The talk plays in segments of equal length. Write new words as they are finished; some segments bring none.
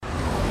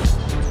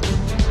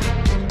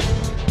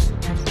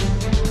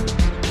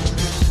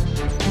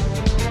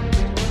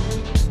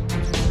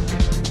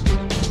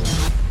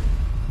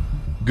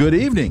Good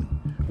evening.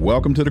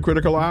 Welcome to the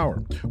Critical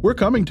Hour. We're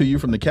coming to you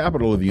from the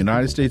capital of the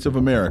United States of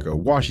America,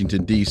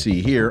 Washington,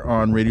 D.C., here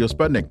on Radio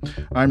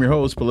Sputnik. I'm your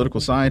host,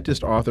 political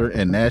scientist, author,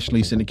 and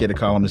nationally syndicated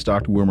columnist,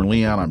 Dr. Wilmer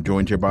Leon. I'm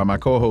joined here by my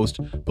co-host,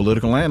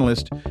 political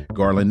analyst,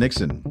 Garland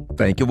Nixon.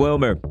 Thank you,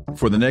 Wilmer.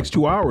 For the next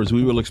 2 hours,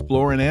 we will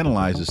explore and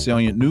analyze the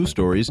salient news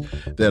stories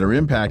that are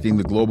impacting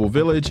the global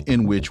village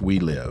in which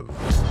we live.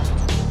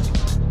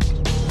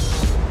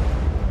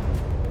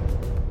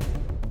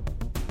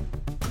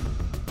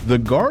 The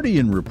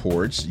Guardian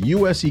reports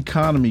U.S.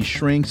 economy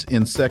shrinks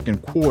in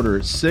second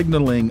quarter,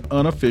 signaling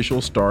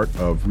unofficial start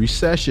of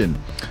recession.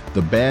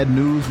 The bad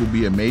news will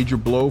be a major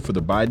blow for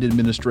the Biden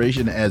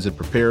administration as it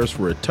prepares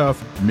for a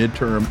tough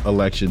midterm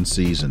election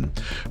season.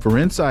 For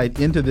insight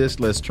into this,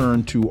 let's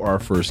turn to our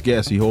first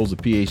guest. He holds a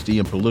Ph.D.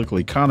 in political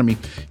economy,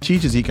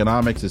 teaches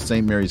economics at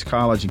St. Mary's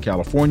College in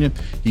California.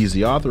 He's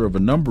the author of a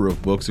number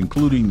of books,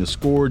 including The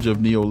Scourge of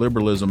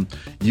Neoliberalism,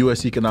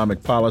 U.S.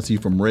 Economic Policy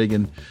from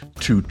Reagan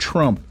to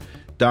Trump.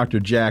 Dr.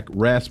 Jack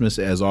Rasmus,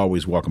 as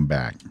always, welcome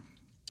back.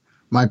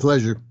 My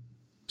pleasure.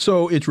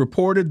 So it's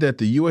reported that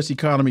the U.S.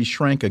 economy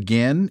shrank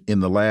again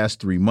in the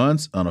last 3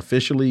 months,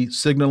 unofficially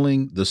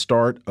signaling the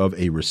start of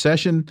a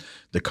recession.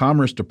 The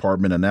Commerce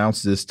Department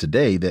announced this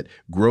today, that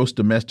gross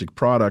domestic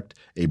product,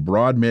 a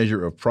broad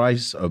measure of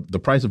the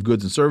price of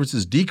goods and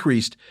services,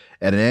 decreased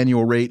at an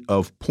annual rate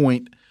of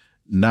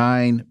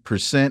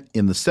 0.9%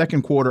 in the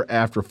second quarter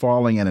after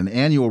falling at an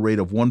annual rate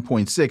of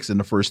 1.6% in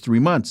the first 3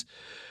 months.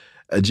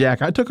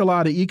 Jack, I took a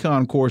lot of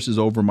econ courses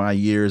over my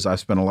years. I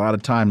spent a lot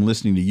of time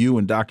listening to you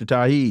and Dr.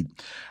 Tauheed.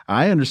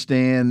 I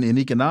understand in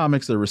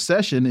economics, a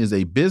recession is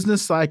a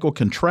business cycle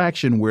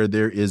contraction where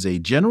there is a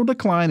general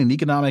decline in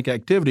economic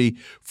activity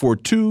for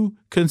 2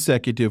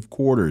 consecutive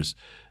quarters.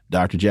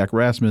 Dr. Jack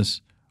Rasmus,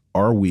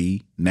 are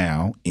we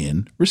now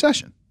in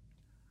recession?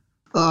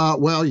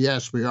 Well,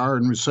 yes, we are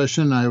in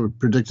recession. I was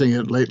predicting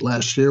it late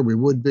last year. We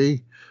would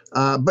be.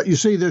 But you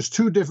see, there's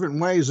 2 different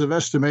ways of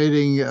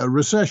estimating a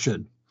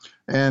recession.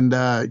 And,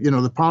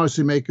 the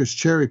policymakers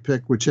cherry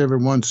pick whichever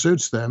one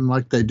suits them,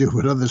 like they do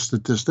with other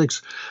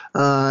statistics.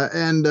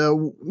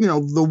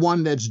 The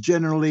one that's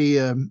generally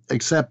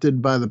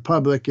accepted by the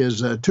public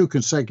is 2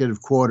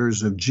 consecutive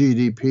quarters of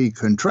GDP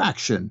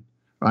contraction.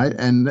 Right.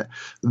 And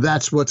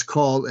that's what's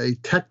called a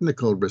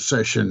technical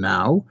recession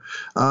now.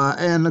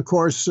 And of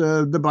course,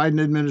 the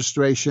Biden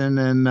administration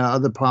and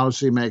other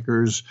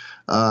policymakers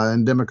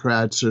and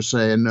Democrats are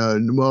saying,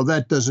 well,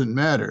 that doesn't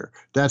matter.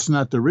 That's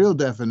not the real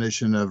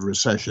definition of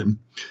recession.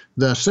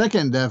 The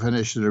second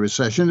definition of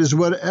recession is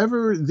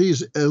whatever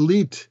these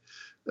elite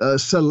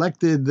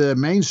selected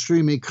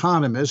mainstream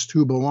economists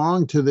who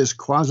belong to this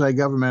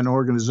quasi-government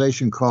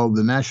organization called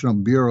the National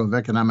Bureau of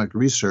Economic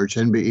Research,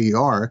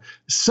 NBER,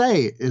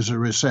 say is a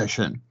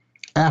recession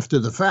after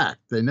the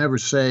fact. They never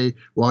say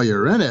while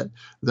you're in it.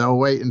 They'll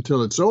wait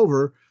until it's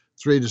over,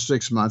 3 to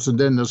 6 months, and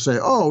then they'll say,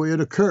 oh, it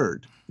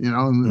occurred.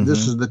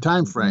 This is the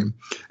time frame.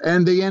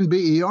 And the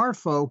NBER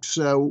folks,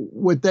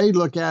 what they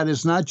look at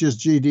is not just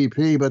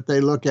GDP, but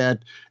they look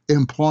at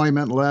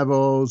employment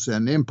levels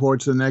and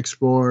imports and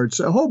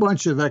exports, a whole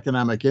bunch of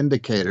economic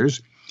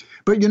indicators.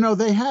 But,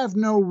 they have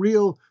no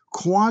real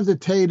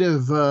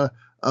quantitative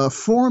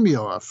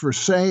formula for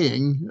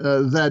saying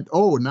that,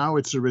 oh, now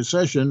it's a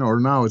recession or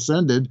now it's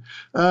ended.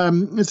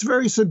 It's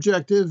very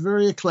subjective,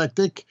 very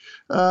eclectic.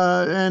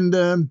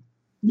 Whatever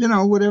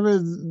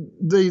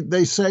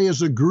they say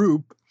as a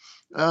group,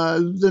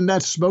 then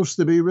that's supposed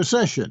to be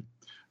recession.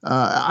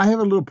 I have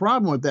a little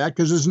problem with that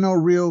because there's no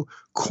real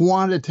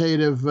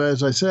quantitative,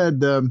 as I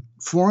said,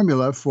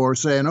 formula for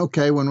saying,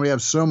 okay, when we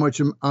have so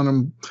much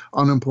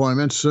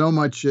unemployment, so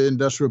much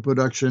industrial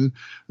production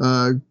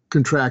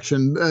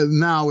contraction,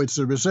 now it's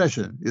a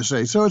recession, you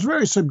say. So it's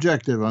very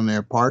subjective on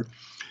their part.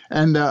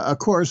 And, of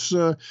course,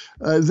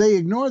 they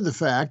ignore the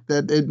fact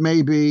that it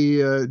may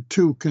be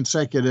 2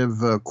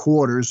 consecutive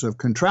quarters of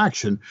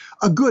contraction.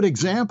 A good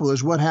example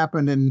is what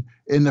happened in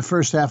the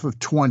first half of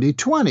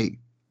 2020.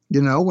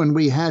 When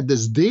we had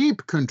this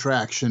deep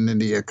contraction in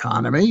the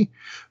economy,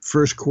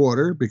 first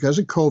quarter, because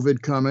of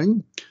COVID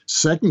coming,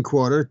 second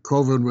quarter,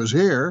 COVID was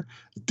here,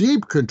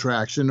 deep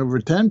contraction, over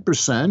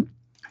 10%.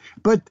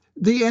 But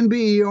the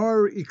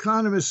NBER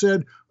economists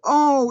said,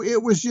 oh,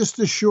 it was just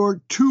a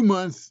short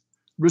 2-month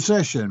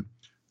recession,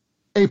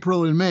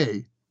 April and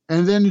May.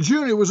 And then in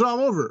June, it was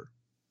all over.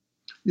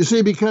 You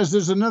see, because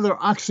there's another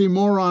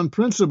oxymoron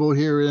principle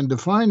here in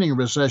defining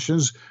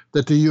recessions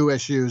that the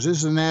U.S.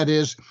 uses, and that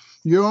is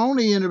you're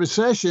only in a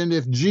recession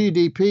if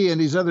GDP and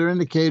these other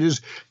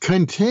indicators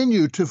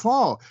continue to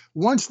fall.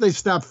 Once they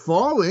stop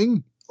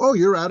falling, oh,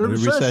 you're out of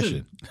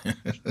recession.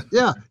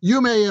 Yeah,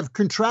 you may have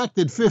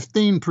contracted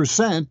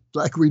 15%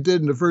 like we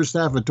did in the first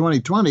half of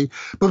 2020,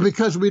 but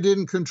because we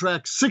didn't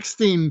contract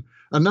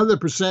another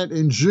percent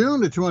in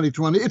June of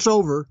 2020, it's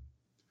over.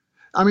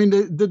 I mean,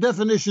 the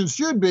definition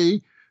should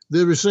be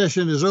the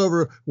recession is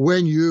over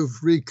when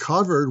you've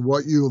recovered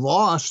what you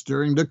lost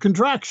during the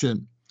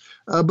contraction.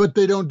 But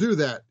they don't do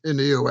that in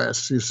the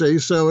U.S., you see.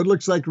 So it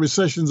looks like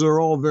recessions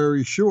are all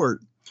very short.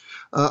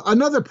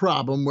 Another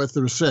problem with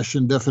the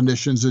recession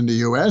definitions in the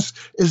U.S.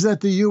 is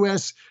that the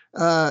U.S.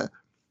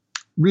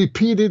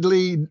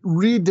 Repeatedly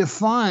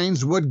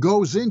redefines what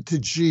goes into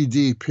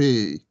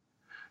GDP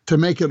to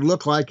make it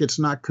look like it's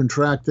not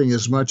contracting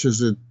as much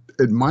as it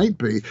might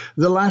be.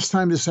 The last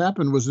time this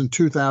happened was in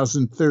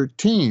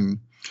 2013,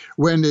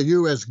 when the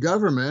U.S.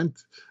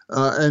 government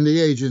and the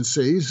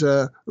agencies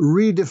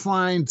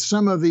redefined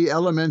some of the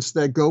elements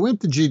that go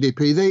into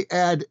GDP. They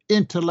add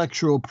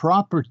intellectual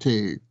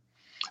property,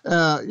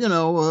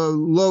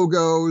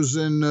 logos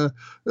and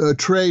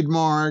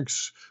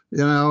trademarks,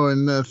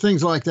 and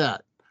things like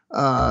that.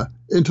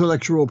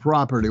 Intellectual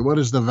property. What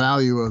is the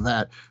value of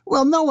that?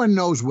 Well, no one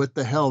knows what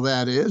the hell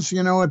that is.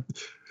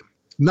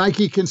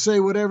 Nike can say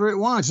whatever it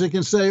wants. They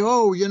can say,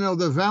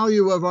 the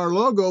value of our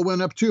logo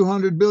went up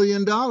 $200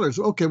 billion.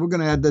 Okay, we're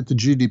going to add that to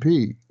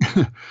GDP.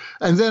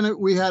 And then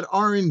we had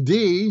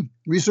R&D,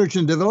 research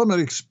and development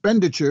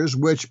expenditures,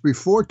 which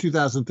before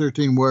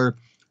 2013 were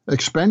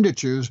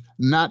expenditures,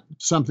 not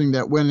something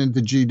that went into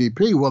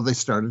GDP. Well, they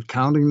started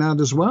counting that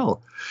as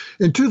well.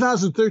 In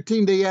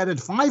 2013, they added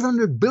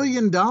 $500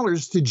 billion to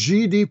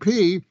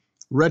GDP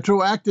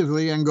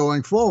retroactively and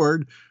going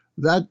forward.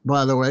 That,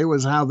 by the way,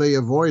 was how they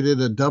avoided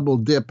a double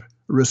dip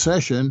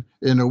recession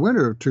in the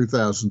winter of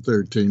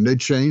 2013. They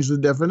changed the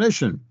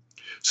definition.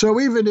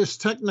 So even this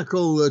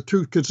technical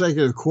 2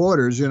 consecutive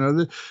quarters,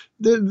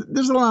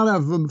 there's a lot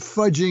of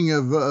fudging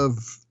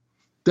of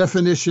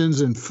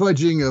definitions and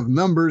fudging of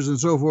numbers and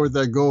so forth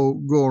that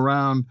go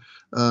around,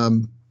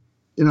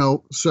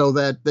 so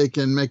that they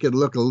can make it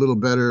look a little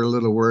better, a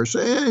little worse.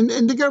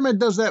 And the government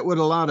does that with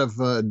a lot of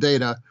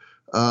data.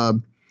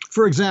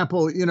 For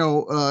example,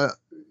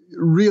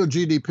 real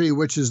GDP,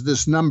 which is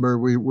this number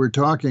we're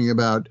talking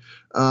about,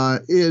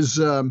 is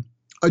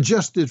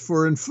adjusted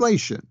for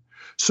inflation.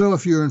 So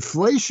if your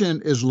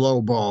inflation is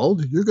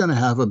lowballed, you're going to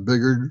have a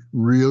bigger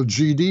real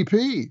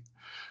GDP.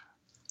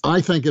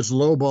 I think it's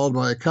lowballed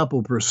by a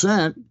couple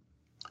percent.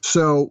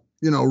 So,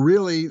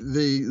 really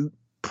the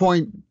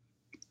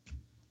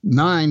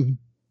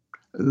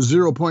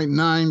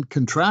 0.9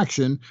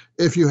 contraction,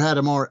 if you had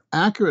a more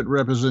accurate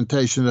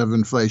representation of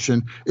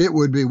inflation, it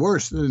would be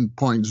worse than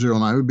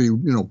 0.09. It would be,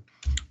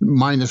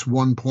 minus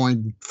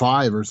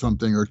 1.5 or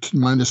something, or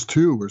minus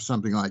 2 or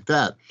something like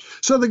that.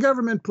 So the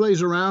government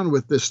plays around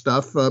with this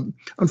stuff.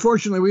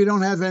 Unfortunately, we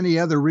don't have any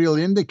other real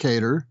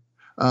indicator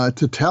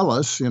to tell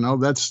us,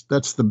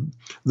 that's the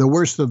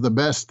worst of the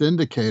best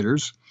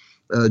indicators,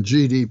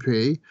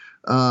 GDP.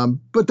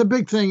 But the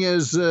big thing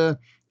is, the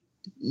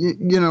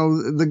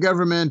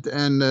government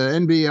and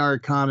NBR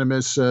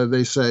economists,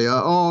 they say,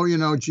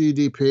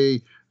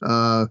 GDP,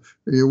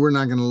 we're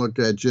not going to look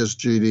at just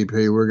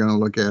GDP, we're going to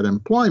look at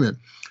employment,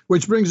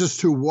 which brings us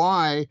to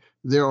why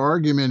their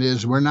argument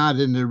is we're not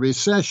in a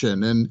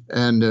recession.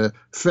 And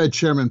Fed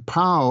Chairman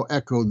Powell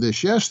echoed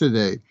this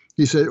yesterday.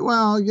 He said,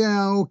 well,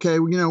 yeah, okay,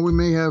 we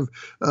may have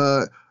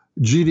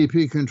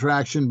GDP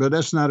contraction, but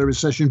that's not a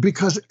recession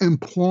because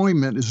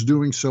employment is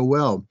doing so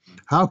well.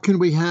 How can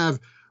we have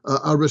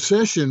a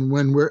recession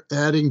when we're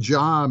adding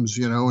jobs,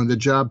 and the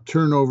job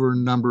turnover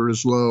number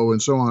is low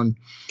and so on?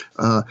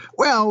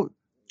 Well,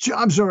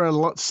 jobs are a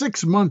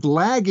 6-month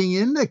lagging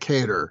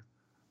indicator.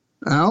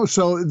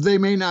 So they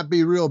may not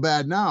be real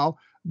bad now,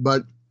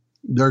 but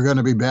they're going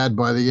to be bad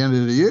by the end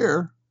of the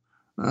year.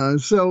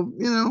 So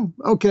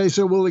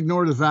we'll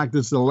ignore the fact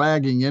it's the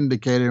lagging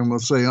indicator and we'll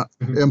say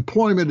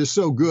employment is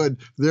so good,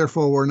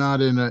 therefore we're not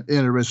in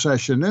a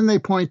recession. And they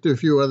point to a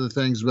few other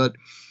things. But,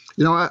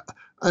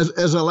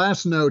 as a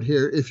last note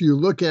here, if you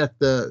look at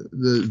the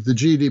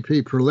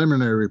GDP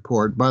preliminary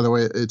report, by the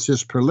way, it's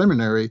just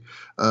preliminary,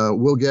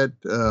 we'll get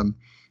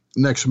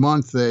next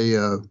month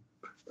a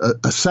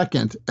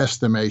second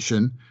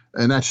estimation.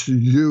 And that's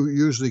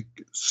usually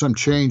some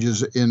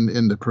changes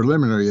in the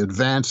preliminary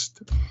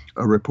advanced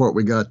report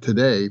we got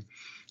today.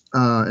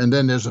 And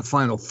then there's a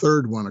final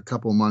third one a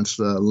couple months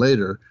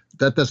later.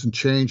 That doesn't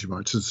change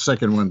much. It's the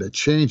second one that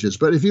changes.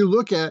 But if you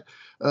look at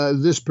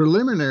this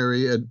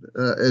preliminary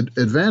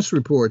advanced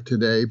report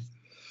today,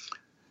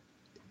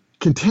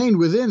 contained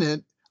within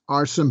it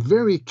are some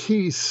very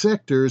key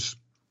sectors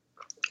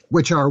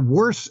which are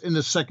worse in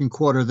the second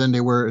quarter than they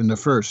were in the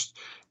first.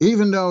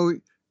 Even though,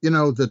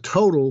 the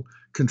total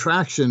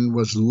contraction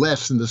was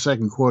less in the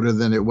second quarter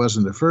than it was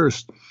in the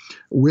first,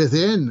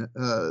 within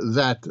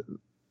that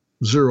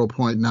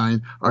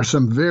 0.9 are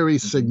some very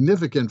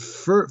significant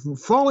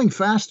falling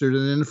faster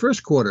than in the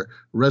first quarter.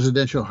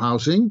 Residential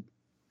housing,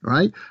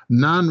 right?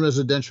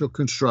 Non-residential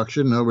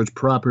construction, in other words,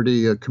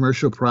 property,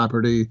 commercial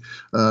property,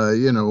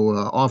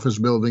 office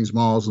buildings,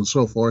 malls, and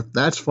so forth.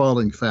 That's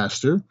falling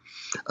faster.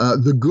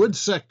 The goods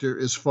sector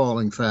is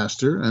falling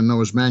faster, and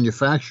those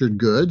manufactured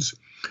goods.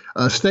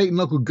 State and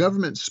local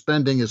government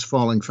spending is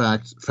falling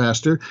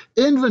faster.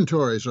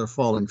 Inventories are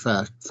falling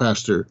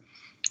faster.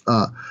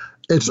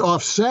 It's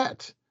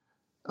offset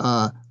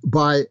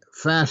by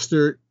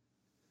faster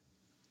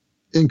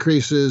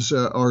increases,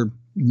 or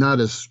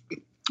not as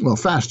well,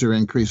 faster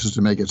increases,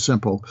 to make it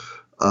simple,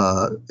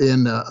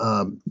 in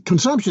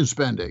consumption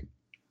spending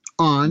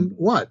on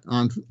what?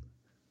 On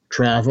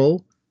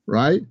travel,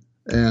 right?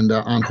 And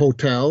on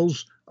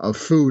hotels,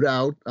 food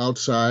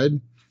outside,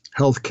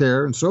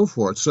 healthcare, and so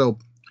forth. So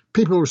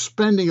people were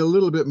spending a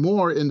little bit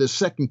more in the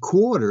second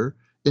quarter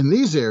in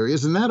these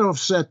areas, and that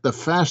offset the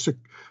faster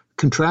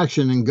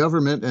contraction in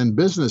government and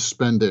business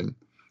spending,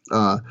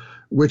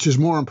 which is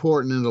more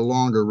important in the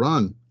longer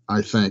run,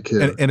 I think.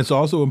 Here. And it's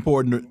also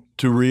important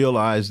to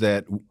realize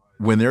that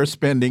when they're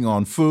spending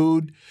on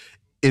food,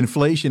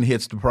 inflation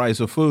hits the price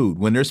of food.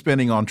 When they're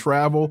spending on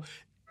travel,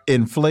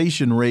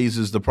 inflation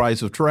raises the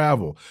price of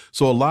travel.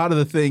 So a lot of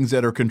the things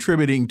that are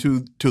contributing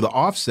to the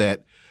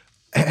offset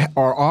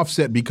are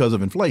offset because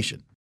of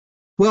inflation.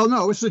 Well,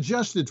 no, it's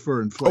adjusted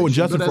for inflation. Oh,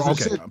 adjusted for,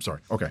 okay, I'm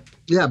sorry, okay.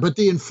 Yeah, but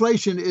the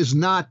inflation is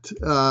not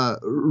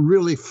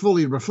really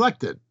fully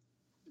reflected,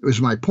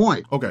 is my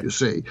point, you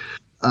see.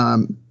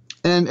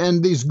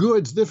 And these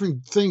goods,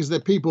 different things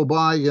that people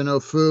buy,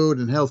 food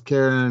and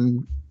healthcare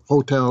and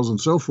hotels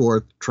and so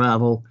forth,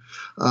 travel,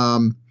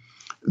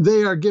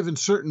 they are given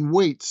certain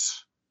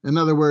weights. In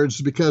other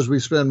words, because we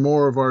spend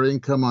more of our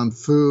income on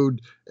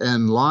food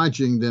and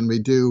lodging than we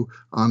do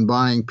on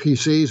buying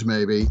PCs,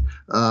 maybe,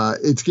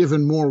 it's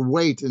given more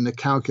weight in the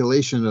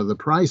calculation of the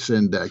price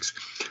index.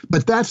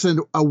 But that's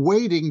a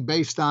weighting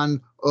based on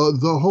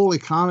the whole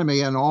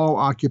economy and all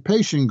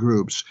occupation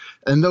groups.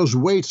 And those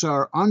weights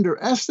are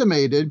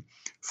underestimated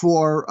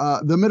for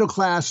the middle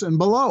class and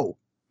below.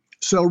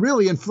 So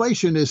really,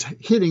 inflation is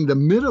hitting the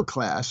middle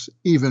class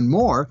even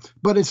more,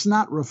 but it's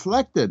not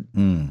reflected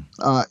in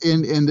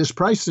this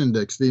price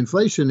index, the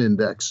inflation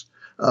index,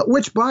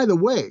 which, by the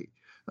way,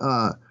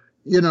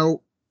 the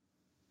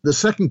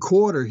second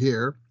quarter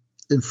here,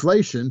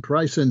 inflation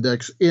price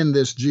index in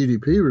this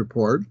GDP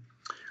report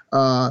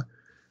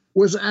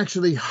was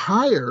actually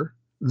higher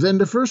than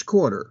the first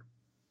quarter.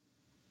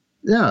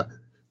 Yeah.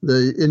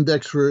 The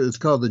index it's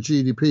called the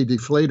GDP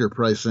deflator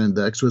price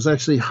index, was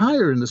actually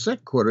higher in the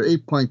second quarter,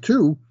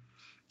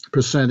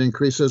 8.2%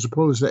 increase as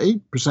opposed to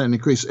 8%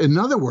 increase. In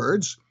other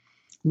words,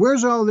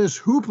 where's all this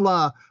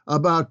hoopla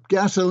about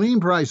gasoline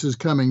prices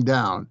coming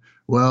down?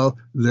 Well,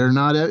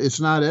 it's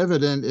not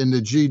evident in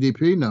the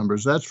GDP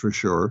numbers, that's for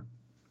sure.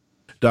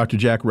 Dr.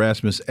 Jack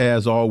Rasmus,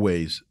 as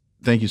always,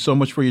 thank you so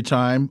much for your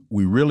time.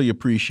 We really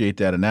appreciate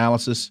that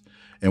analysis,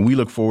 and we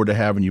look forward to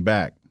having you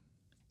back.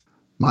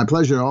 My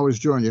pleasure. I always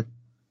join you.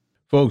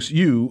 Folks,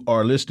 you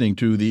are listening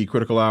to the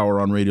Critical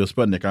Hour on Radio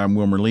Sputnik. I'm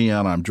Wilmer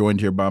Leon. I'm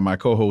joined here by my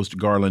co-host,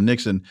 Garland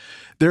Nixon.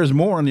 There's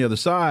more on the other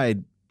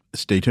side.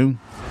 Stay tuned.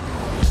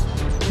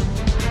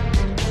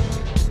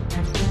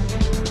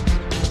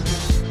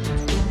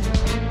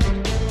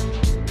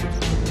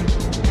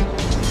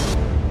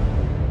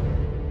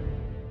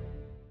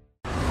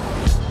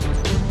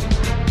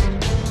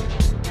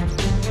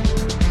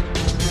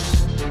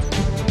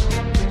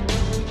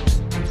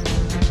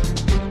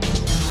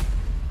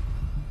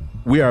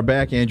 We are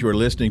back, and you are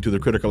listening to the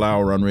Critical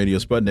Hour on Radio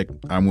Sputnik.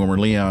 I'm Wilmer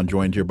Leon,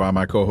 joined here by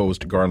my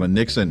co-host, Garland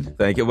Nixon.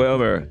 Thank you,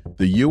 Wilmer.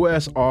 The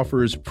U.S.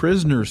 offers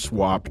prisoner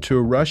swap to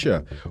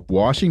Russia.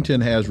 Washington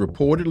has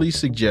reportedly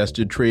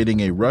suggested trading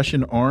a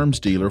Russian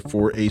arms dealer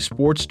for a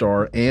sports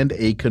star and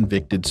a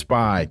convicted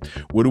spy.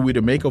 What are we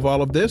to make of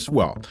all of this?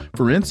 Well,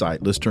 for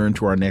insight, let's turn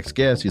to our next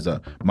guest. He's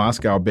a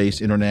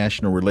Moscow-based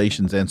international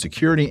relations and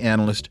security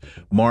analyst,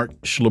 Mark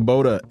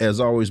Sleboda. As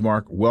always,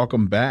 Mark,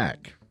 welcome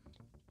back.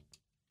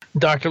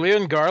 Dr.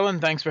 Leon,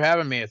 Garland, thanks for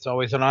having me. It's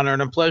always an honor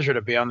and a pleasure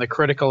to be on the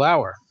Critical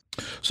Hour.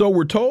 So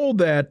we're told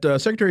that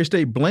Secretary of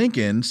State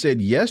Blinken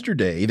said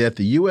yesterday that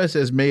the U.S.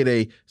 has made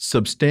a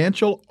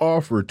substantial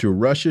offer to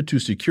Russia to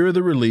secure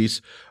the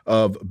release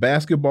of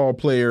basketball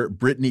player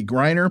Brittany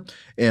Griner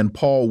and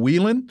Paul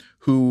Whelan,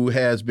 who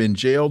has been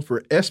jailed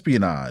for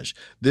espionage.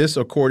 This,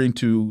 according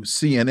to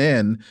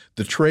CNN,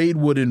 the trade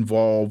would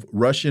involve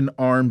Russian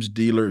arms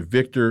dealer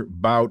Victor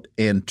Bout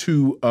and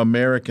 2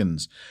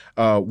 Americans.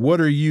 What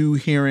are you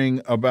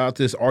hearing about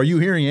this? Are you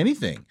hearing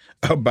anything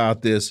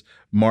about this,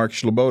 Mark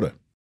Sleboda?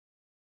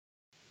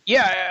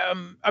 Yeah,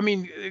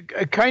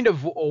 kind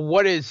of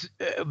what is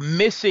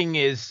missing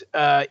is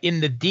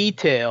in the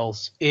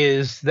details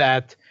is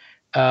that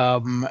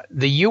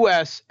the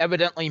U.S.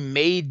 evidently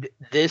made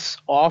this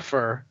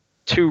offer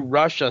to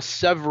Russia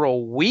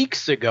several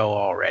weeks ago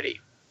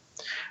already.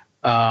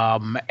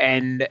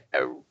 And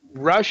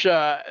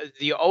Russia,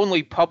 the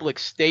only public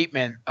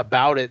statement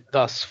about it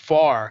thus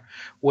far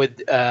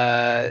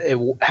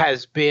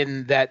has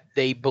been that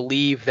they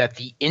believe that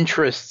the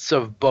interests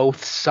of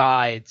both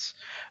sides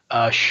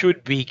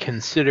should be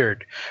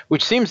considered,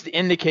 which seems to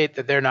indicate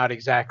that they're not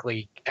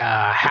exactly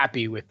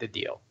happy with the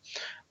deal.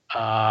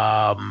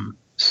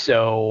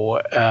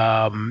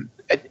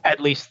 At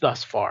least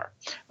thus far.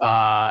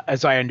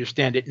 As I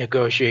understand it,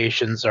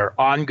 negotiations are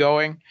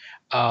ongoing.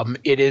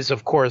 It is,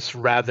 of course,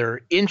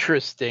 rather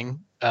interesting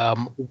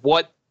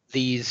what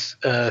these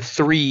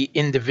 3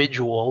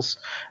 individuals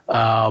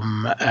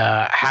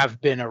have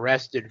been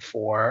arrested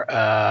for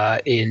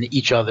in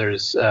each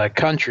other's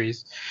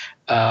countries.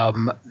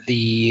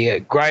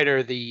 The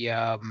Griner,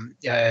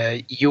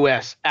 the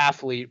U.S.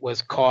 athlete,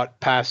 was caught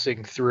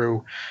passing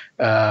through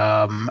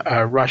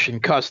Russian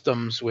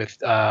customs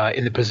with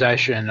in the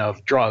possession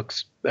of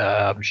drugs.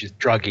 She's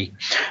druggy,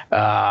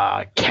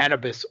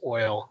 cannabis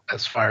oil,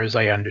 as far as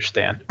I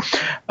understand.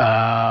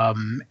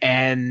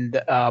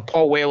 And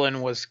Paul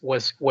Whelan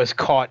was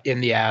caught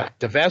in the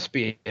act of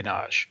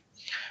espionage.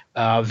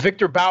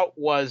 Victor Bout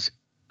was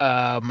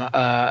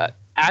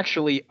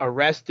actually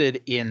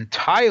arrested in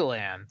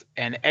Thailand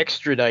and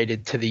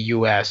extradited to the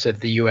U.S. at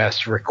the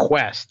U.S.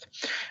 request.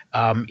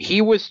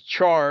 He was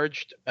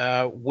charged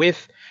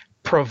with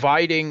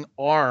providing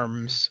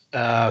arms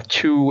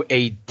to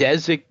a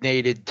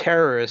designated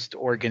terrorist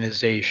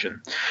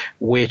organization,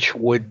 which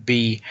would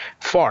be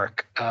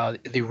FARC,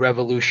 the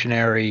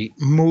revolutionary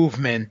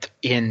movement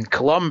in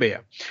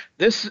Colombia.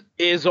 This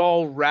is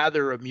all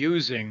rather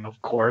amusing,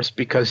 of course,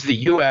 because the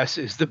U.S.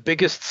 is the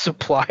biggest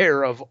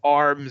supplier of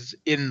arms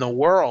in the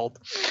world.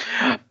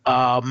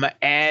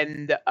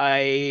 And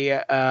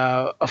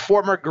a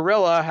former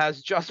guerrilla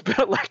has just been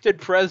elected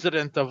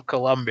president of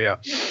Colombia.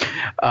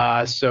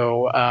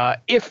 So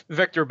if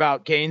Victor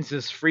Bout gains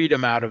his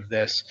freedom out of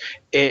this,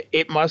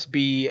 it must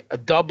be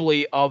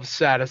doubly of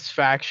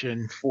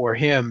satisfaction for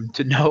him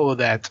to know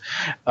that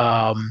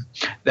that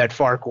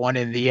FARC won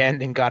in the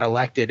end and got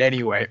elected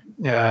anyway.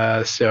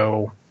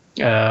 So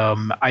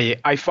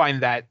I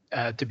find that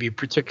to be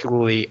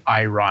particularly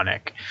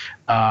ironic.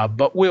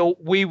 But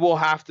we will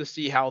have to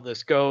see how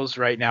this goes.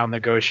 Right now,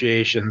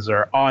 negotiations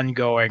are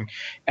ongoing,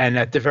 and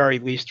at the very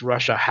least,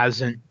 Russia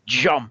hasn't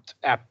jumped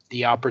at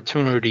the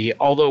opportunity.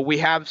 Although we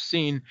have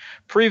seen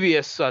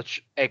previous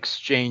such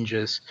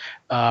exchanges.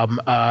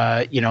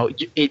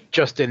 It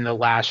just in the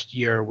last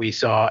year we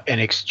saw an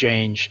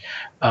exchange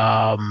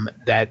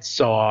that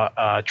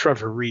saw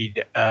Trevor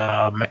Reed,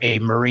 a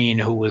Marine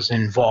who was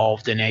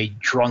involved in a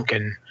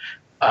drunken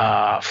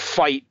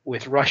fight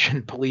with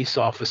Russian police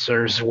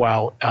officers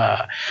while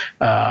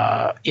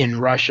in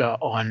Russia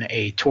on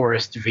a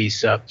tourist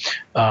visa,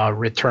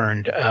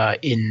 returned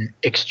in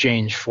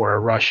exchange for a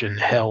Russian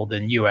held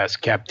in U.S.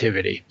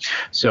 captivity.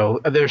 So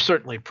there's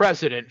certainly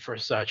precedent for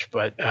such,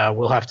 but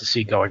we'll have to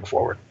see going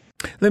forward.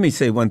 Let me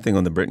say one thing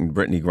on the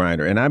Brittany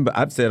Griner, and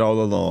I've said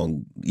all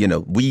along,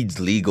 weed's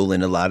legal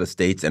in a lot of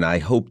states, and I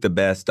hope the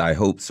best.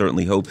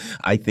 Certainly hope.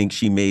 I think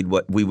she made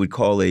what we would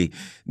call a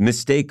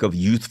mistake of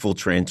youthful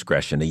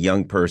transgression. A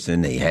young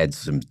person,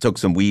 took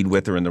some weed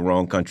with her in the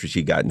wrong country.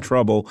 She got in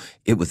trouble.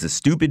 It was a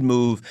stupid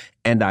move,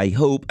 and I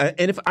hope. And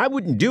if I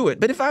wouldn't do it,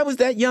 but if I was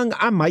that young,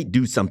 I might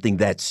do something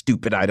that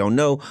stupid. I don't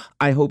know.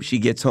 I hope she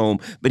gets home.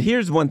 But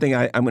here's one thing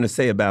I'm going to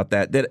say about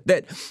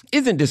that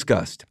isn't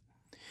discussed.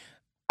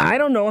 I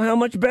don't know how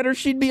much better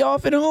she'd be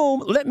off at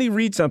home. Let me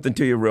read something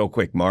to you real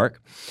quick, Mark.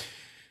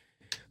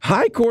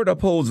 High Court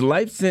upholds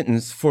life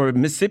sentence for a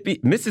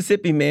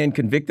Mississippi man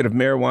convicted of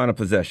marijuana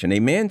possession. A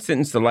man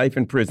sentenced to life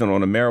in prison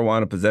on a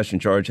marijuana possession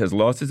charge has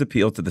lost his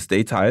appeal to the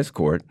state's highest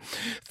court.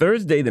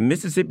 Thursday, the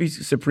Mississippi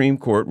Supreme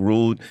Court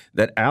ruled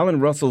that Alan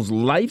Russell's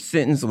life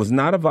sentence was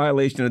not a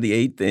violation of the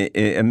Eighth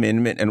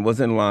Amendment and was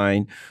in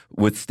line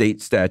with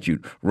state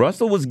statute.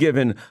 Russell was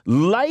given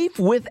life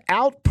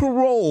without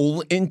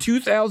parole in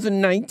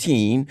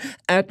 2019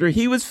 after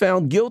he was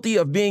found guilty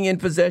of being in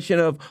possession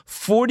of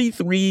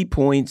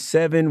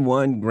 43.71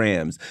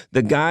 grams.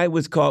 The guy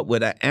was caught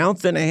with 1.5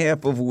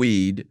 ounces of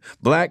weed,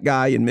 black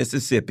guy in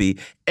Mississippi,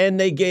 and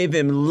they gave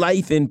him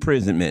life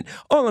imprisonment.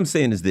 All I'm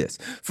saying is this.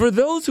 For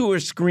those who are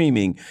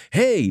screaming,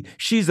 hey,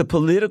 she's a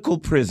political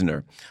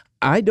prisoner,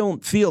 I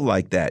don't feel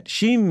like that.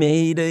 She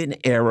made an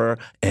error,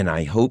 and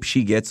I hope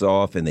she gets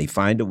off and they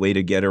find a way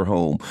to get her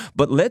home.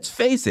 But let's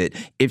face it,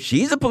 if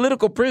she's a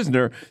political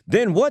prisoner,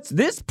 then what's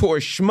this poor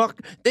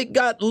schmuck that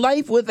got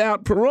life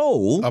without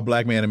parole? A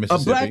black man in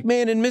Mississippi. A black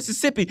man in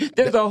Mississippi.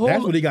 That's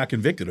what he got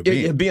convicted of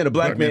being. Being a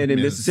black man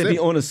in Mississippi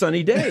on a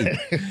sunny day.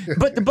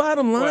 But the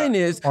bottom line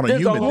is,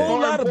 there's a whole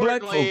lot of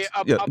black folks.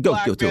 A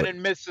black man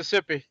in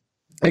Mississippi.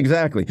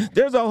 Exactly.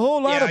 There's a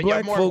whole lot of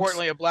black more folks. More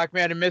importantly, a black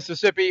man in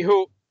Mississippi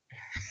who...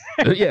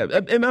 Yeah,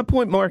 and my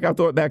point, Mark, I'll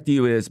throw it back to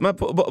you, is my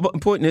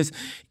point is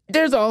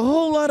there's a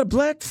whole lot of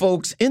black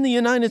folks in the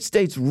United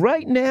States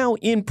right now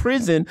in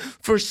prison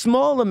for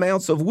small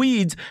amounts of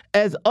weeds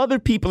as other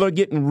people are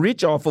getting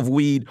rich off of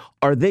weed.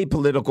 Are they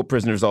political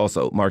prisoners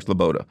also, Mark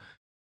Sleboda?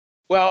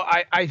 Well,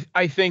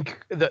 I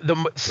think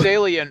the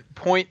salient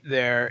point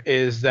there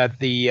is that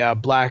the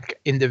black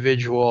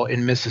individual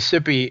in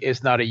Mississippi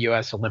is not a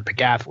U.S.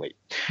 Olympic athlete,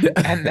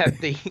 and that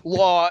the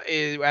law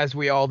is, as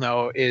we all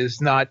know,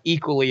 is not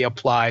equally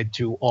applied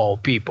to all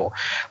people.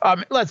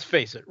 Let's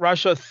face it,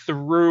 Russia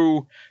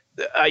threw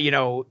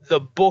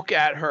the book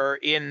at her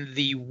in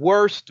the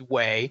worst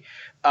way.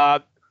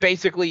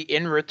 Basically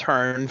in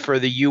return for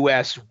the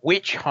U.S.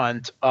 witch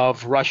hunt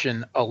of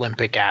Russian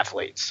Olympic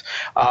athletes,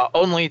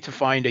 only to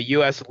find a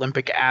U.S.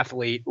 Olympic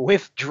athlete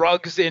with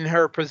drugs in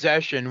her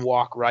possession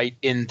walk right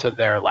into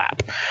their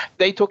lap.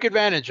 They took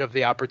advantage of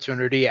the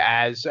opportunity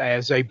as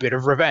a bit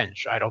of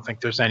revenge. I don't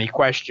think there's any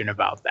question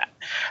about that.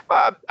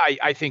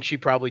 I think she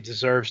probably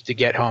deserves to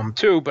get home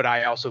too, but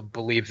I also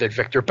believe that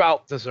Victor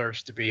Bout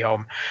deserves to be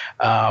home,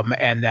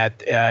 and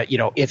that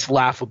it's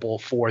laughable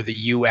for the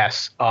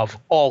U.S. of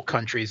all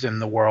countries in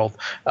the world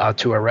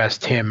to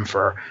arrest him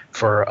for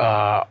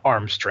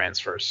arms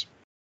transfers.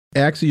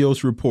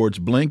 Axios reports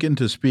Blinken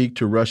to speak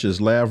to Russia's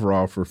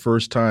Lavrov for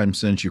first time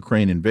since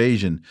Ukraine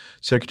invasion.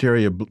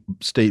 Secretary of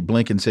State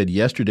Blinken said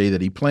yesterday that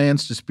he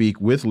plans to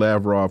speak with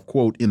Lavrov,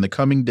 quote, in the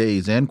coming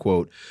days, end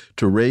quote,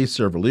 to raise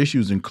several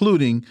issues,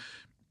 including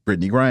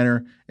Brittany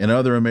Griner and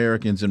other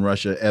Americans in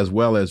Russia, as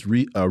well as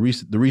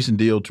the recent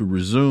deal to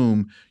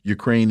resume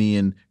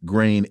Ukrainian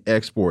grain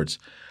exports.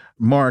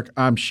 Mark,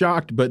 I'm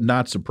shocked but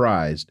not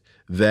surprised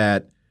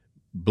that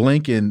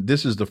Blinken,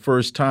 this is the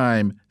first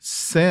time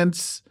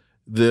since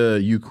the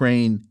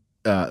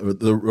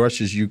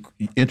Russia's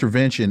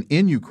intervention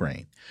in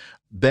Ukraine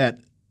that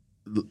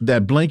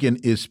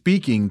Blinken is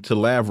speaking to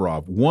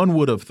Lavrov. One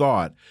would have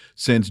thought,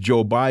 since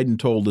Joe Biden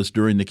told us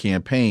during the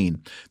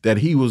campaign that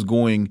he was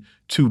going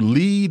to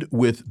lead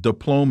with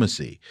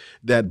diplomacy,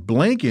 that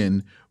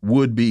Blinken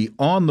would be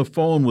on the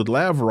phone with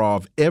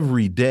Lavrov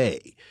every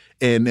day.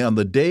 And on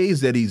the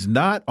days that he's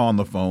not on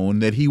the phone,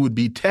 that he would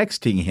be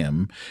texting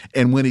him.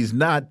 And when he's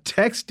not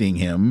texting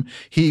him,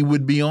 he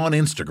would be on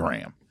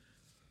Instagram.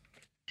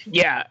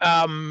 Yeah,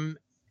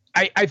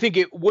 I think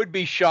it would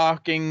be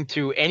shocking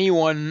to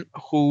anyone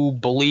who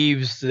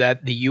believes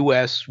that the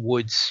U.S.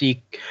 would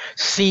seek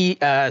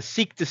to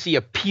see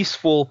a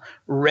peaceful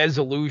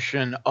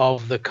resolution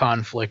of the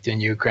conflict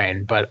in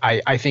Ukraine. But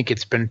I think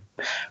it's been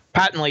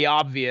patently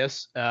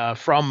obvious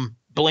from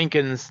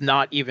Blinken's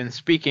not even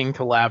speaking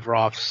to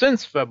Lavrov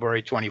since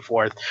February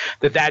 24th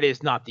that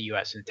is not the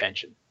U.S.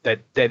 intention.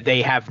 That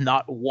they have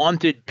not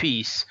wanted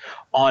peace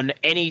on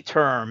any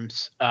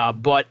terms,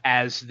 but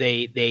as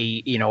they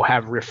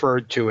have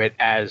referred to it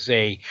as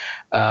a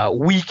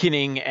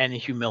weakening and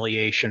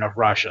humiliation of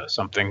Russia,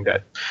 something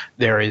that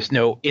there is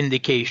no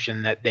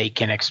indication that they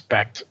can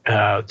expect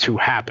to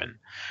happen.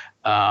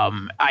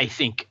 I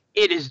think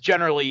it is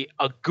generally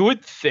a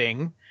good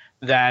thing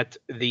that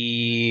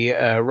the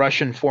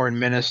Russian foreign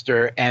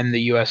minister and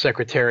the U.S.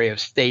 Secretary of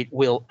State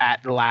will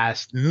at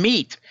last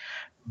meet,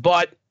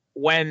 but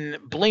when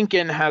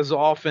Blinken has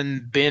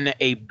often been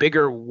a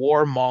bigger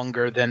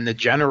warmonger than the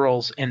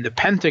generals in the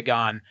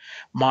Pentagon,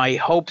 my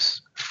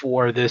hopes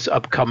for this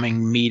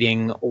upcoming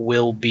meeting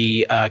will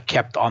be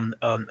kept on,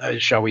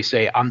 shall we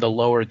say, on the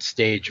lowered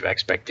stage of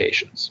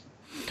expectations.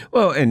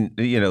 Well, and,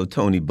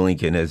 Tony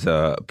Blinken has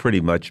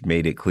pretty much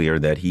made it clear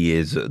that he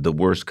is the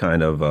worst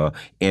kind of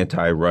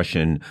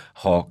anti-Russian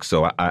hawk.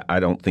 So I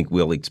don't think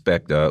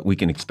we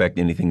can expect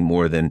anything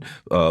more than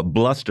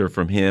bluster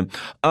from him.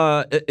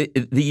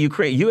 The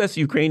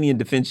U.S.-Ukrainian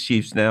defense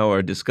chiefs now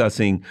are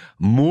discussing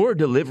more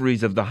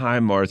deliveries of the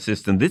HIMARS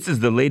system. This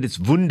is the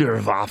latest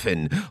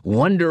Wunderwaffen,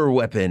 wonder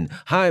weapon.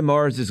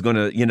 HIMARS is going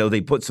to,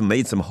 they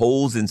made some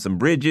holes in some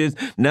bridges.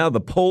 Now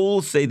the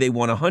Poles say they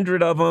want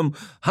 100 of them.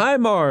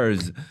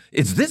 HIMARS.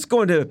 Is this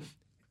going to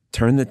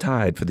turn the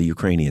tide for the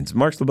Ukrainians?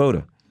 Mark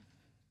Sleboda.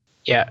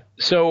 Yeah.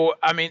 So,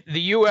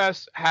 the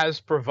U.S. has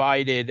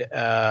provided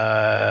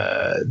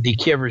the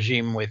Kiev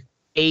regime with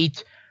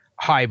 8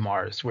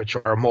 HIMARS, which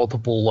are a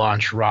multiple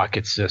launch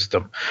rocket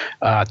system.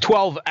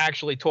 12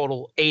 actually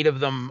total. 8 of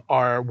them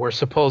were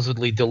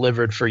supposedly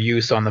delivered for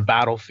use on the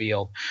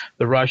battlefield.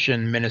 The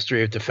Russian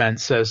Ministry of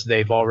Defense says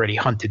they've already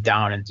hunted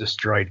down and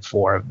destroyed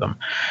 4 of them.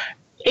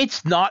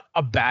 It's not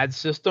a bad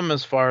system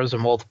as far as a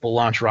multiple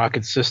launch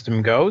rocket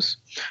system goes.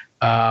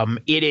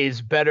 It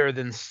is better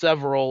than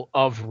several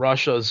of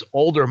Russia's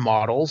older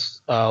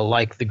models,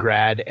 like the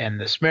Grad and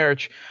the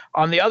Smerch.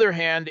 On the other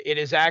hand, it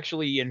is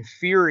actually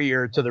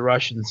inferior to the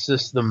Russian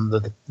system,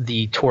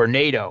 the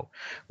Tornado,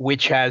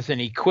 which has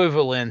an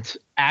equivalent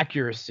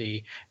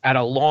accuracy at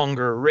a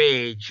longer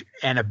range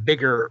and a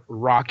bigger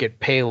rocket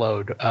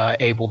payload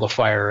able to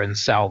fire in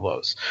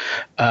salvos.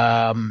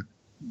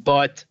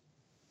 But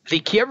the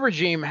Kiev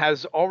regime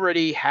has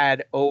already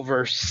had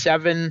over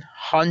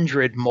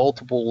 700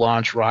 multiple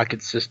launch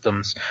rocket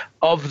systems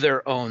of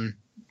their own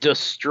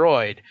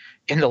destroyed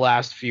in the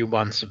last few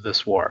months of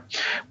this war.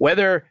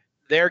 Whether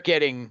they're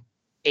getting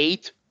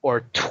 8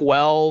 or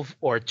 12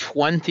 or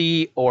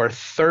 20 or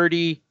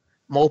 30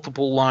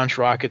 multiple launch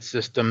rocket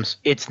systems,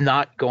 it's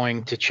not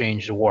going to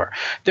change the war.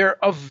 They're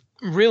of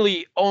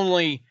really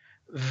only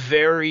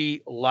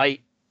very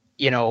light,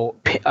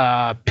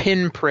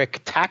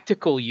 pinprick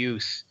tactical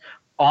use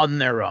on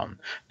their own.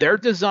 They're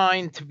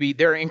designed to be,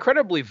 they're an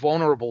incredibly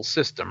vulnerable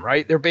system,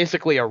 right? They're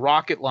basically a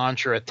rocket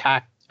launcher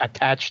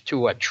attached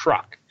to a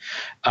truck.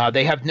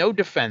 They have no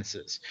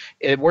defenses.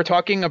 We're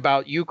talking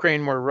about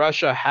Ukraine, where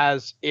Russia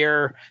has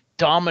air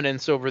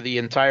dominance over the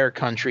entire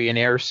country and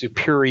air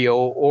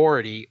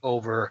superiority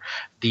over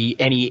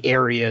any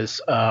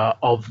areas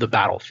of the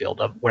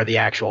battlefield where the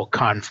actual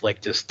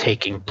conflict is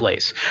taking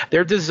place.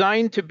 They're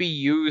designed to be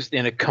used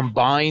in a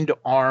combined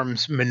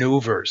arms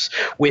maneuvers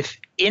with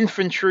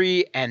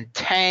infantry and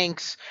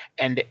tanks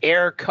and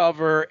air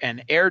cover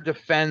and air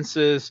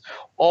defenses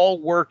all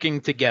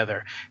working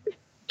together.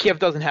 Kiev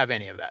doesn't have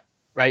any of that.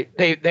 right?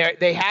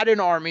 They had an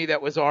army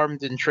that was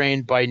armed and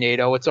trained by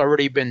NATO. It's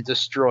already been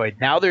destroyed.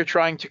 Now they're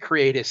trying to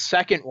create a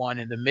second one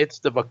in the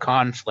midst of a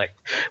conflict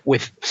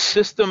with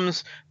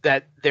systems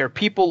that their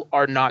people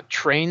are not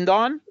trained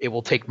on. It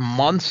will take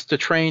months to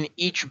train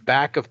each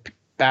batch of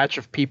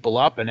people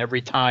up, and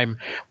every time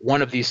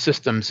one of these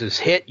systems is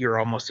hit, you're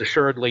almost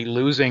assuredly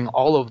losing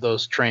all of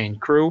those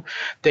trained crew.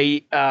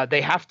 They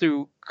have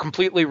to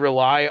completely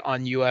rely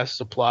on U.S.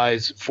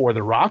 supplies for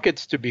the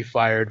rockets to be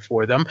fired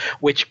for them,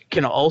 which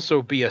can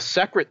also be a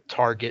separate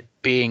target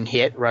being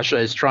hit. Russia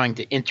is trying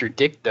to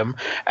interdict them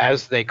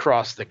as they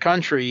cross the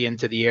country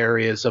into the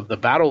areas of the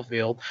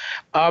battlefield.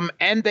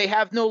 And they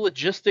have no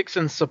logistics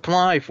and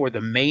supply for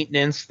the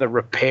maintenance, the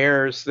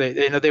repairs.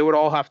 They would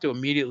all have to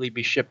immediately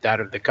be shipped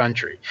out of the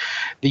country.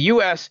 The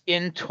U.S.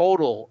 in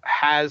total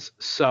has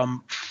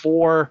some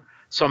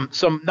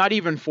not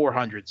even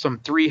 400, some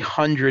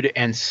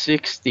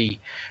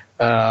 360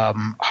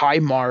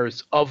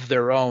 HIMARS of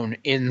their own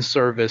in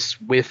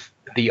service with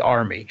the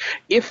Army.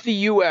 If the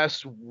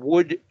U.S.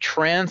 would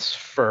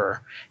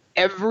transfer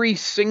every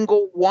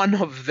single one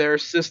of their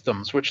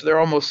systems, which they're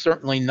almost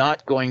certainly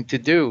not going to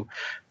do,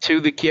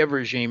 to the Kiev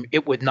regime,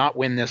 it would not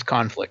win this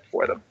conflict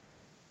for them.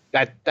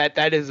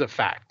 That is a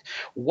fact.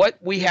 What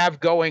we have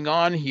going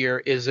on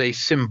here is a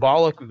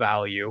symbolic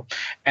value,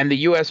 and the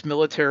U.S.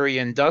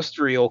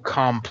 military-industrial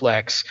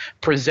complex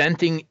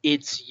presenting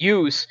its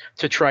use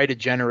to try to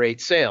generate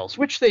sales,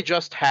 which they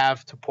just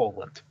have to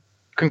Poland.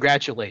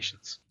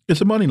 Congratulations. It's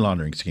a money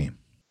laundering scheme.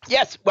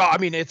 Yes. Well, I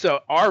mean, it's an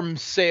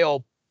arms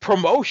sale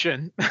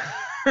promotion.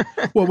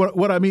 Well,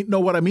 what I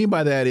mean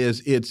by that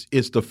is it's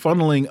the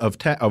funneling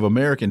of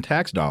American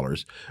tax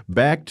dollars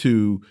back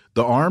to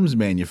the arms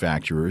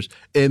manufacturers,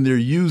 and they're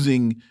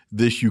using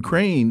this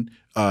Ukraine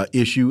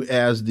issue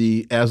as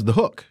the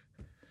hook.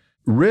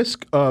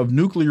 Risk of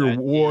nuclear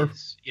war.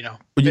 Is,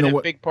 been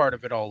a big part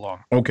of it all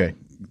along. Okay,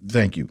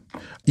 thank you.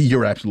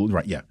 You're absolutely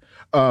right. Yeah.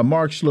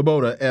 Mark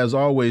Sleboda, as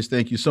always,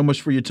 thank you so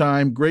much for your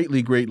time.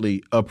 Greatly,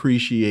 greatly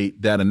appreciate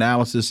that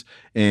analysis.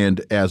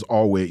 And as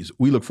always,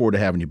 we look forward to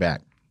having you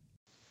back.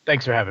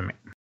 Thanks for having me.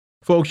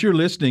 Folks, you're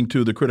listening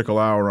to The Critical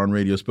Hour on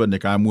Radio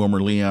Sputnik. I'm Wilmer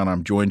Leon.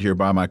 I'm joined here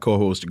by my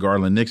co-host,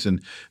 Garland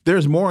Nixon.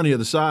 There's more on the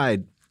other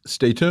side.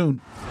 Stay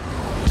tuned.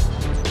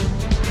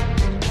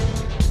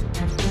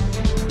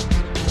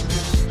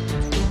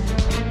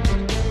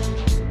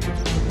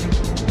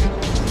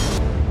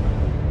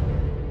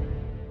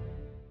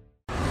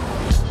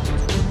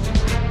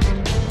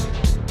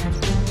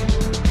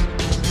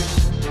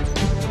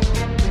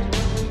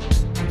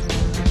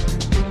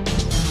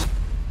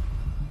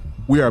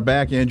 We are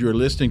back, and you're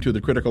listening to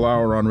The Critical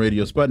Hour on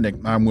Radio Sputnik.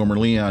 I'm Wilmer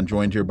Leon,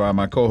 joined here by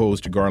my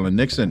co-host, Garland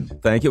Nixon.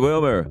 Thank you,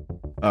 Wilmer.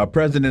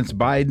 Presidents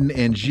Biden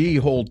and Xi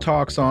hold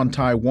talks on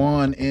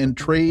Taiwan and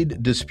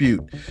trade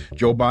dispute.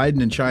 Joe Biden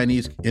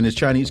and his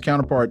Chinese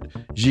counterpart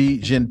Xi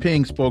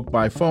Jinping spoke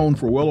by phone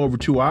for well over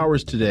 2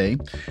 hours today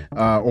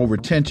over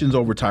tensions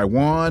over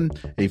Taiwan,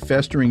 a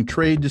festering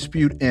trade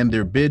dispute, and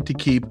their bid to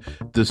keep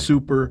the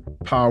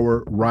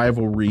superpower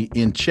rivalry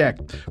in check.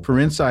 For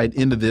insight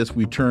into this,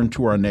 we turn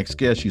to our next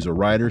guest. She's a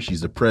writer. She's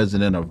the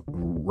president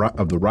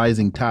of the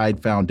Rising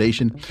Tide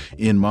Foundation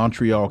in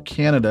Montreal,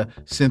 Canada,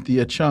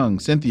 Cynthia Chung.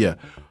 Cynthia,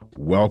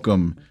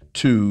 welcome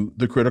to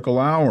The Critical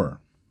Hour.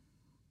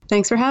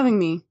 Thanks for having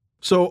me.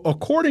 So,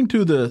 according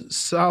to the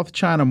South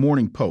China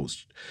Morning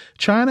Post,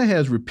 China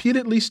has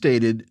repeatedly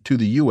stated to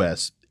the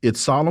U.S. its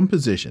solemn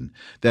position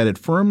that it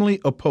firmly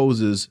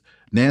opposes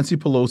Nancy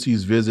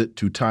Pelosi's visit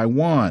to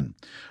Taiwan.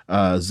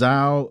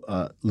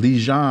 Zhao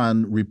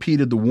Lijian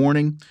repeated the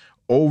warning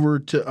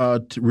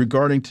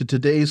regarding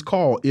today's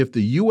call. If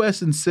the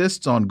U.S.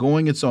 insists on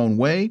going its own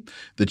way,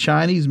 the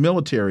Chinese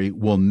military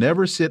will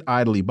never sit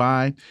idly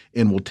by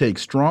and will take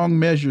strong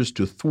measures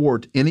to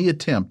thwart any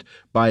attempt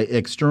by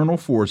external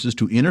forces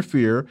to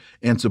interfere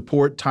and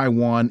support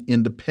Taiwan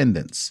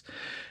independence.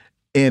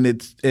 And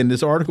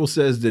this article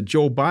says that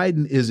Joe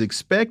Biden is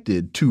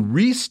expected to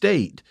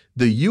restate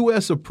the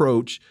U.S.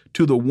 approach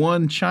to the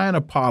one China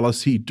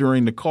policy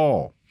during the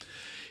call.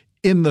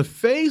 In the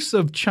face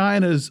of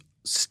China's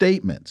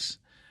statements,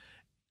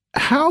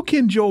 how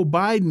can Joe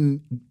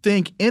Biden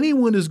think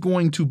anyone is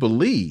going to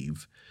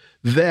believe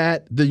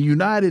that the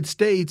United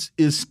States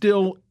is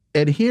still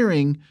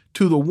adhering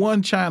to the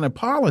one China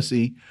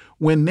policy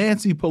when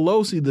Nancy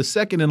Pelosi, the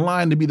second in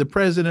line to be the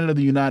president of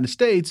the United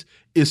States,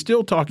 is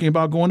still talking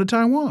about going to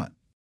Taiwan?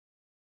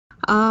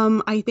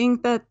 I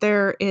think that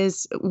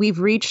we've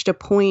reached a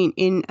point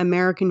in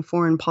American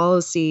foreign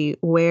policy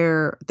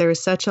where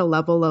there's such a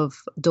level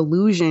of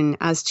delusion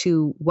as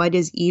to what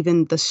is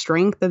even the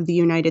strength of the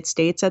United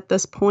States at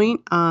this point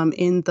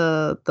in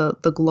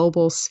the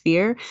global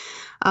sphere,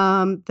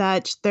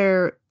 that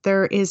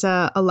there is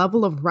a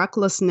level of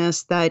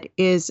recklessness that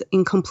is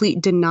in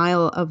complete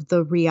denial of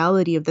the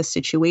reality of the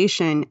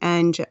situation.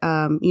 And,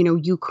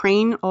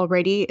 Ukraine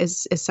already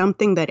is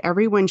something that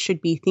everyone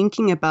should be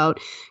thinking about.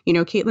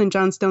 Caitlin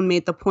Johnstone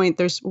made the point,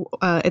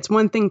 it's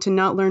one thing to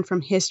not learn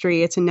from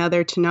history. It's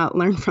another to not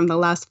learn from the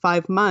last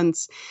 5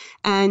 months.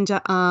 And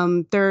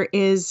there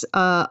is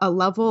a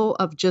level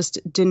of just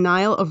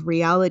denial of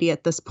reality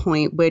at this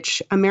point,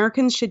 which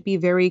Americans should be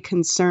very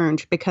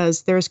concerned,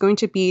 because there's going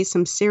to be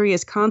some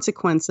serious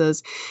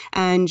consequences.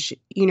 And,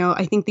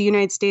 I think the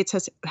United States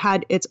has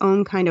had its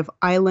own kind of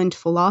island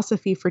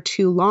philosophy for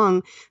too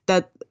long,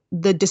 that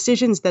the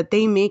decisions that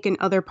they make in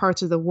other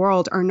parts of the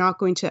world are not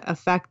going to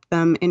affect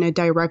them in a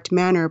direct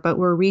manner. But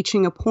we're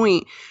reaching a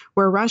point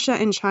where Russia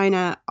and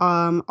China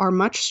are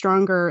much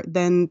stronger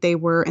than they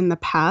were in the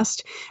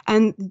past.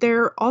 And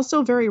they're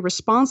also very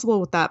responsible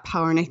with that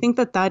power. And I think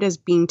that is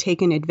being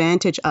taken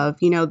advantage of.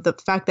 The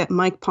fact that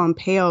Mike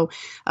Pompeo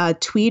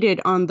tweeted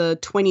on the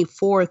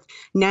 24th,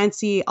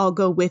 "Nancy, I'll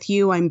go with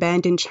you. I'm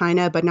banned in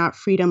China, but not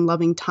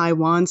freedom-loving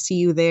Taiwan. See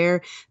you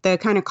there." The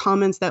kind of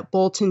comments that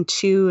Bolton,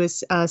 too,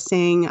 is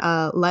saying,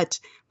 let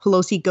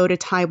Pelosi go to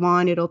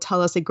Taiwan. It'll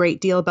tell us a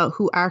great deal about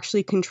who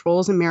actually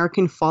controls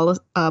American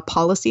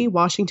policy,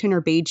 Washington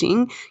or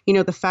Beijing.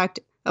 The fact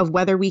of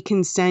whether we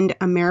can send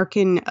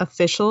American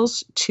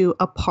officials to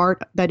a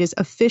part that is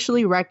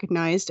officially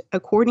recognized,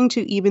 according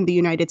to even the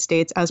United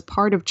States, as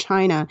part of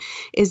China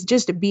is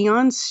just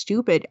beyond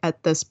stupid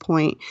at this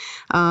point.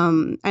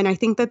 And I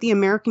think that the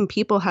American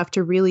people have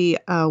to really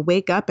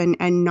wake up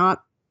and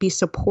not be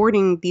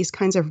supporting these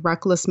kinds of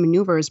reckless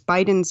maneuvers.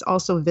 Biden's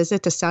also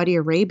visit to Saudi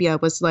Arabia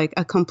was like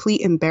a complete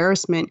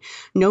embarrassment.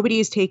 Nobody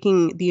is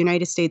taking the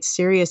United States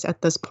serious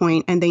at this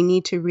point, and they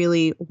need to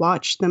really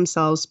watch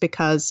themselves,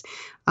 because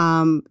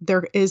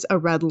there is a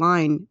red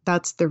line.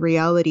 That's the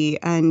reality.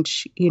 And,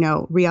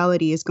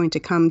 reality is going to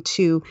come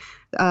to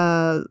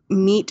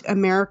meet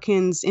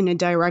Americans in a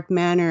direct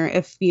manner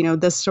if,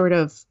 this sort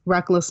of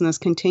recklessness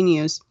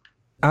continues.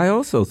 I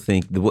also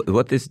think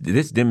what this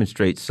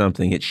demonstrates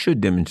something. It should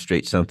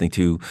demonstrate something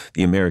to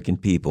the American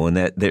people, and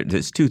that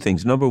there's two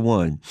things. Number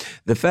one,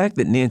 the fact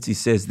that Nancy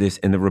says this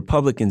and the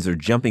Republicans are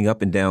jumping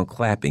up and down,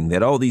 clapping.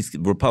 That all these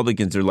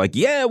Republicans are like,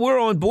 "Yeah, we're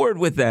on board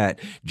with that."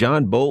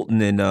 John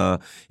Bolton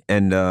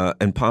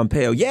and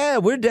Pompeo, "Yeah,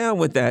 we're down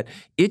with that."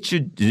 It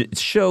should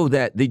show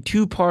that the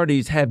two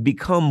parties have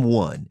become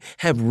one,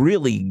 have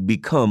really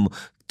become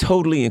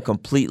totally and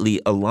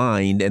completely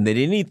aligned, and that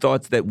any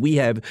thoughts that we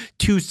have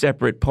two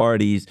separate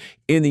parties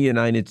in the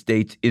United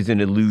States is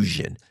an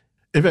illusion.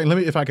 In fact,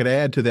 if I could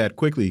add to that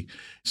quickly,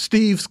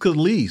 Steve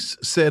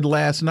Scalise said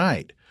last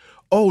night,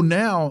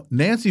 now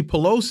Nancy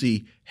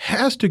Pelosi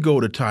has to go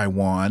to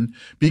Taiwan,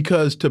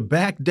 because to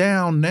back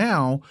down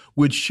now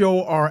would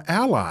show our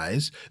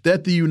allies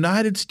that the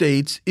United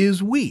States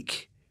is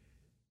weak.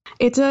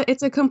 It's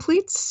a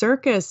complete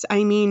circus.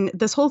 I mean,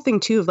 this whole thing,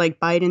 too, of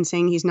like Biden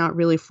saying he's not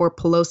really for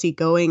Pelosi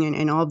going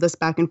and all of this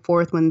back and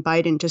forth, when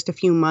Biden just a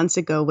few months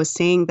ago was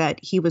saying that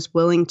he was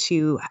willing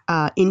to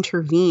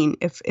intervene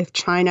if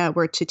China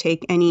were to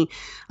take any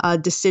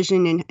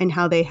decision in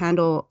how they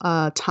handle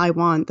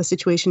Taiwan, the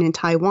situation in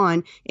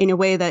Taiwan, in a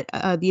way that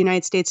the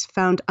United States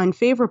found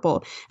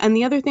unfavorable. And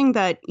the other thing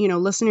that,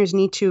 listeners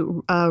need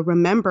to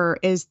remember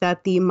is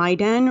that the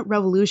Maidan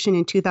Revolution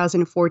in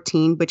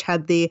 2014, which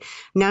had the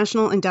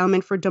National Endowment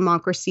for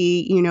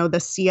Democracy, the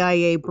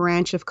CIA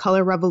branch of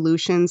color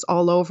revolutions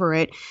all over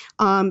it.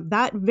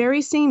 That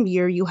very same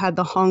year, you had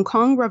the Hong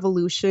Kong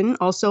Revolution,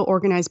 also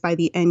organized by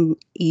the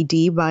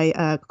NED,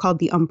 called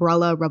the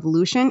Umbrella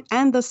Revolution,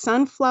 and the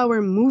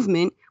Sunflower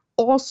Movement,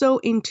 also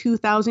in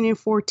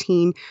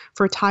 2014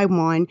 for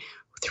Taiwan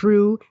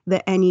through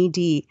the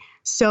NED.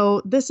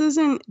 So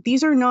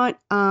these are not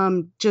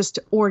just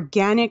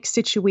organic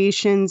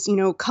situations.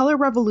 Color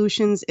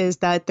revolutions is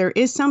that there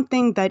is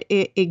something that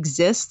it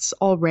exists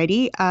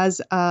already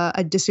as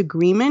a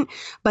disagreement,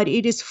 but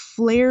it is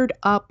flared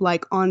up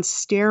like on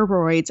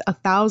steroids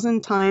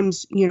 1,000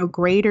 times,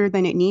 greater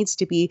than it needs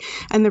to be.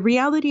 And the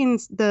reality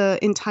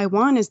in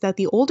Taiwan is that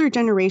the older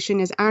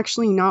generation is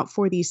actually not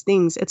for these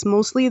things. It's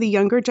mostly the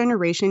younger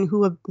generation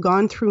who have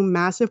gone through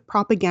massive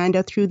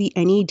propaganda through the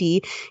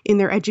NED in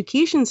their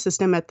education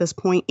system at this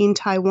point in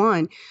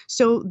Taiwan.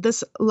 So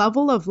this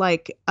level of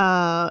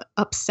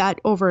upset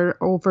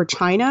over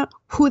China,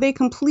 who they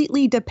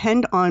completely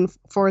depend on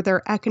for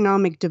their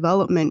economic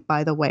development,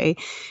 by the way,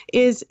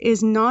 is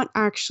not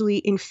actually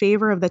in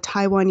favor of the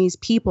Taiwanese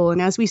people. And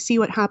as we see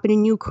what happened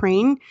in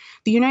Ukraine,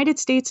 the United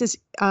States is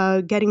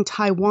getting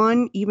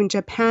Taiwan, even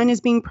Japan is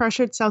being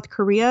pressured, South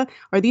Korea.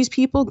 Are these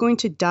people going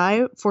to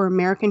die for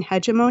American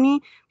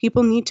hegemony?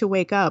 People need to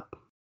wake up.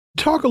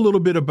 Talk a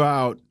little bit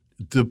about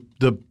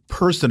the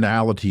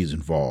personalities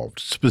involved,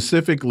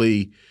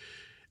 specifically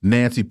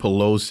Nancy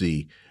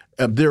Pelosi.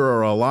 There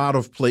are a lot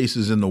of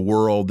places in the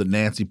world that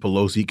Nancy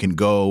Pelosi can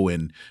go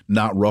and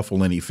not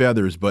ruffle any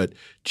feathers, but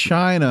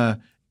China,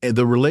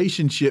 the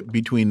relationship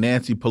between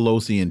Nancy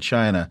Pelosi and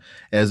China,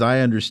 as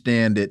I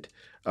understand it,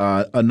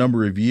 a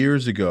number of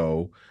years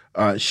ago,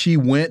 she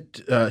went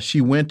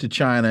to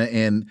China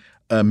and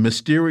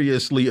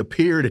mysteriously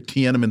appeared at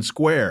Tiananmen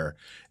Square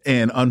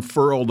and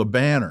unfurled a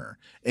banner.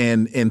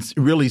 And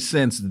really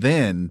since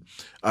then,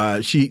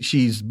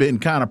 she's been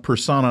kind of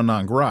persona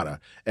non grata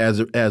as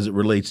it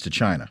relates to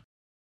China.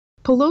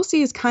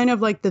 Pelosi is kind of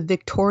like the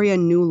Victoria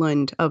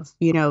Nuland of,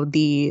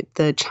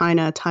 the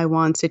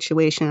China-Taiwan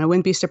situation. I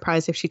wouldn't be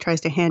surprised if she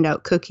tries to hand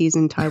out cookies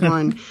in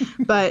Taiwan.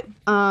 But,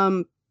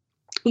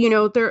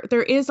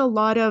 there is a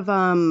lot of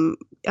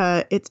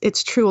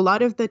it's true. A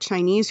lot of the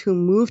Chinese who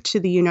moved to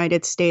the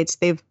United States,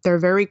 they're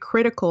very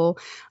critical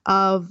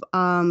of,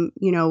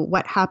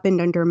 what happened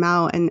under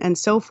Mao and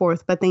so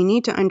forth. But they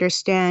need to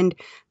understand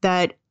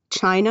that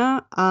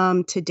China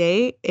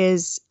today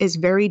is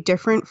very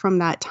different from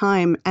that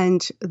time,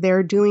 and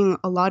they're doing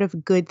a lot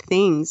of good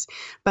things.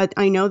 But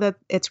I know that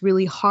it's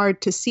really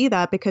hard to see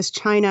that because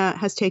China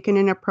has taken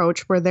an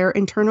approach where their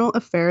internal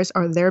affairs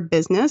are their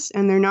business,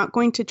 and they're not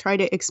going to try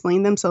to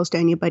explain themselves to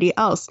anybody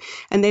else.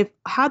 And they've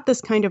had this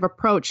kind of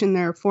approach in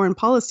their foreign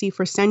policy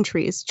for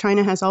centuries.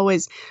 China has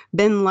always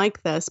been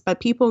like this,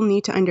 but people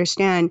need to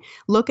understand,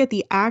 look at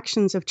the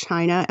actions of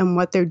China and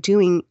what they're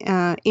doing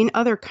in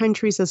other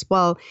countries as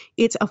well.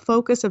 It's a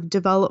focus of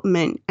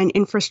development and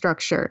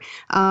infrastructure.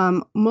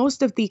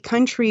 Most of the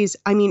countries,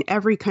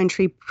 every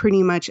country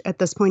pretty much at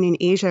this point in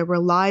Asia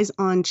relies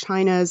on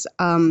China's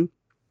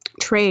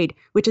trade,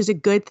 which is a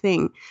good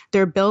thing.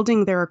 They're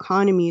building their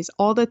economies.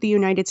 All that the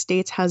United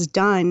States has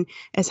done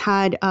is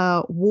had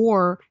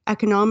war,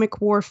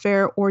 economic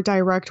warfare or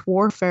direct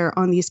warfare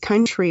on these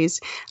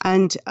countries.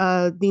 And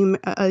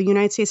the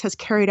United States has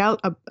carried out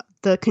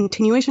the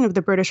continuation of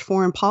the British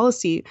foreign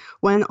policy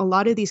when a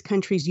lot of these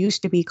countries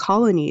used to be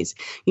colonies.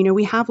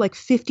 We have like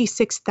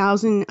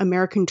 56,000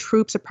 American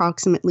troops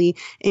approximately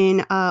in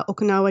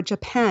Okinawa,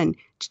 Japan.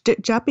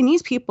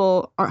 Japanese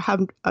people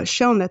have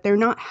shown that they're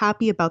not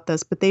happy about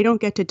this, but they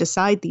don't get to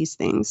decide these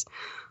things.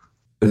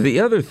 The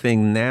other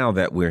thing now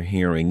that we're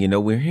hearing,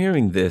 we're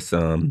hearing this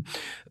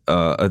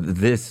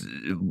this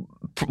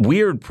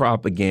weird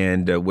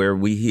propaganda where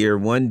we hear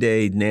one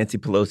day Nancy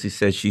Pelosi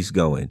says she's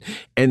going,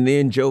 and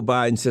then Joe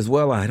Biden says,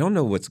 well, I don't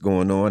know what's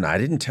going on. I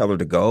didn't tell her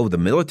to go. The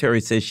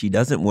military says she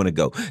doesn't want to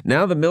go.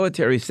 Now the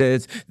military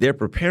says they're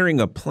preparing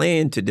a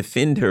plan to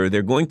defend her.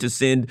 They're going to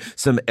send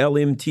some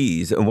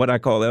LMTs, and what I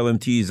call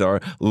LMTs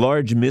are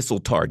large missile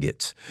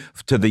targets,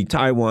 to the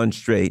Taiwan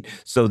Strait,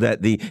 so that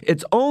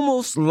it's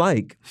almost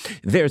like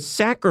they're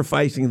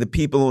sacrificing the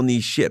people on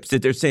these ships,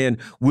 that they're saying,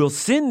 we'll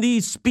send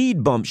these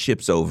speed bump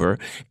ships over,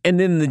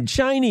 and then the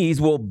Chinese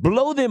will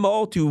blow them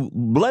all to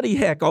bloody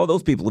heck. All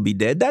those people will be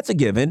dead. That's a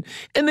given.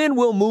 And then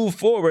we'll move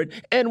forward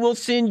and we'll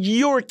send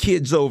your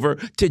kids over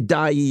to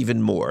die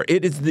even more.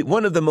 It is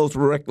one of the most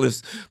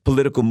reckless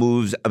political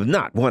moves,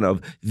 not one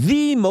of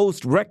the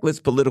most reckless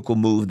political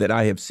move that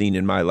I have seen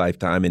in my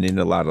lifetime and in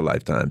a lot of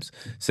lifetimes.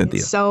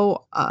 Cynthia. It's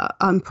so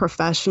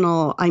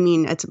unprofessional.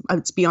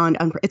 It's beyond,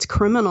 it's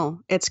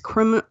criminal. It's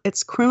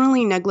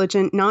criminally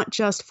negligent, not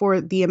just for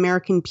the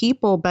American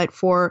people, but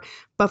for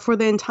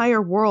the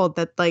entire world,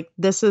 that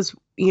this is,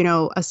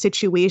 a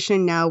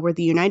situation now where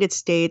the United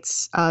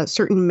States,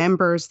 certain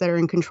members that are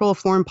in control of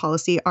foreign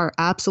policy are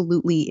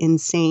absolutely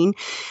insane.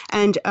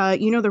 And,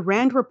 the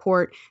Rand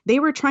report, they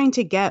were trying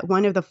to get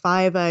one of the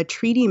 5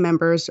 treaty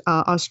members,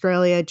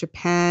 Australia,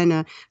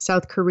 Japan,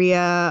 South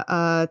Korea,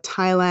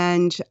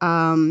 Thailand,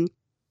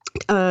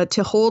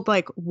 to hold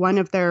one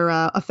of their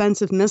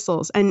offensive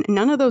missiles. And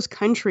none of those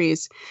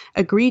countries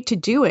agreed to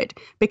do it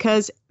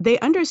because they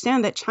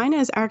understand that China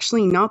is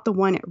actually not the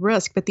one at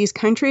risk, but these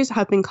countries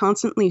have been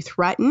constantly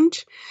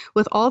threatened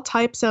with all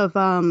types of,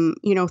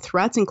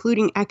 threats,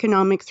 including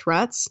economic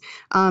threats,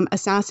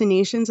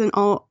 assassinations, and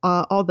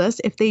all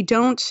this, if they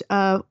don't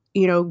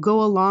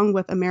go along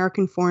with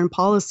American foreign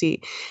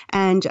policy.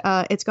 And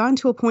it's gotten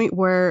to a point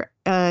where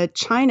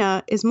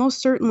China is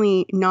most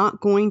certainly not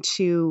going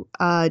to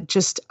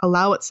just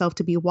allow itself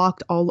to be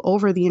walked all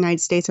over the United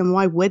States. And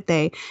why would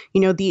they?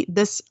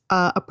 This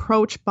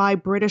approach by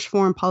British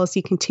foreign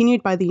policy,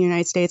 continued by the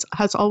United States,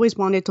 has always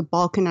wanted to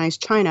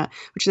balkanize China,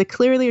 which they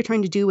clearly are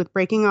trying to do with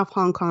breaking off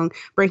Hong Kong,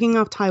 breaking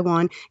off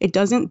Taiwan. It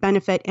doesn't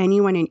benefit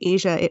anyone in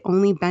Asia. It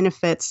only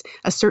benefits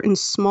a certain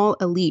small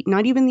elite,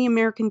 not even the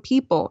American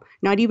people,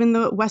 not even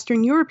the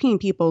Western European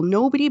people.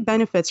 Nobody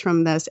benefits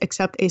from this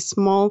except a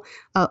small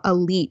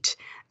elite.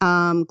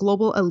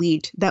 Global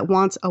elite that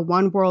wants a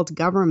one world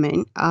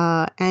government.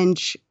 And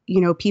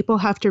people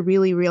have to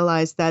really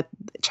realize that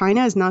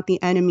China is not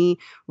the enemy.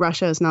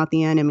 Russia is not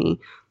the enemy.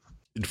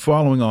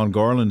 Following on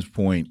Garland's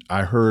point,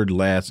 I heard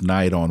last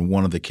night on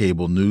one of the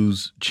cable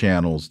news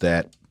channels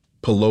that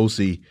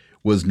Pelosi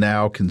was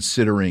now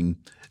considering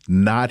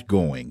not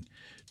going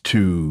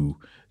to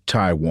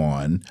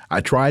Taiwan.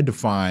 I tried to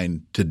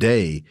find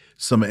today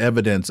some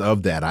evidence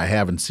of that. I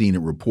haven't seen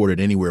it reported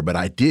anywhere, but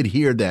I did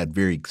hear that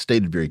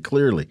stated very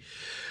clearly.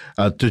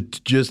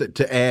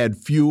 To add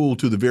fuel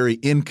to the very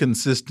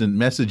inconsistent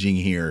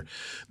messaging here,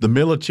 the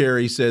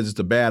military says it's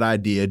a bad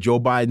idea. Joe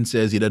Biden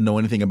says he doesn't know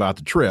anything about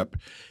the trip.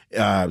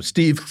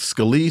 Steve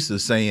Scalise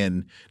is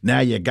saying, now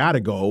you got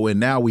to go. And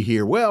now we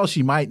hear, well,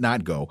 she might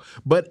not go.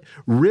 But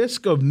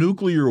risk of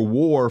nuclear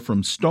war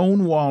from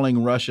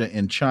stonewalling Russia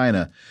and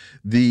China.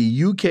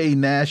 The UK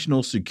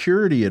National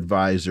Security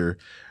Advisor,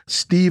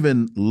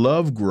 Stephen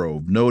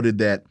Lovegrove, noted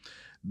that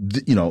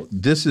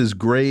this is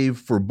grave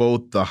for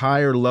both the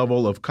higher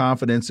level of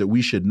confidence that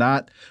we should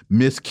not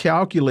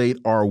miscalculate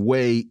our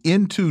way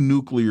into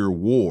nuclear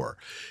war.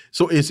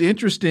 So it's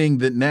interesting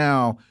that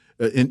now,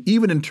 and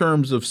even in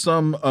terms of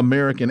some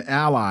American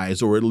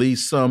allies, or at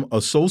least some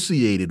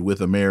associated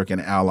with American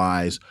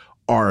allies,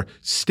 are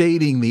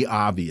stating the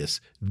obvious.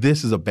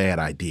 This is a bad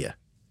idea.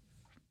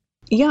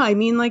 Yeah, I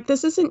mean,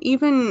 this isn't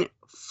even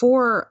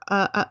for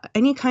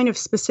any kind of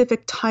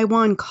specific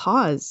Taiwan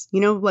cause.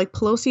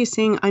 Pelosi is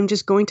saying, I'm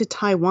just going to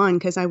Taiwan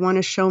because I want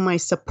to show my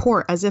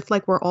support, as if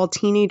we're all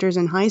teenagers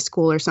in high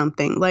school or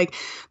something.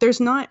 There's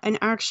not an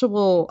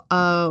actual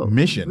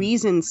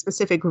mission,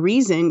 specific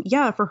reason,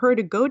 for her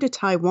to go to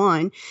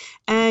Taiwan.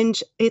 And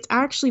it's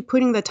actually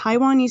putting the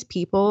Taiwanese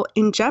people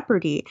in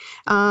jeopardy.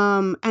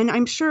 And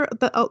I'm sure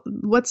that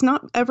what's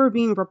not ever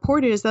being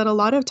reported is that a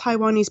lot of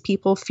Taiwanese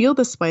people feel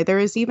this way. There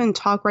is even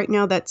talk right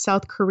now that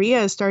South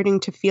Korea is starting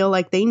to feel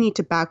like they need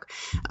to back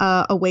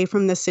away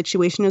from this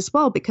situation as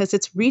well, because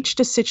it's reached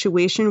a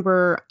situation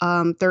where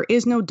there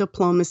is no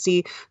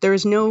diplomacy, there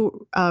is no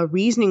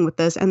reasoning with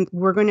this, and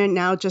we're going to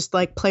now just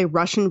play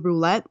Russian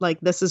roulette.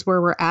 This is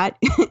where we're at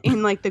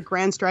in the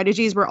grand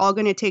strategies. We're all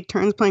going to take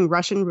turns playing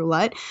Russian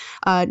roulette.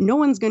 No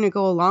one's going to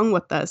go along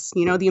with this.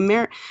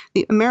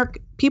 The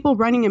people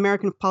running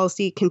American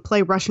policy can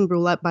play Russian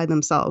roulette by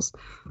themselves.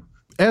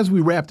 As we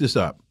wrap this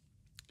up,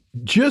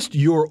 just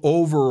your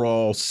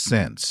overall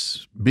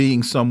sense,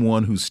 being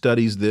someone who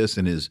studies this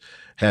and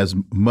has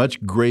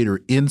much greater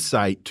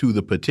insight to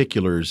the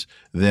particulars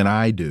than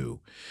I do.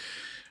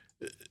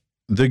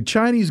 The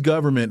Chinese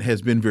government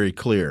has been very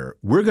clear.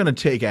 We're going to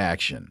take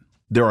action.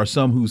 There are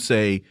some who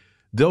say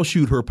they'll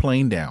shoot her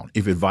plane down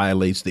if it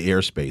violates the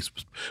airspace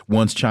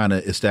once China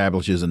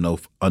establishes a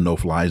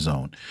no-fly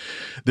zone.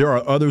 There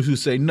are others who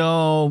say,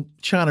 no,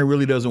 China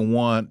really doesn't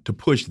want to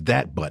push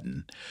that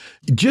button.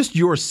 Just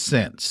your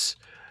sense.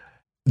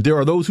 There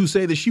are those who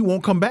say that she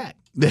won't come back,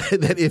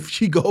 that if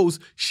she goes,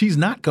 she's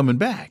not coming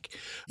back.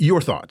 Your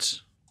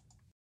thoughts?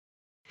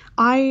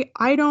 I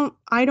don't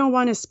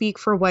want to speak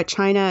for what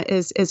China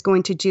is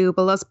going to do,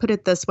 but let's put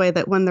it this way,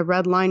 that when the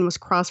red line was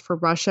crossed for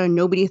Russia,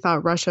 nobody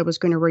thought Russia was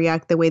going to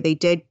react the way they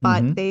did,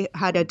 but they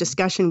had a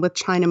discussion with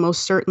China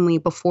most certainly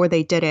before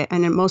they did it.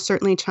 And most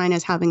certainly China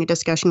is having a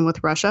discussion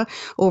with Russia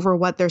over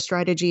what their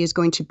strategy is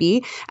going to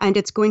be. And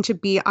it's going to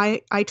be,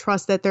 I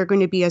trust that they're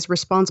going to be as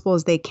responsible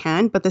as they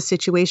can, but the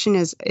situation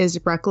is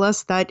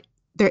reckless that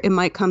it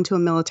might come to a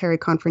military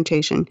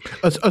confrontation.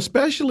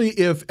 Especially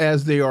if,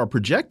 as they are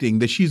projecting,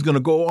 that she's going to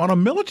go on a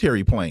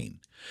military plane.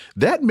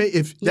 That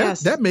makes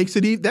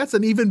it that's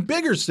an even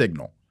bigger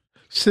signal.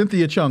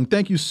 Cynthia Chung,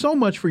 thank you so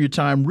much for your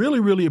time. Really,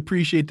 really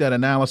appreciate that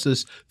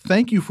analysis.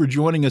 Thank you for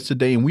joining us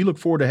today, and we look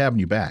forward to having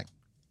you back.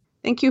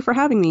 Thank you for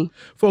having me.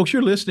 Folks,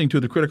 you're listening to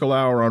The Critical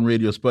Hour on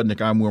Radio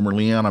Sputnik. I'm Wilmer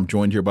Leon. I'm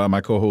joined here by my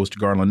co-host,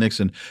 Garland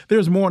Nixon.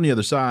 There's more on the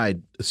other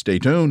side. Stay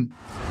tuned.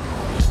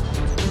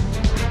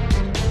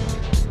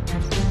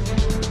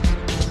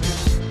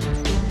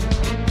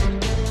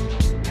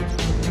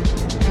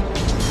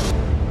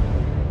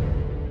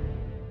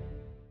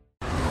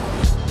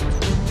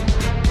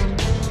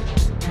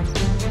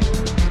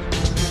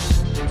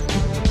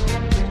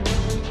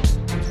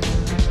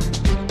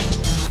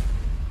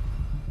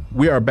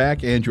 We are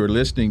back, and you're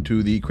listening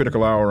to the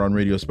Critical Hour on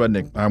Radio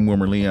Sputnik. I'm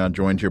Wilmer Leon,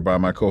 joined here by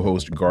my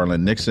co-host,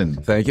 Garland Nixon.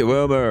 Thank you,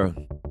 Wilmer.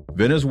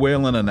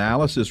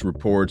 Venezuelanalysis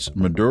reports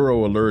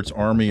Maduro alerts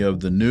army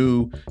of the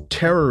new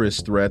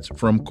terrorist threats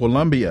from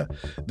Colombia.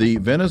 The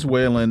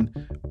Venezuelan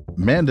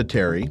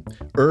mandatory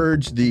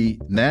urged the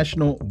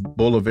National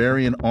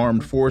Bolivarian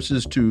Armed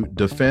Forces to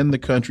defend the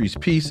country's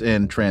peace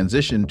and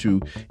transition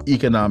to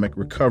economic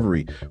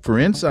recovery. For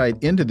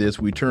insight into this,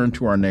 we turn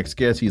to our next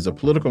guest. He's a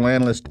political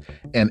analyst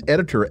and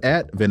editor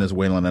at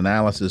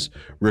Venezuelanalysis,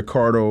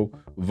 Ricardo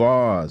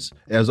Vaz.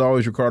 As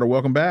always, Ricardo,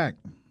 welcome back.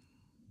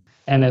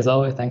 And as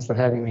always, thanks for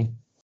having me.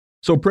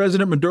 So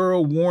President Maduro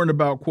warned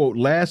about, quote,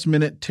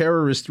 last-minute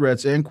terrorist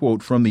threats, end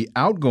quote, from the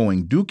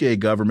outgoing Duque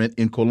government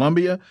in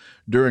Colombia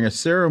during a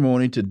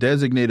ceremony to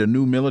designate a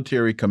new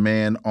military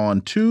command on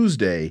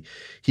Tuesday.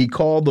 He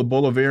called the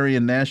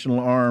Bolivarian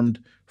National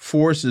Armed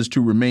Forces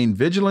to remain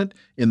vigilant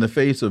in the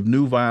face of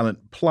new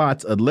violent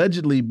plots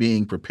allegedly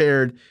being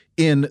prepared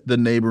in the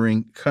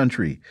neighboring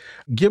country.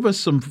 Give us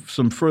some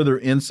further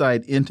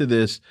insight into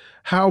this.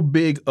 How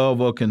big of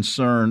a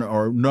concern,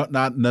 or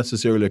not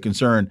necessarily a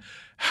concern,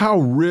 how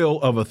real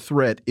of a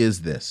threat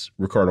is this,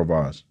 Ricardo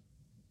Vaz?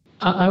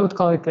 I would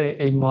call it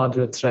a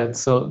moderate threat.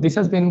 So this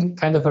has been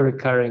kind of a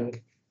recurring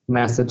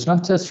message,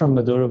 not just from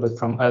Maduro, but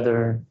from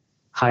other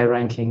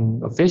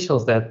high-ranking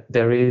officials, that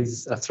there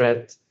is a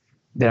threat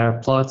there are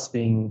plots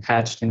being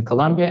hatched in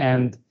Colombia,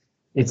 and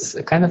it's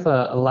kind of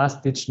a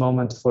last-ditch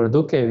moment for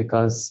Duque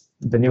because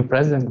the new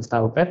president,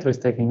 Gustavo Petro, is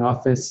taking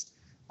office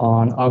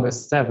on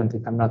August 7th,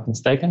 if I'm not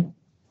mistaken.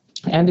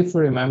 And if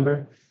we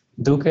remember,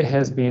 Duque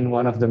has been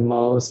one of the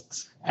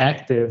most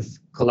active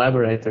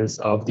collaborators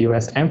of the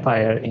US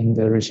empire in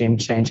the regime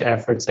change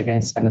efforts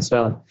against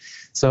Venezuela.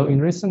 So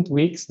in recent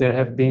weeks, there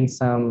have been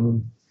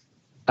some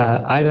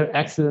either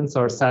accidents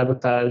or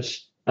sabotage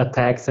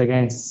attacks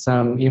against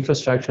some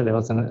infrastructure. There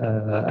was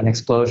an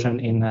explosion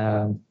in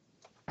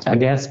a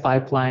gas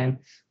pipeline,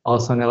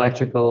 also an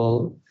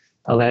electrical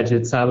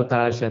alleged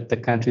sabotage at the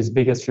country's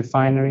biggest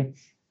refinery.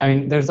 I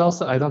mean, there's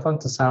also, I don't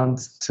want to sound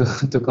too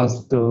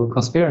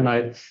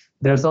conspiranoid,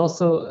 there's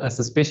also a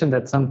suspicion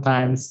that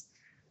sometimes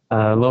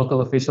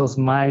local officials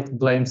might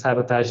blame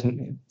sabotage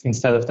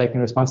instead of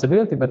taking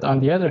responsibility. But on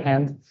the other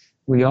hand,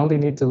 we only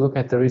need to look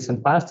at the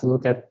recent past to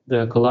look at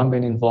the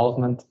Colombian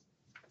involvement,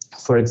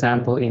 for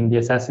example, in the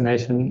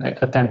assassination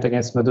attempt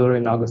against Maduro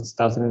in August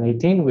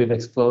 2018 with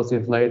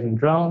explosive-laden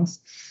drones.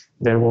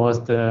 There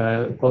was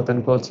the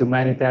quote-unquote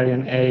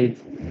humanitarian aid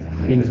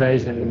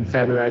invasion in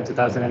February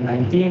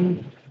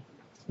 2019.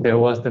 There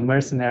was the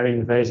mercenary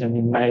invasion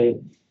in May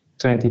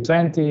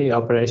 2020,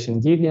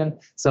 Operation Gideon.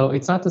 So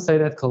it's not to say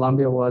that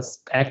Colombia was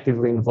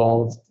actively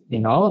involved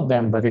in all of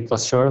them, but it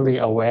was surely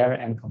aware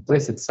and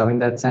complicit. So in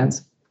that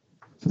sense,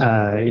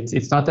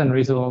 it's not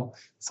unreasonable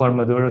for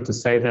Maduro to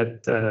say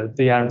that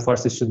the armed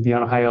forces should be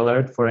on high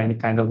alert for any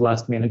kind of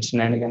last-minute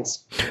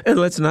shenanigans. And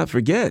let's not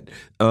forget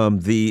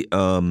the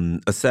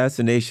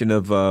assassination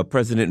of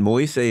President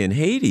Moise in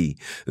Haiti.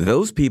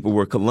 Those people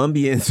were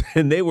Colombians,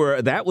 and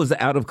that was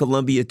out of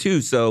Colombia too.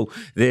 So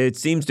there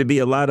seems to be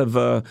a lot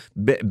of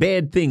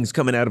bad things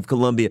coming out of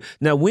Colombia.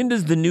 Now, when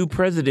does the new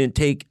president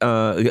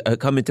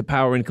come into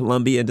power in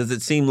Colombia? And does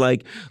it seem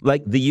like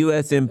the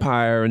U.S.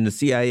 empire and the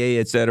CIA,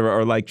 et cetera,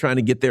 are like trying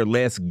to get their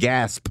last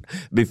gasp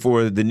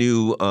before the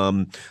new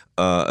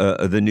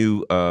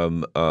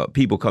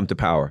people come to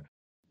power?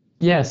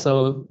 Yeah,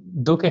 so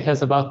Duque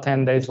has about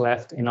 10 days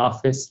left in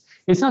office.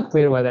 It's not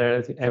clear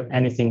whether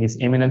anything is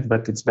imminent,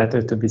 but it's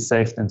better to be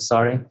safe than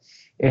sorry.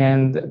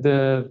 And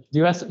the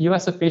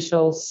US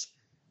officials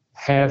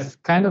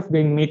have kind of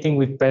been meeting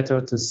with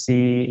Petro to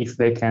see if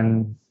they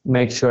can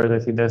make sure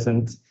that he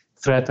doesn't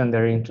threaten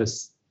their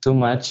interests too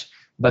much.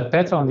 But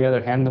Petro, on the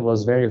other hand,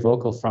 was very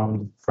vocal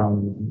from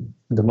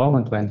the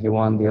moment when he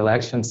won the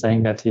election,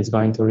 saying that he's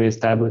going to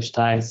reestablish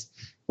ties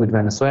with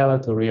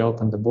Venezuela, to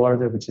reopen the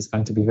border, which is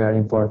going to be very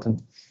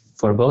important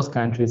for both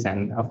countries.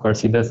 And of course,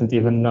 he doesn't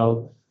even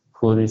know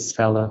who this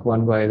fella,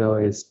 Juan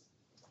Guaido, is.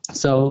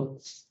 So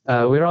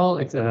we're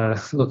all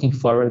looking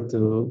forward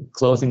to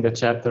closing the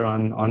chapter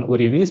on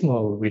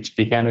Uribismo, which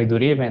began with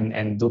Uribe,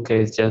 and Duque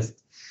is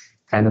just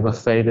kind of a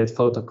faded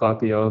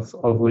photocopy of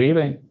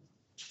Uribe.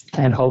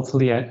 And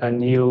hopefully a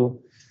new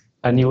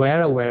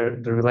era where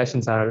the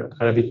relations are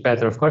a bit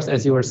better. Of course,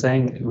 as you were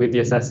saying, with the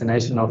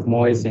assassination of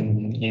Moise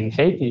in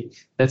Haiti,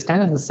 that's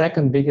kind of the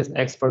second biggest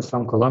export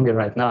from Colombia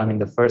right now. I mean,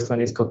 the first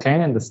one is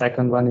cocaine, and the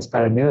second one is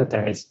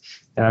paramilitaries.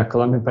 There are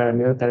Colombian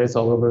paramilitaries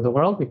all over the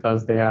world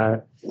because they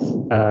are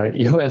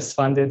U.S.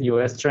 funded,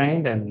 U.S.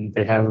 trained, and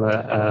they have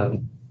a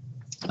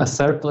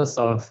surplus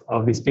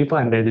of these people,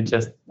 and they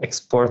just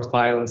export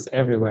violence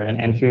everywhere.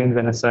 And here in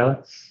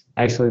Venezuela,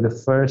 actually, the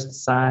first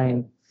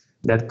sign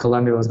that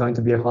Colombia was going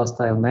to be a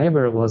hostile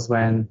neighbor was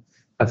when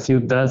a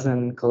few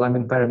dozen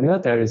Colombian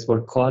paramilitaries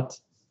were caught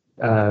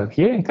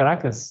here in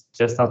Caracas,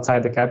 just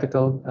outside the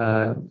capital,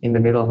 in the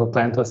middle of a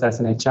plan to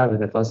assassinate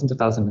Chavez. That was in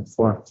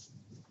 2004.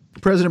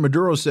 President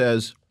Maduro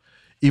says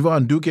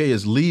Iván Duque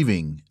is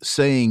leaving,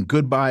 saying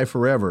goodbye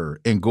forever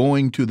and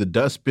going to the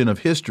dustbin of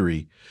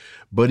history,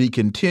 but he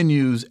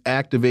continues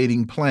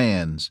activating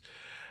plans.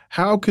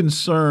 How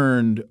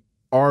concerned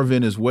are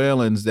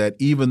Venezuelans that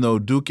even though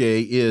Duque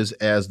is,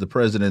 as the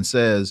president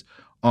says,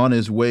 on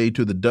his way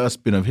to the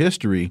dustbin of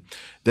history,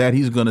 that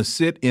he's going to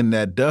sit in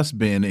that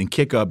dustbin and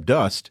kick up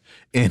dust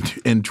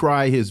and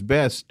try his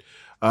best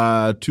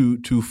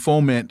to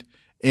foment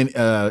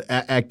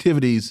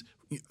activities,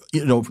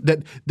 you know,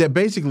 that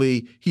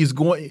basically he's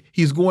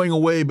going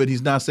away, but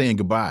he's not saying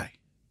goodbye.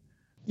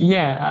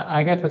 Yeah,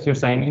 I get what you're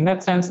saying. In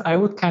that sense, I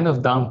would kind of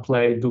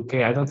downplay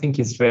Duque. I don't think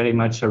he's very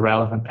much a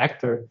relevant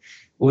actor.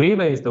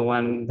 Uribe is the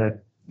one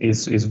that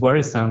is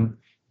worrisome,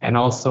 and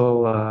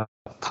also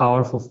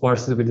powerful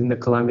forces within the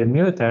Colombian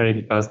military,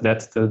 because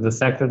that's the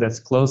sector that's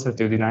closer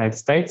to the United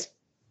States.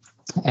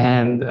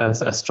 And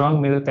a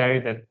strong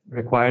military that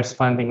requires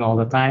funding all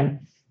the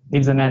time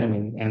needs an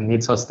enemy and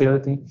needs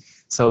hostility.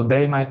 So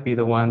they might be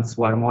the ones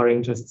who are more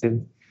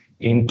interested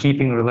in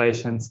keeping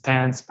relations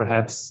tense,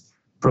 perhaps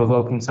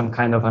provoking some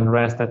kind of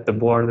unrest at the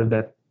border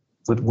that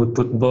would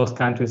put both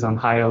countries on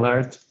high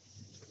alert,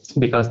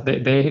 because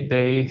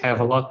they have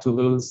a lot to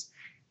lose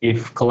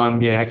if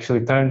Colombia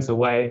actually turns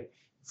away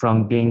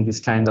from being this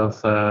kind of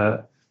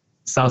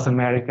South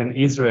American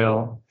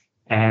Israel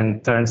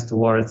and turns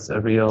towards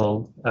a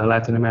real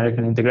Latin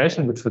American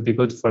integration, which would be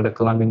good for the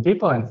Colombian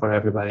people and for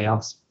everybody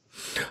else.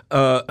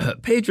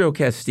 Pedro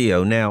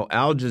Castillo. Now,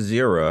 Al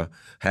Jazeera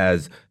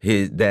has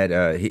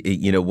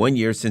 1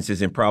 year since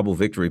his improbable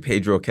victory,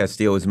 Pedro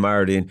Castillo is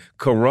mired in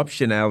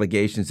corruption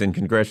allegations and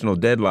congressional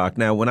deadlock.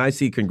 Now, when I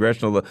see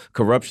congressional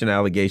corruption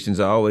allegations,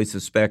 I always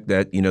suspect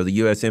that, the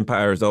U.S.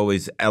 empire is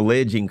always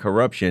alleging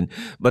corruption.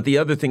 But the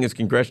other thing is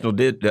congressional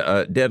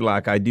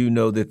deadlock. I do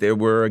know that there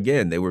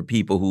were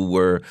people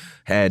who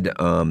had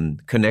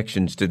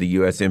connections to the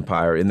U.S.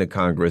 empire in the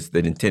Congress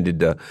that intended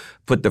to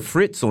put the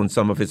fritz on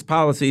some of his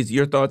policies.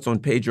 Your thoughts on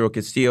Pedro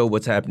Castillo,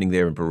 what's happening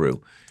there in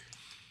Peru?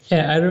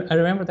 Yeah, I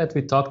remember that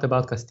we talked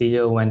about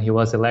Castillo when he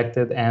was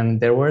elected, and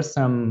there were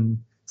some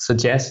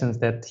suggestions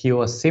that he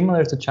was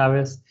similar to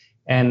Chavez,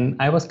 and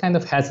I was kind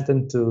of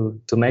hesitant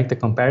to make the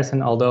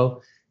comparison,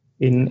 although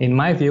in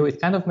my view, it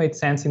kind of made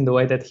sense in the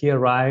way that he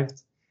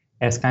arrived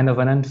as kind of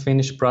an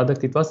unfinished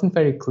product. It wasn't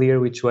very clear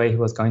which way he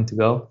was going to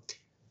go.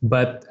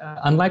 But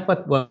unlike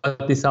what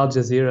this Al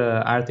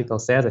Jazeera article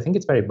says, I think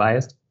it's very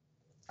biased.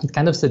 It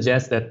kind of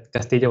suggests that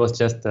Castillo was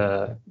just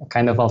a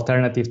kind of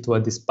alternative to a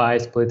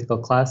despised political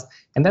class.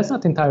 And that's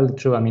not entirely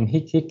true. I mean,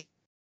 he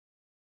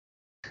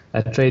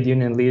a trade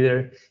union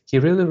leader. He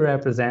really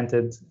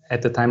represented,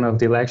 at the time of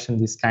the election,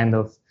 this kind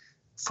of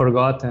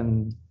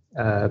forgotten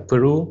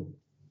Peru,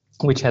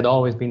 which had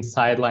always been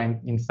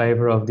sidelined in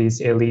favor of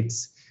these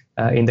elites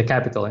in the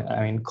capital.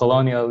 I mean,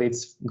 colonial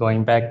elites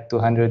going back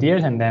 200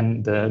 years, and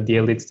then the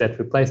elites that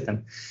replaced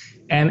them.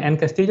 And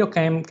Castillo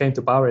came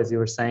to power, as you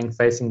were saying,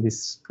 facing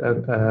this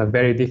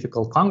very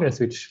difficult Congress,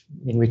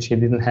 in which he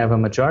didn't have a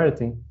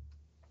majority.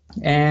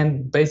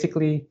 And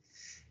basically,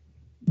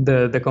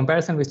 the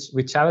comparison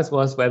with Chavez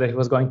was whether he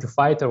was going to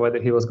fight or whether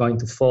he was going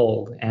to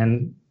fold.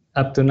 And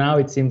up to now,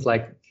 it seems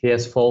like he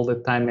has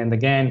folded time and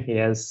again. He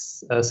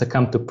has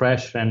succumbed to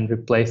pressure and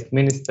replaced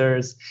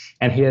ministers.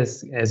 And he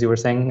has, as you were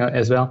saying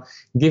as well,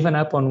 given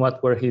up on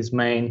what were his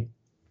main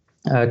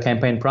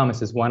campaign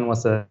promises. One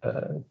was a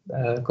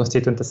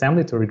Constituent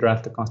Assembly to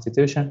redraft the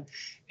Constitution,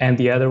 and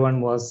the other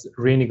one was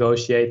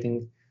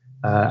renegotiating,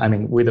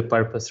 with a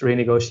purpose,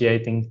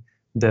 renegotiating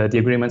the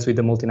agreements with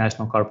the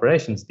multinational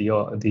corporations,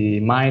 the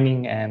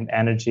mining and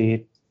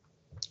energy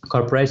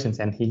corporations,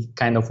 and he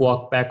kind of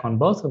walked back on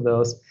both of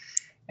those.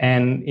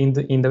 And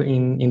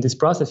in this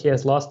process, he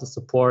has lost the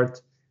support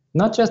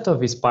not just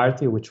of his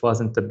party, which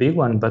wasn't the big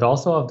one, but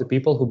also of the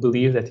people who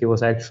believe that he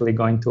was actually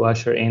going to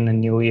usher in a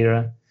new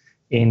era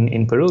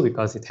in Peru,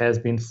 because it has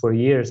been for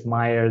years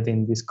mired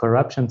in these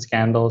corruption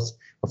scandals.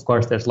 Of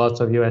course, there's lots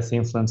of U.S.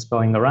 influence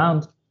going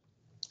around,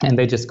 and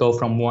they just go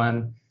from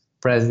one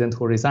president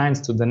who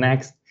resigns to the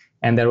next.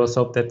 And there was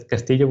hope that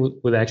Castillo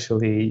would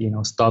actually,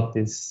 stop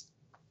this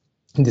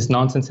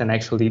nonsense and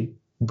actually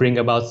bring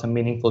about some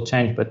meaningful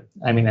change. But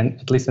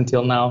at least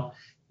until now,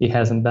 he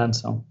hasn't done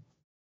so.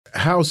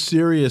 How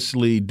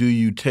seriously do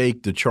you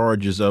take the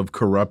charges of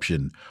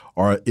corruption?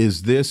 Or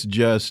is this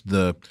just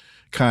the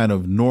kind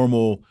of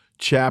normal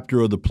chapter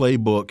of the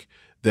playbook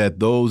that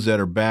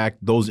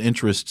those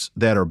interests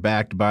that are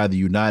backed by the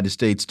United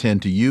States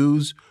tend to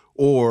use?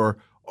 Or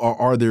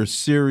are there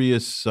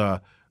serious,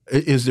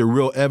 is there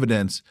real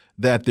evidence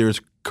that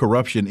there's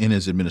corruption in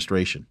his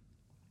administration?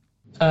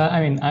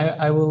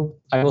 I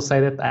will say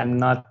that I'm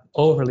not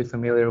overly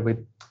familiar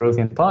with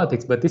Peruvian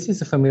politics, but this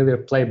is a familiar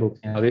playbook.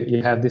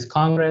 You have this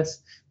Congress,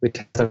 which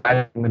has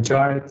a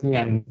majority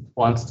and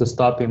wants to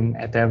stop him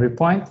at every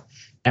point.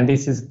 And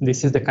this is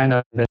the kind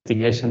of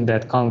investigation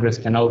that Congress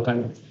can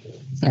open.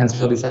 And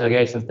so these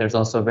allegations, there's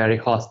also a very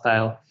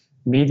hostile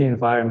media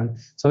environment.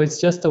 So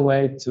it's just a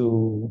way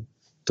to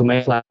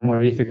make life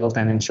more difficult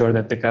and ensure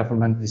that the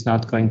government is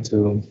not going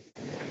to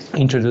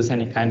introduce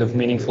any kind of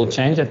meaningful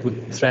change that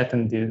would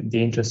threaten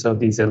the interests of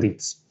these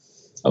elites.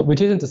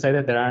 Which isn't to say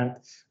that there aren't.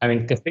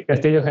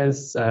 Castillo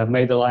has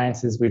made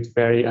alliances with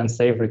very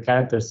unsavory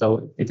characters,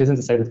 so it isn't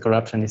to say that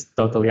corruption is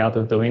totally out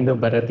of the window,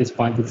 but at this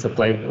point it's a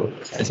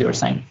playbook, as you were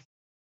saying.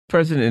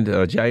 President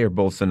Jair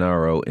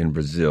Bolsonaro in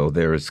Brazil,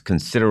 there is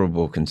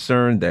considerable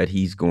concern that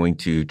he's going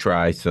to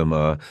try some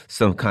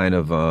kind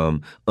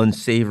of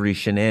unsavory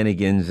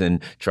shenanigans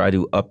and try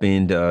to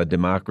upend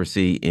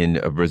democracy in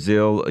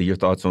Brazil. Your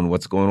thoughts on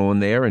what's going on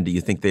there, and do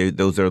you think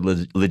those are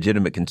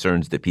legitimate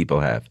concerns that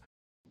people have?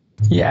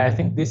 Yeah, I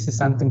think this is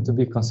something to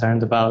be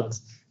concerned about.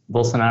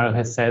 Bolsonaro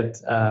has said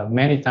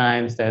many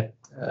times that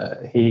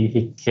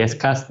he has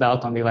cast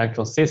doubt on the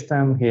electoral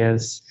system. He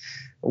has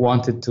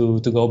wanted to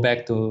go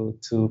back to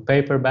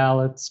paper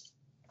ballots.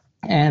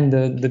 And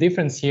the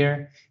difference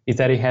here is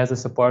that he has the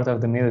support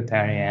of the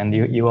military. And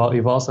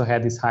you've also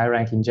had these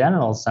high-ranking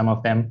generals, some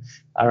of them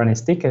are on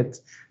his ticket,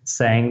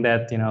 saying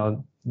that,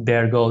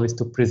 their goal is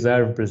to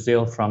preserve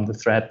Brazil from the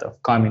threat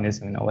of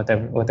communism,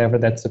 whatever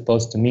that's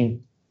supposed to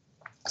mean.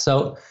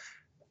 So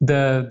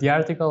the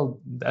article,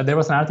 there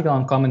was an article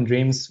on Common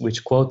Dreams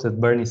which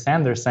quoted Bernie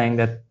Sanders saying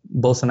that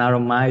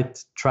Bolsonaro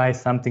might try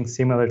something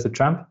similar to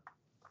Trump.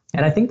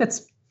 And I think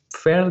that's a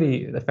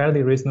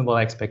fairly reasonable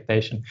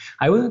expectation.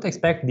 I wouldn't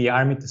expect the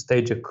army to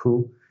stage a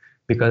coup,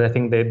 because I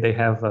think they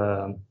have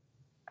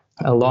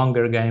a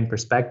longer game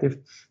perspective,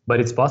 but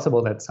it's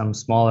possible that some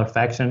smaller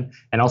faction,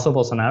 and also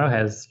Bolsonaro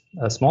has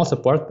a small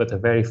support, but a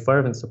very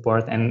fervent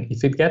support. And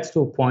if it gets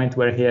to a point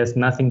where he has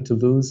nothing to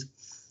lose,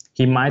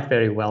 he might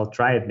very well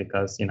try it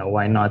because,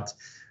 why not?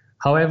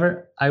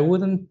 However, I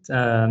wouldn't,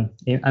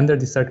 under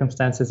the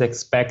circumstances,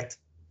 expect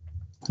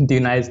the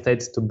United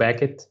States to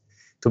back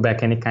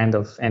any kind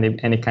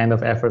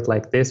of effort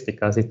like this,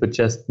 because it would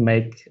just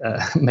make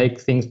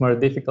things more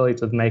difficult.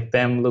 It would make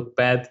them look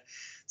bad.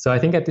 So I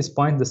think at this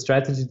point, the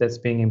strategy that's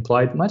being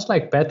employed, much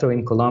like Petro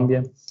in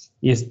Colombia,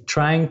 is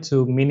trying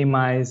to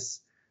minimize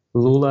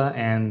Lula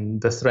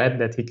and the threat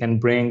that he can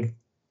bring,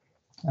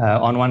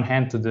 on one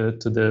hand, to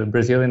the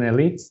Brazilian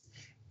elites,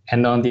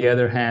 and on the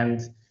other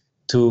hand,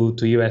 to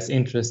U.S.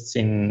 interests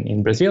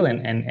in Brazil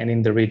and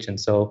in the region.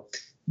 So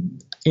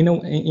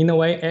in a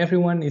way,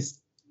 everyone is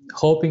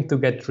hoping to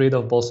get rid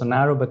of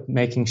Bolsonaro, but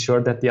making sure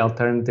that the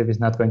alternative is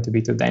not going to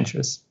be too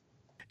dangerous.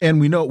 And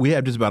we know we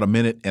have just about a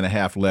minute and a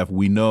half left.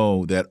 We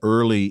know that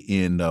early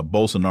in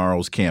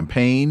Bolsonaro's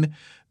campaign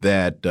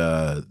that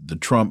the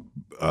Trump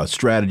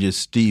strategist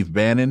Steve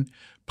Bannon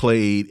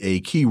played a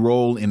key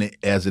role in it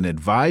as an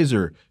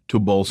advisor to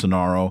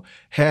Bolsonaro.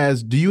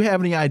 Do you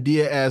have any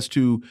idea as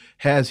to,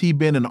 has he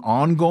been an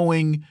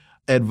ongoing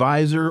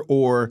advisor,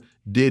 or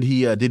did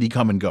he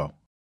come and go?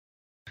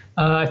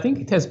 I think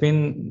it has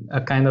been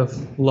a kind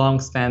of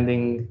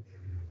long-standing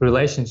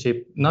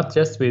relationship, not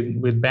just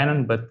with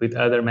Bannon, but with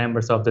other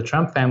members of the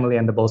Trump family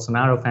and the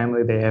Bolsonaro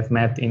family. They have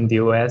met in the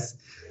U.S.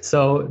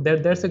 So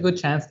there's a good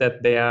chance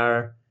that they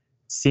are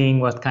seeing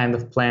what kind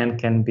of plan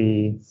can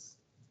be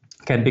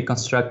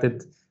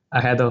constructed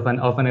ahead of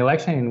an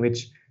election in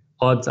which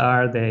odds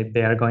are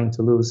they are going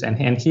to lose.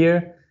 And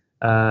here,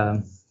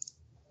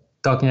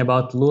 talking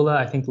about Lula,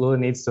 I think Lula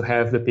needs to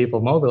have the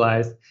people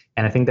mobilized.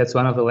 And I think that's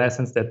one of the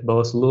lessons that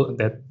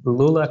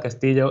Lula,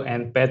 Castillo,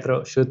 and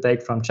Petro should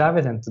take from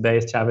Chavez. And today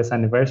is Chavez's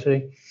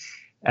anniversary.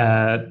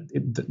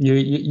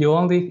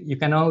 You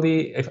can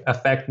only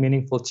affect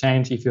meaningful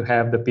change if you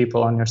have the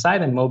people on your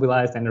side and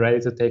mobilized and ready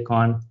to take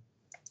on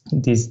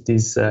these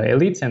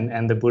elites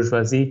and the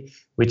bourgeoisie,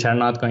 which are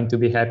not going to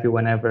be happy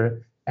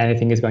whenever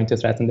anything is going to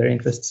threaten their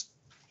interests.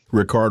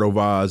 Ricardo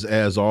Vaz,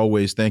 as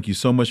always, thank you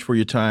so much for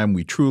your time.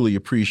 We truly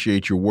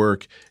appreciate your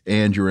work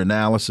and your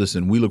analysis,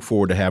 and we look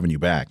forward to having you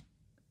back.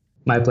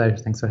 My pleasure.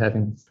 Thanks for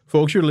having me.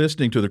 Folks, you're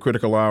listening to the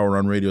Critical Hour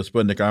on Radio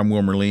Sputnik. I'm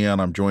Wilmer Leon.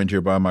 I'm joined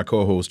here by my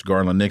co-host,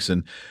 Garland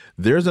Nixon.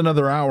 There's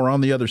another hour on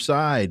the other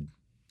side.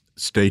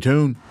 Stay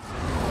tuned.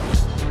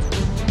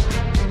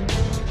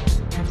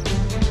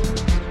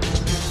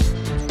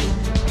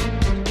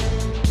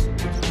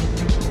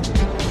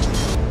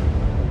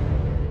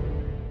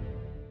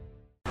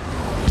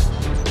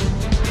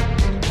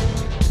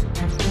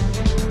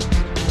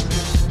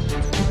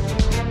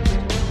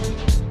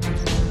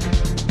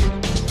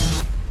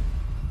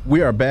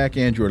 We are back,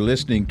 and you're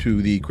listening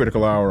to the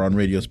Critical Hour on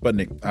Radio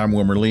Sputnik. I'm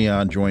Wilmer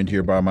Leon, joined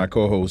here by my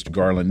co-host,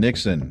 Garland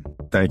Nixon.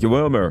 Thank you,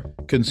 Wilmer.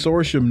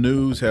 Consortium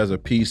News has a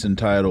piece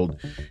entitled,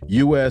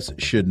 U.S.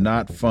 Should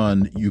Not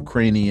Fund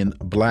Ukrainian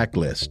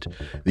Blacklist.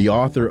 The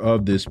author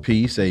of this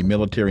piece, a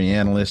military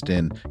analyst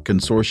and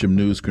Consortium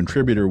News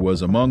contributor,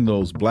 was among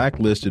those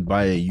blacklisted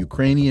by a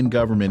Ukrainian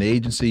government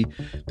agency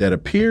that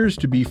appears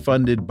to be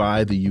funded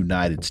by the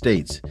United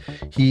States.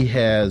 He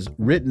has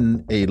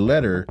written a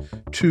letter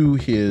to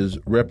his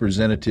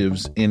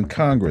representatives in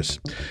Congress.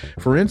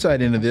 For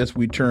insight into this,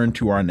 we turn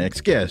to our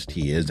next guest.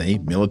 He is a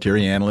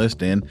military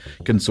analyst and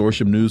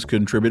Consortium News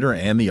contributor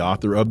and the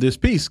author of this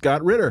piece,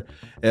 Scott Ritter.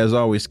 As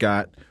always,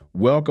 Scott,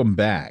 welcome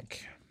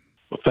back.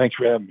 Well, thanks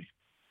for having me.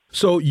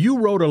 So you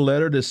wrote a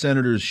letter to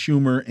Senators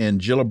Schumer and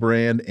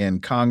Gillibrand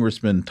and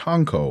Congressman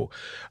Tonko,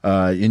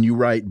 and you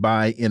write,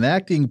 by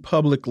enacting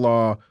Public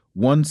Law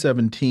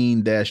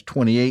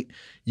 117-28,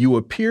 you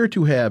appear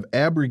to have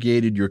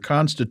abrogated your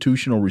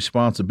constitutional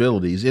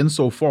responsibilities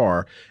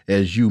insofar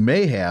as you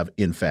may have,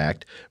 in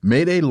fact,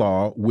 made a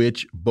law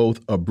which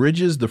both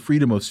abridges the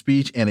freedom of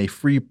speech and a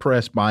free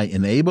press by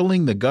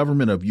enabling the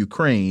government of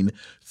Ukraine,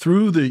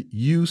 through the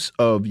use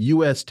of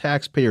U.S.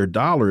 taxpayer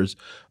dollars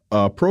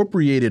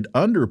appropriated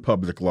under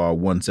Public Law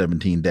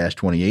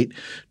 117-28,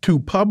 to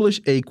publish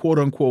a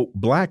quote-unquote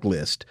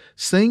blacklist,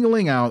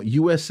 singling out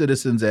U.S.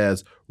 citizens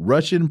as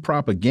Russian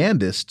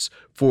propagandists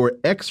for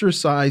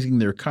exercising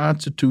their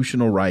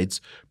constitutional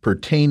rights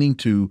pertaining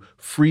to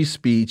free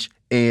speech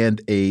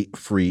and a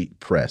free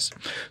press.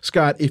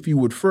 Scott, if you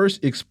would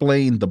first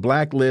explain the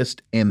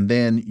blacklist and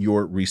then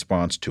your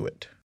response to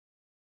it.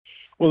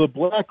 Well, the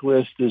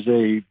blacklist is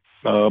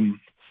something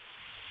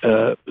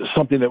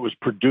that was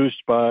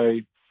produced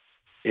by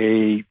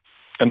an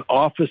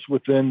office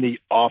within the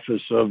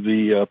office of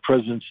the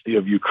presidency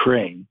of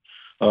Ukraine,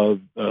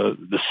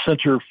 the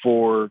Center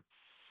for,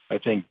 I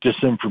think,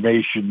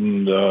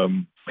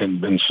 Disinformation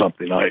and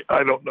something.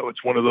 I don't know.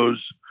 It's one of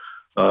those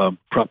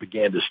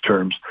propagandist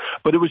terms.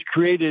 But it was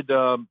created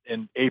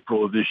in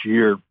April of this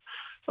year,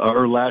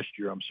 or last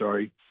year, I'm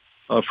sorry,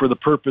 for the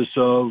purpose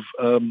of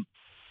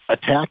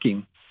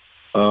attacking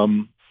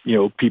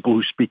people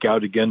who speak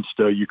out against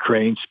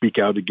Ukraine, speak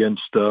out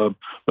against the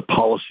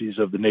policies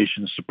of the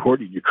nations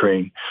supporting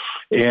Ukraine.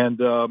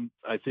 And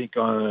I think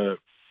earlier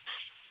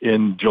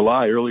in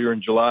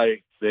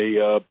July,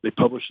 they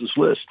published this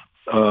list.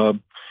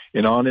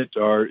 And on it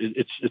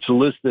it's a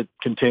list that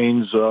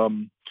contains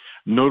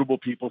notable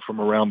people from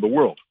around the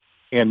world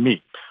and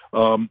me.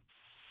 And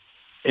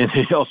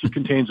it also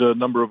contains a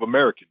number of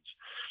Americans.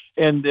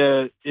 And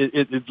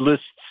it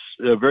lists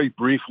very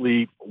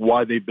briefly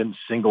why they've been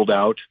singled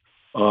out.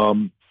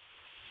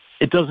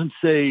 It doesn't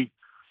say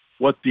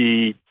what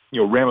the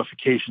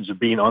ramifications of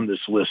being on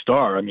this list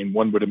are. I mean,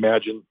 one would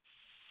imagine,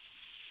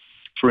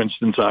 for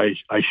instance, I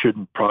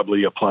shouldn't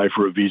probably apply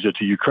for a visa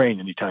to Ukraine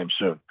anytime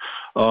soon.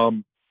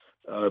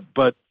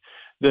 But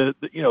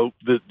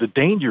the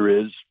danger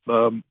is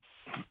the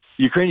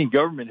Ukrainian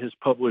government has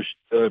published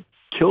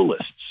kill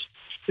lists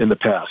in the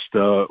past,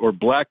 or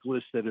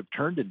blacklists that have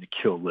turned into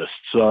kill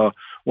lists.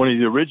 One of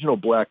the original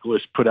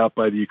blacklists put out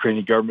by the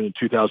Ukrainian government in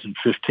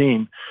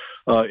 2015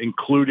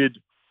 included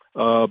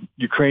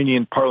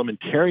Ukrainian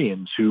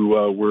parliamentarians who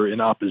were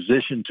in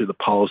opposition to the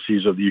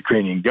policies of the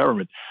Ukrainian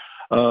government.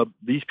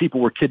 These people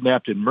were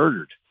kidnapped and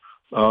murdered.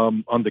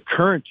 On the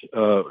current,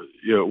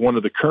 one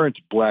of the current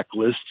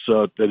blacklists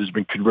that has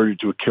been converted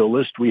to a kill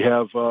list, we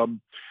have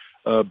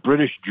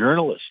British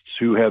journalists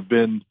who have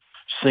been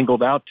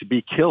singled out to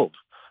be killed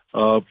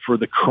for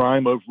the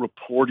crime of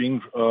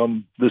reporting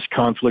this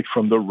conflict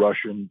from the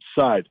Russian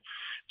side.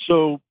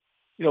 So,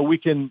 we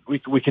can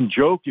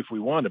joke if we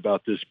want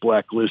about this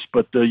blacklist,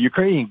 but the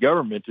Ukrainian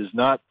government is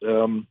not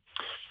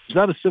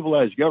a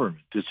civilized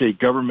government. It's a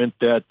government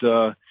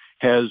that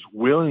has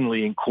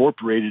willingly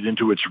incorporated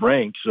into its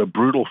ranks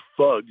brutal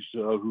thugs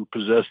who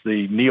possess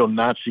the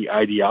neo-Nazi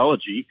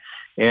ideology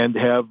and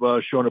have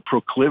shown a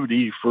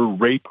proclivity for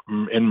rape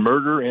and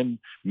murder and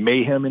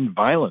mayhem and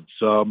violence.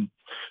 So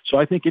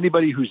I think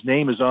anybody whose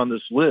name is on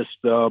this list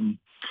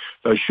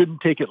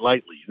shouldn't take it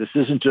lightly. This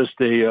isn't just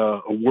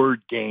a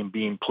word game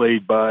being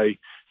played by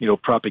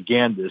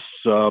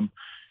propagandists.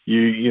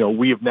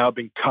 We have now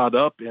been caught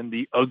up in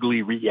the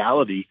ugly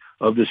reality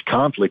of this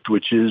conflict,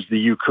 which is the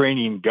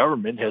Ukrainian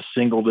government has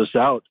singled us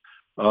out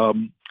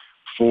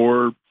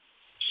for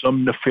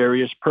some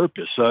nefarious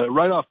purpose.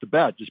 Right off the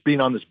bat, just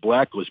being on this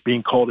blacklist,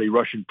 being called a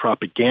Russian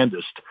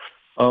propagandist,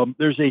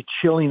 there's a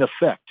chilling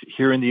effect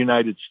here in the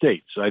United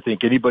States. I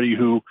think anybody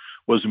who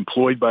was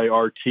employed by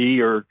RT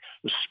or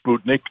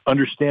Sputnik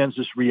understands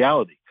this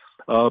reality,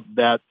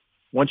 that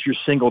once you're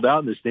singled out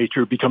in this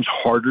nature, it becomes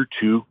harder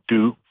to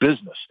do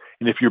business.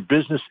 And if your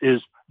business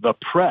is the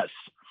press,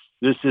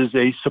 this is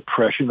a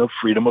suppression of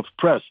freedom of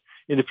press.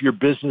 And if your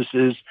business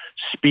is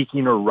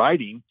speaking or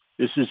writing,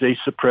 this is a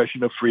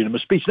suppression of freedom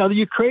of speech. Now, the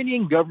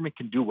Ukrainian government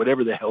can do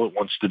whatever the hell it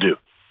wants to do.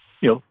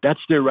 That's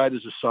their right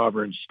as a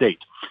sovereign state.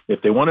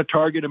 If they want to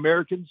target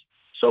Americans,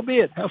 so be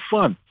it. Have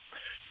fun.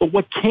 But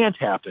what can't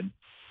happen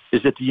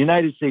is that the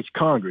United States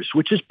Congress,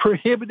 which is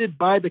prohibited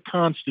by the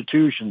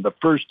Constitution, the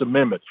First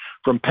Amendment,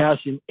 from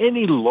passing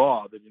any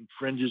law that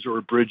infringes or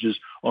abridges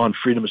on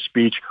freedom of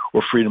speech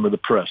or freedom of the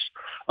press.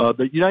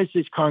 The United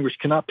States Congress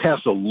cannot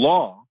pass a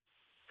law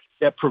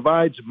that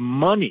provides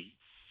money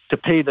to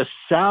pay the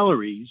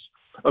salaries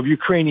of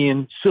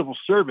Ukrainian civil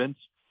servants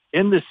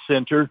in this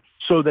center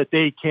so that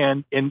they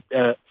can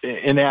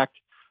enact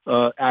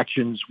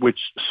actions which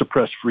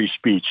suppress free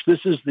speech.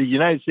 This is the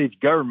United States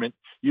government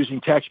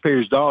using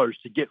taxpayers' dollars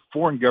to get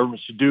foreign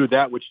governments to do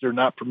that which they're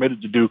not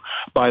permitted to do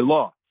by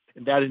law.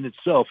 And that in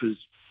itself is,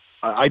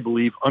 I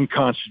believe,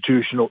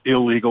 unconstitutional,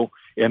 illegal,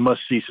 and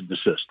must cease and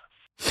desist.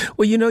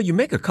 Well, you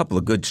make a couple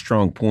of good,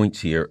 strong points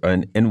here,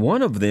 and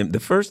one of them, the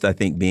first, I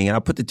think, being, and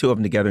I'll put the two of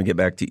them together and get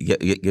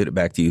it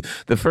back to you.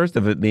 The first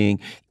of it being,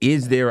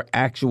 is there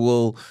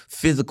actual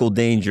physical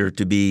danger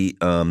to be,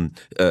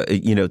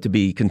 to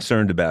be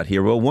concerned about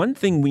here? Well, one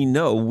thing we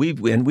know,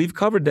 we've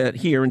covered that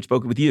here and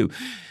spoken with you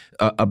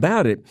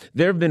about it.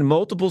 There have been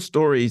multiple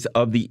stories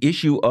of the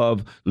issue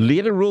of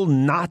literal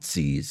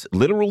Nazis,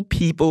 literal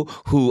people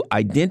who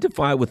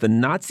identify with the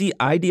Nazi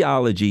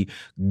ideology,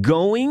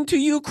 going to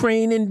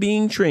Ukraine and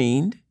being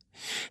trained,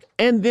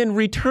 and then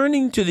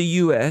returning to the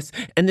U.S.,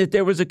 and that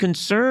there was a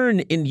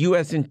concern in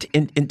U.S.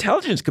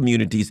 intelligence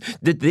communities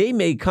that they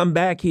may come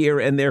back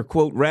here and they're,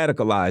 quote,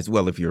 radicalized.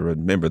 Well, if you're a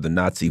member of the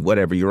Nazi,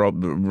 whatever, you're all,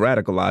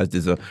 radicalized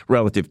is a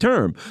relative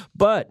term.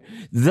 But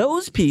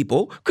those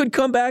people could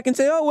come back and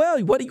say, oh, well,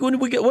 what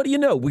do you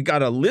know? We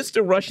got a list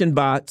of Russian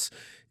bots.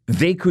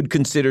 They could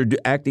consider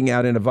acting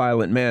out in a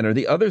violent manner.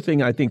 The other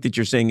thing I think that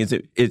you're saying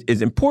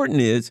is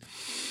important is,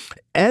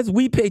 as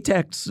we pay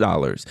tax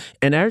dollars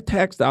and our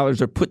tax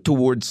dollars are put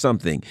towards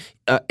something,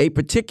 a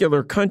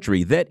particular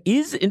country that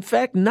is, in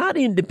fact, not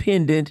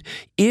independent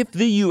if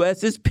the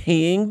U.S. is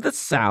paying the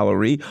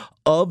salary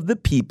of the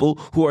people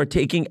who are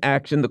taking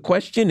action. The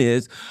question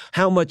is,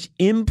 how much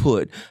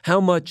input,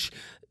 how much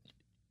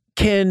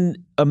can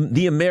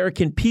the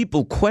American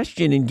people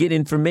question and get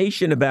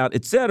information about,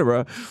 et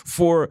cetera,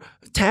 for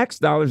tax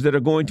dollars that are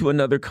going to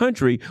another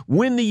country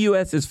when the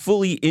U.S. is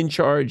fully in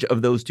charge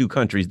of those two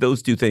countries?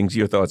 Those two things,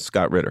 your thoughts,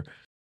 Scott Ritter?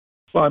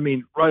 Well, I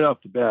mean, right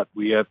off the bat,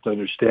 we have to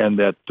understand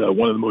that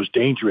one of the most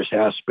dangerous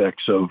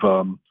aspects of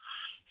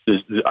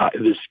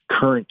this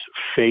current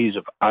phase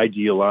of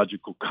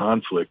ideological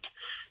conflict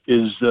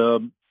is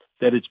that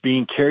it's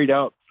being carried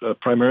out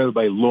primarily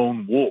by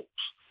lone wolves,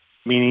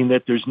 meaning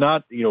that there's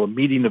not, a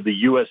meeting of the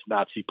U.S.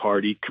 Nazi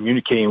Party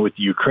communicating with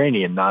the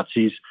Ukrainian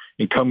Nazis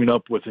and coming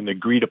up with an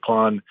agreed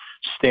upon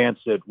stance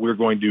that we're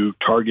going to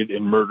target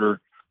and murder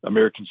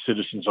American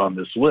citizens on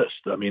this list.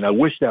 I mean, I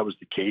wish that was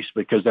the case,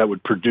 because that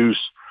would produce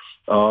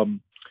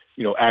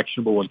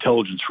actionable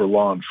intelligence for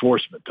law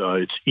enforcement.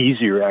 It's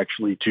easier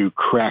actually to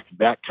crack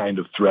that kind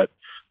of threat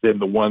than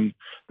the one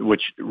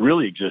which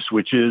really exists,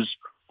 which is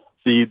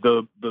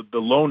the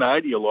lone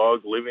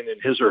ideologue living in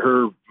his or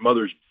her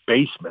mother's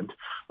basement,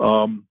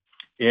 and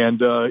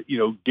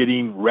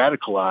getting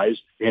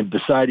radicalized and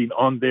deciding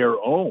on their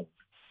own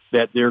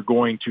that they're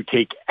going to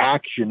take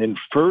action in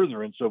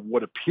furtherance of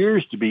what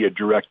appears to be a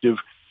directive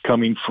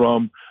coming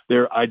from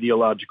their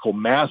ideological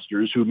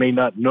masters, who may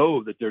not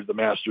know that they're the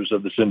masters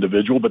of this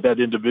individual, but that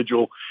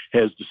individual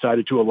has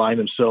decided to align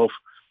himself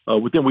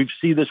with them. We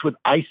see this with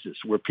ISIS,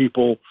 where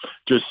people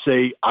just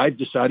say, I've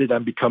decided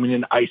I'm becoming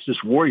an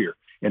ISIS warrior,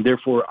 and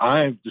therefore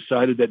I've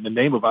decided that in the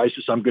name of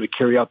ISIS, I'm going to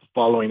carry out the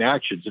following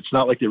actions. It's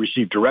not like they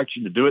received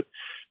direction to do it.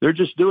 They're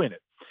just doing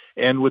it.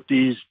 And with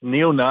these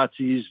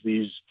neo-Nazis,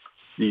 this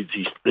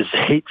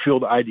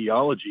hate-filled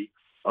ideology,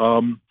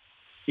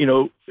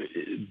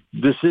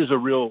 this is a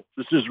real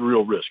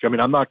risk. I mean,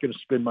 I'm not going to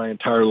spend my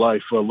entire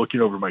life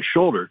looking over my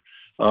shoulder,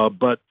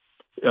 but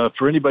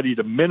for anybody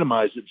to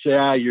minimize it,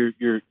 say, you're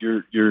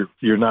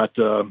not,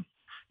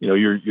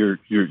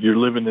 you're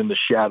living in the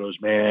shadows,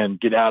 man.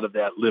 Get out of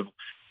that.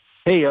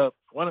 Hey,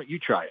 why don't you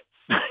try it?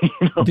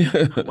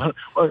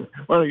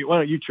 Why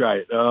don't you try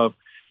it?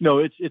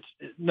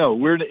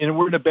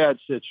 We're in a bad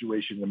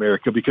situation in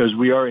America, because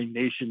we are a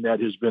nation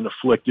that has been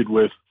afflicted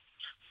with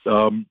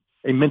a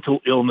mental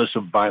illness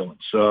of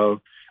violence.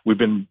 We've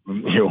been,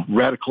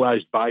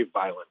 radicalized by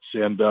violence,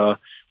 and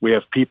we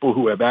have people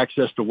who have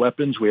access to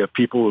weapons. We have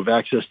people who have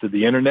access to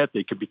the internet.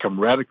 They can become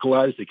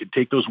radicalized. They can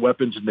take those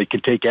weapons and they can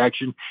take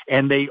action,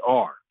 and they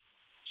are.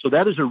 So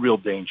that is a real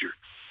danger.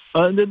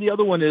 And then the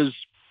other one is,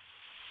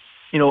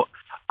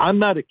 I'm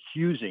not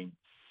accusing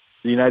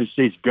the United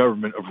States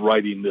government of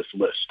writing this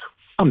list.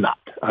 I'm not.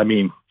 I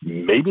mean,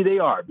 maybe they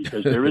are,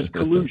 because there is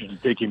collusion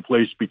taking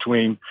place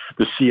between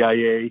the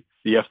CIA,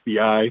 the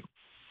FBI,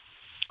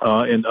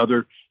 and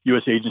other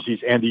U.S. agencies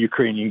and the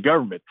Ukrainian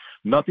government.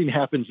 Nothing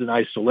happens in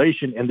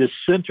isolation, and this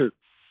center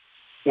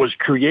was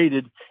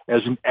created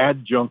as an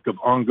adjunct of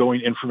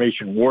ongoing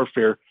information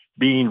warfare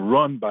being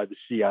run by the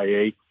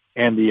CIA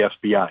and the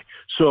FBI.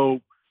 So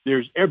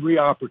there's every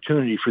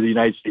opportunity for the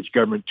United States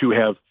government to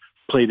have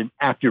played an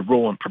active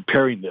role in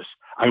preparing this.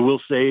 I will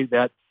say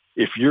that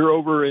if you're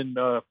over in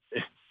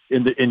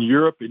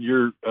Europe and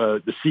you're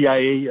the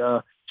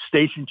CIA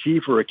station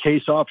chief or a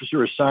case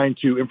officer assigned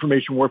to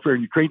information warfare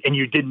in Ukraine, and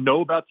you didn't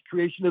know about the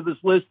creation of this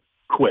list,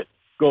 quit.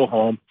 Go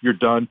home. You're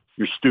done.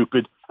 You're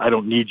stupid. I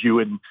don't need you.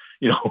 And,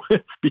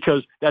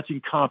 because that's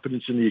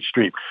incompetence in the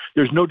extreme.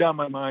 There's no doubt in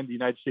my mind the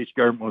United States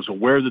government was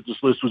aware that this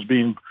list was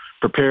being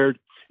prepared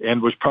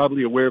and was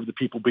probably aware of the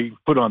people being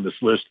put on this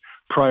list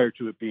prior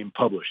to it being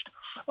published.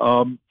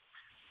 But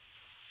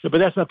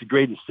that's not the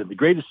greatest sin. The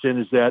greatest sin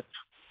is that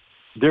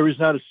there is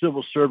not a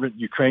civil servant in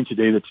Ukraine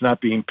today that's not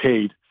being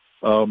paid.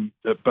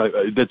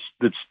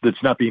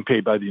 That's not being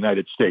paid by the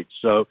United States.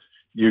 So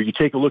you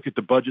take a look at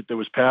the budget that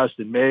was passed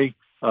in May,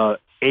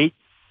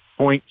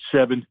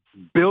 $8.7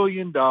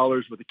 billion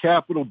with a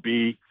capital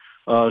B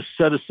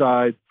set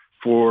aside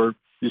for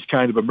these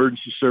kind of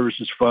emergency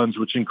services funds,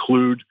 which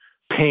include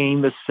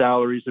paying the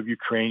salaries of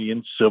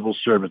Ukrainian civil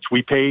servants.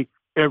 We pay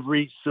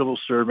every civil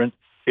servant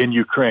in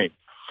Ukraine.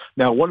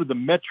 Now, one of the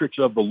metrics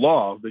of the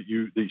law that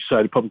you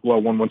cited, Public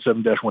Law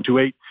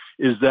 117-128,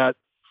 is that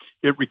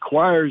it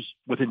requires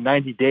within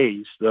 90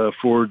 days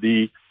for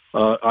the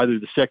either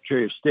the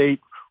Secretary of State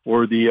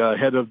or the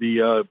head of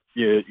the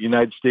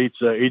United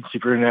States Agency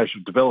for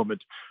International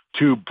Development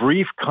to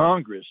brief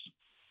Congress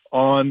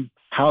on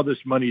how this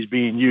money is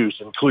being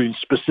used, including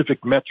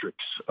specific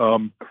metrics,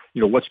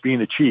 what's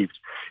being achieved.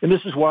 And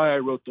this is why I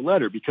wrote the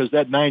letter, because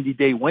that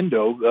 90-day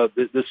window,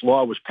 this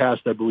law was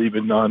passed, I believe,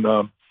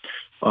 on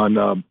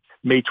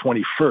May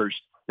 21st.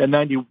 That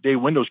 90-day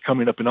window is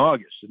coming up in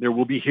August, and there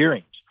will be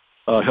hearings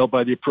held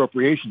by the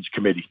Appropriations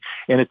Committee.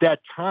 And at that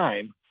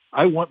time,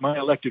 I want my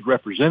elected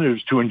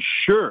representatives to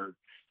ensure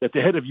that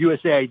the head of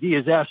USAID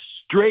is asked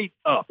straight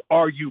up,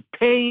 are you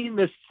paying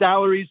the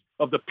salaries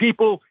of the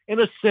people in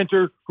a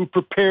center who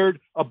prepared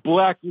a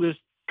blacklist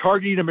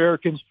targeting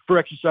Americans for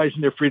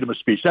exercising their freedom of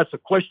speech? That's a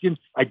question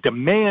I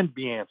demand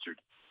be answered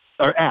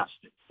or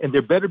asked, and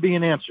there better be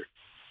an answer.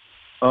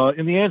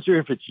 And the answer,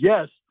 if it's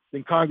yes,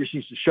 then Congress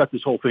needs to shut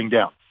this whole thing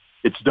down.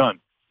 It's done.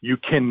 You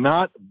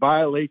cannot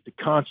violate the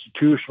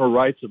constitutional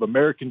rights of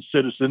American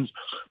citizens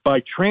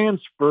by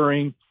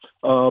transferring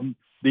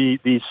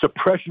the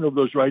suppression of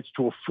those rights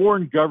to a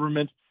foreign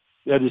government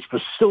that is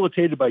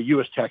facilitated by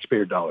U.S.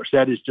 taxpayer dollars.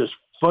 That is just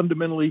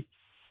fundamentally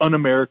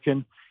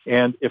un-American,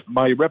 And if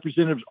my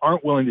representatives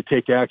aren't willing to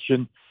take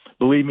action,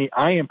 believe me,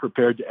 I am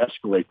prepared to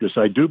escalate this.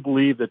 I do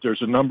believe that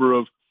there's a number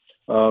of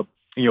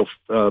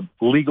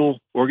legal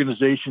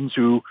organizations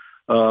who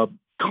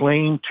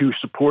claim to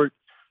support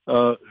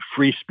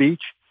free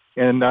speech.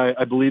 And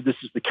I believe this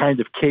is the kind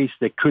of case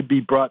that could be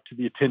brought to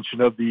the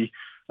attention of the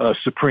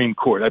Supreme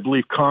Court. I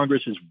believe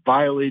Congress is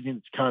violating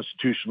its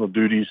constitutional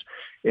duties,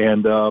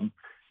 and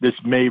this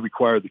may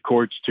require the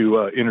courts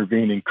to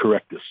intervene and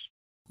correct this.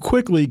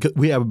 Quickly,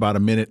 we have about a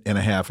minute and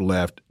a half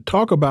left.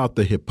 Talk about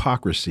the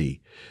hypocrisy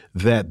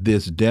that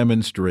this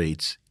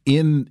demonstrates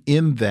in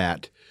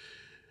that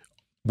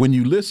when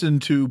you listen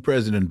to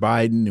President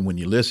Biden and when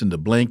you listen to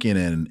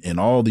Blinken and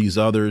all these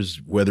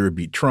others, whether it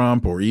be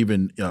Trump or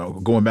even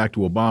going back to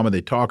Obama,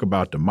 they talk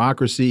about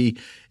democracy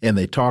and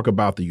they talk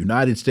about the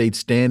United States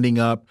standing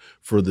up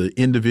for the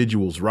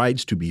individual's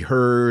rights to be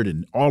heard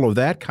and all of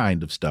that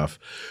kind of stuff.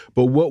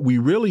 But what we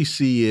really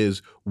see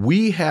is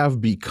we have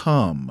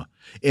become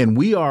and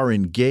we are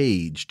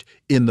engaged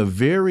in the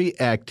very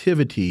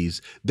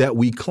activities that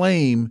we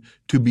claim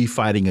to be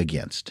fighting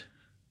against.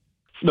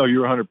 No,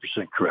 you're 100%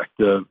 correct.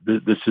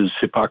 This is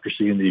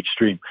hypocrisy in the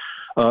extreme.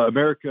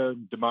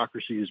 American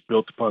democracy is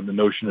built upon the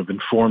notion of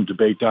informed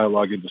debate,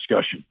 dialogue, and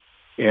discussion.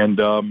 And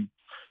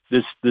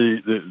this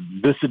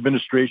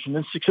administration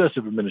and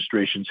successive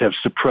administrations have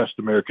suppressed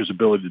America's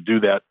ability to do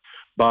that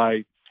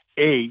by,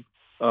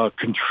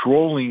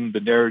 controlling the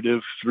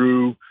narrative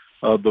through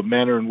the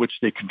manner in which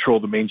they control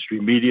the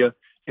mainstream media,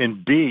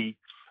 and B,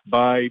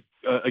 by,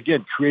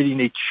 again, creating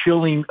a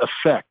chilling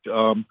effect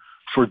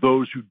for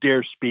those who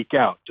dare speak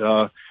out.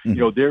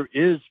 There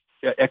is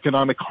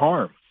economic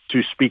harm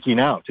to speaking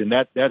out, and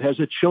that has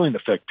a chilling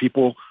effect.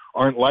 People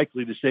aren't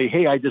likely to say,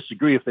 hey, I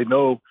disagree, if they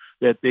know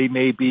that they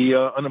may be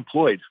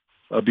unemployed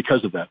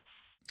because of that.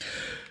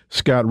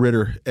 Scott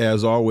Ritter,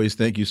 as always,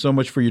 thank you so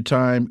much for your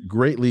time.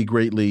 Greatly,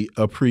 greatly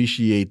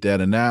appreciate that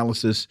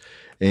analysis,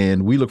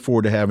 and we look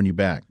forward to having you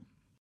back.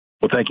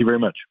 Well, thank you very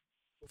much.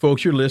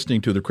 Folks, you're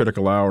listening to the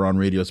Critical Hour on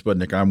Radio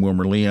Sputnik. I'm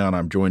Wilmer Leon.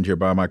 I'm joined here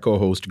by my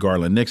co-host,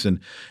 Garland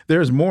Nixon.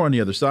 There's more on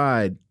the other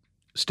side.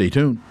 Stay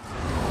tuned.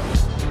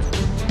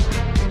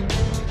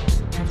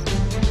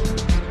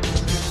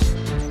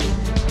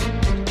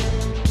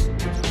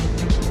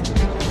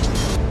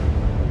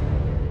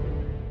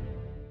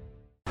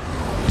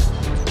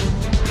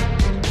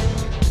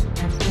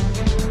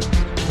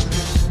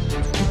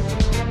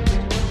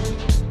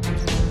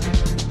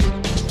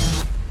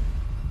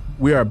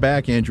 We are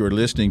back, and you're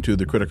listening to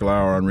the Critical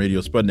Hour on Radio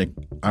Sputnik.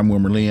 I'm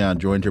Wilmer Leon,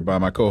 joined here by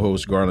my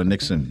co-host, Garland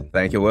Nixon.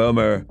 Thank you,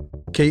 Wilmer.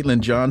 Caitlin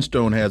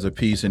Johnstone has a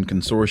piece in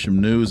Consortium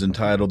News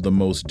entitled The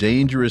Most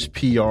Dangerous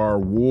PR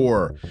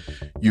War.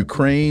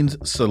 Ukraine's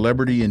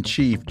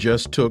celebrity-in-chief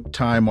just took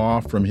time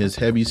off from his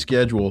heavy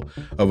schedule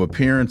of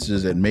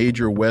appearances at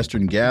major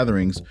Western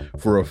gatherings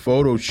for a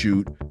photo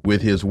shoot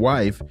with his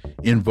wife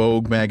in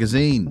Vogue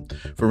magazine.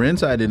 For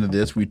insight into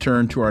this, we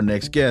turn to our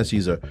next guest.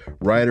 He's a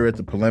writer at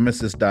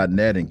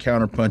thepolemicist.net and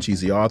CounterPunch.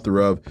 He's the author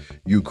of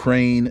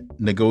Ukraine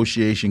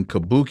Negotiation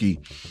Kabuki,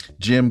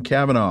 Jim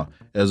Kavanagh.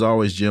 As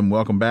always, Jim,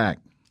 welcome back.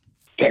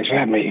 Thanks for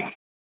having me.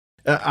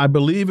 I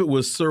believe it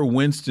was Sir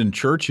Winston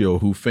Churchill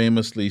who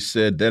famously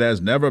said, "There has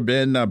never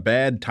been a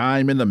bad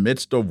time in the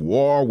midst of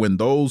war when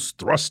those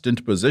thrust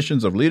into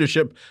positions of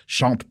leadership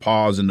shan't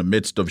pause in the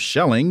midst of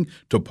shelling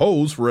to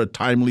pose for a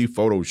timely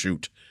photo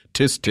shoot.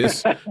 Tis,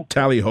 tis,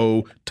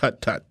 tally-ho,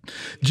 tut-tut."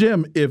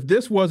 Jim, if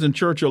this wasn't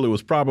Churchill, it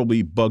was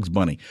probably Bugs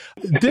Bunny.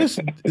 This,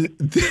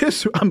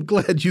 I'm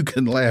glad you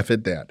can laugh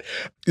at that.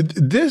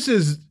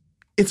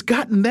 It's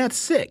gotten that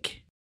sick.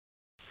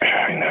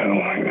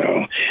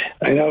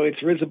 I know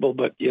it's risible,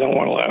 but you don't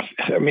want to laugh.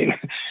 I mean,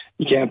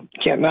 you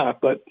can't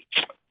not, but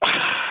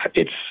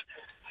it's,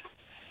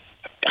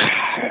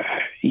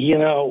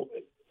 a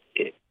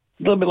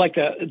little bit like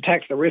the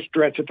attacks, the wrist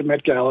threats at the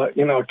Met Gala,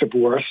 except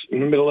worse,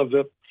 in the middle of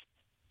the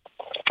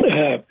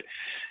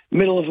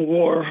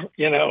war,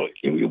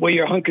 where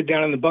you're hunkered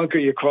down in the bunker,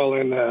 you call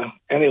in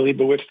Annie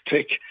Leibovitz to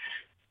take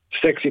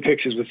sexy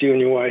pictures with you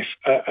and your wife.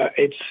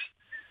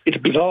 It's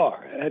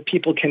bizarre.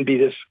 People can be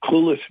this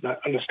clueless and not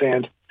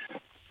understand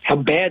how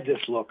bad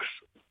this looks.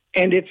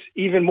 And it's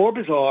even more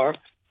bizarre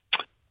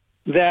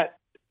that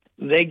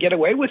they get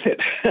away with it,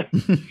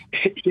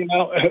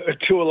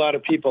 to a lot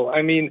of people.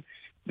 I mean,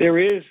 there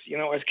is,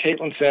 as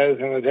Caitlin says,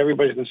 and as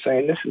everybody's been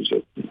saying, this is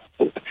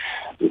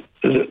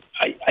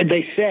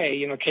they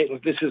say,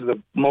 Caitlin, this is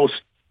the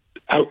most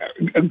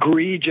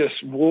egregious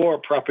war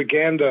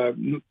propaganda,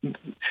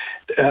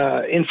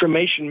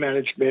 information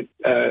management,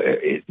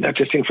 not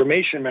just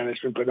information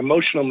management, but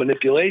emotional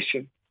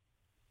manipulation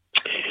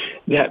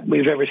that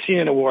we've ever seen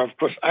in a war. Of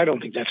course, I don't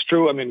think that's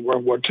true. I mean,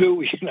 World War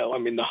II,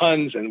 the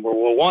Huns and World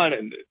War I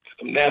and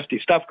some nasty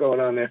stuff going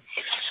on there.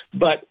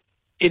 But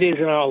it is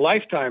in our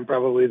lifetime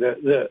probably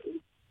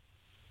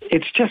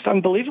it's just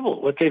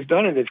unbelievable what they've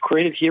done. And they've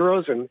created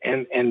heroes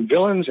and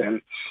villains,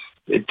 and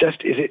it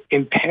just is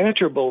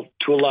impenetrable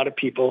to a lot of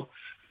people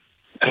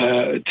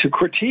to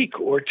critique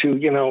or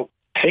to,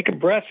 take a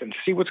breath and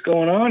see what's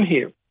going on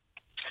here.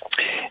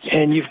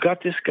 And you've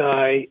got this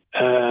guy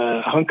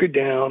hunkered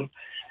down,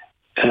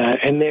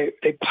 and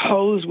they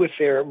pose with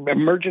their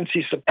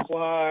emergency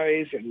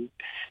supplies, and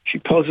she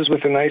poses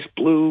with a nice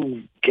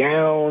blue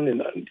gown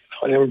in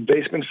a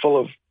basement full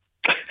of,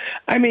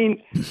 I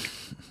mean,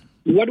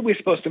 what are we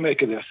supposed to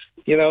make of this?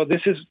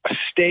 This is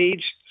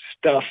staged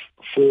stuff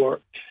for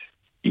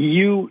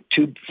you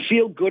to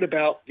feel good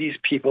about these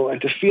people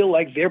and to feel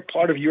like they're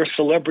part of your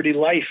celebrity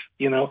life,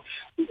 the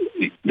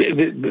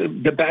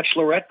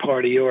Bachelorette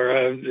party or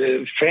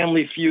a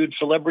Family Feud,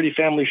 Celebrity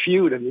Family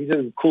Feud, and these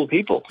are cool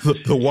people.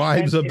 The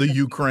wives of the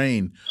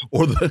Ukraine,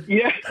 or the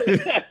yeah,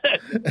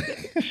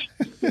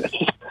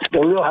 the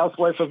Real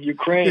Housewife of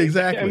Ukraine.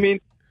 Exactly. I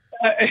mean,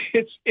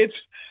 it's,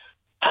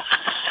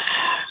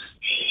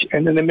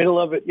 and in the middle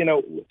of it,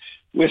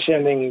 we're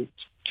sending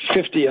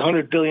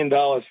 $50-100 billion.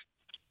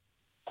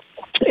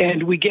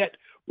 And we get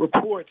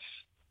reports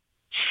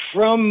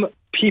from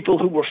people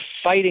who were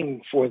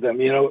fighting for them,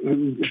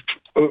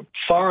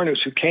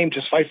 foreigners who came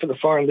to fight for the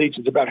Foreign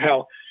Legions, about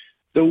how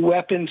the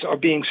weapons are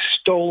being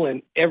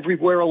stolen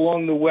everywhere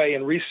along the way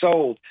and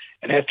resold.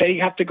 And that they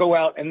have to go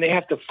out and they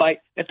have to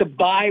fight, they have to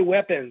buy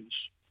weapons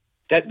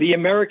that the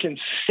Americans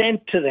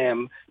sent to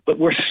them, but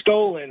were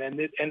stolen.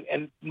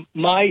 And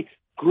my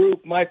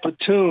group, my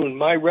platoon,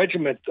 my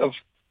regiment of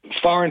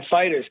foreign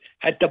fighters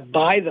had to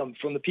buy them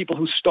from the people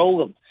who stole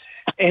them.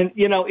 And,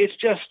 it's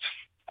just,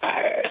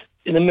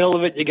 in the middle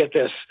of it, you get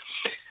this.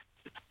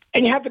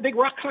 And you have the big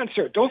rock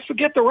concert. Don't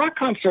forget the rock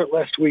concert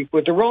last week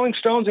with the Rolling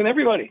Stones and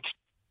everybody,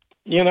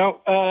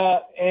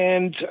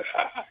 and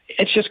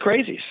it's just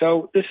crazy.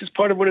 So this is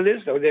part of what it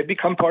is, though. They've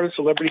become part of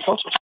celebrity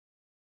culture.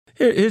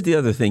 Here's the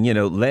other thing.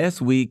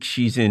 Last week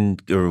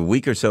or a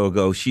week or so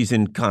ago, she's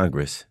in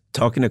Congress,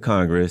 talking to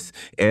Congress,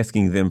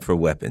 asking them for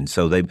weapons.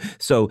 So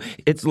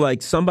it's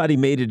like somebody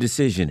made a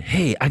decision.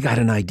 Hey, I got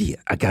an idea.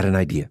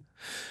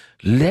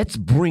 Let's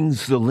bring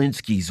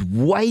Zelensky's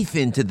wife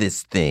into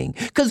this thing.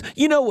 Because,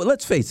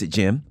 let's face it,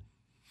 Jim,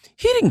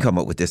 he didn't come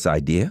up with this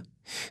idea.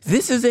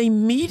 This is a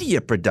media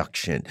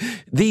production.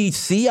 The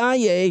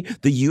CIA,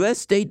 the U.S.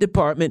 State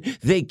Department,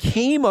 they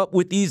came up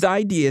with these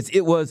ideas.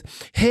 It was,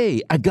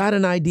 hey, I got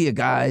an idea,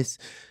 guys.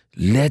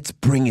 Let's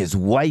bring his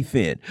wife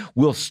in.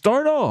 We'll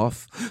start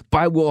off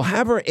we'll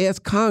have her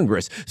ask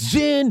Congress.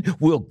 Then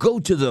we'll go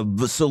to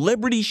the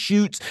celebrity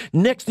shoots.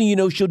 Next thing you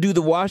know, she'll do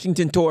the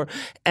Washington tour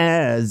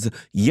as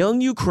young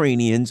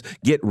Ukrainians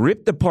get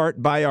ripped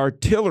apart by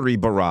artillery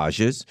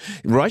barrages.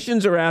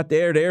 Russians are out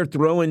there. They're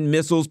throwing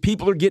missiles.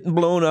 People are getting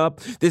blown up.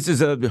 This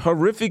is a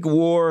horrific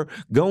war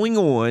going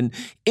on.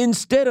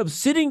 Instead of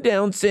sitting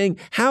down saying,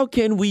 how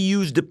can we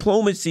use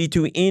diplomacy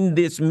to end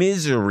this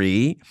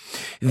misery?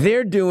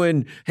 They're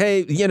doing,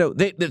 hey,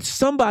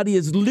 somebody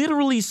is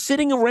literally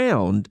sitting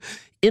around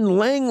in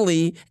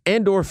Langley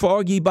and or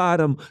Foggy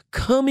Bottom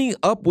coming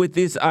up with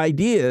these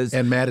ideas.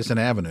 And Madison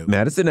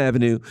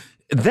Avenue.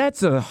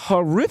 That's a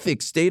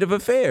horrific state of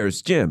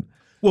affairs, Jim.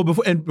 Well,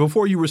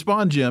 before you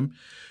respond, Jim,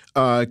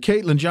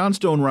 Caitlin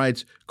Johnstone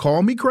writes,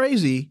 call me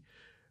crazy,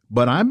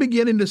 but I'm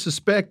beginning to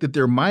suspect that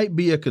there might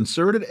be a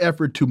concerted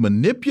effort to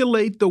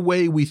manipulate the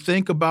way we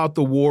think about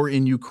the war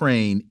in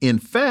Ukraine. In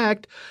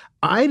fact,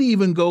 I'd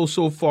even go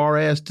so far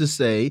as to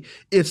say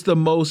it's the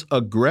most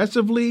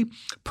aggressively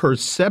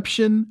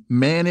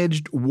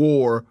perception-managed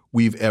war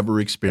we've ever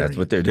experienced.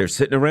 That's what they're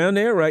sitting around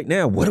there right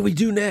now. What do we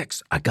do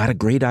next? I got a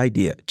great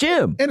idea.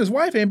 Jim. And his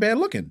wife ain't bad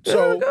looking. So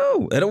there we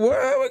go.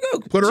 There we go.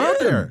 Put her Jim, out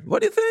there.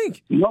 What do you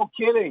think? No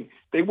kidding.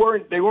 They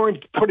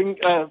weren't putting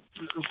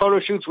photo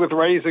shoots with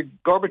Raisa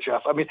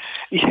Gorbachev. I mean,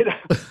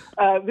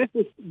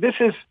 this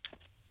is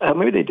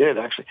maybe they did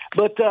actually,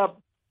 but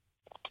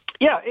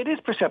yeah, it is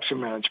perception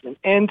management,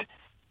 and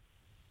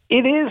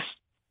it is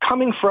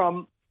coming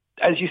from,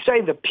 as you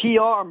say, the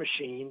PR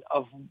machine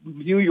of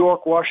New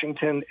York,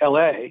 Washington,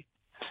 L.A.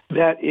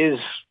 That is,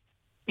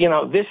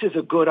 this is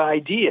a good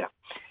idea,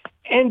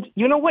 and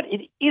you know what?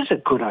 It is a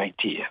good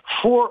idea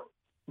for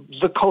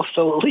the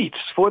coastal elites,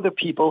 for the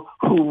people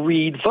who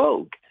read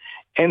Vogue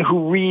and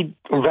who read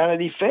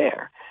Vanity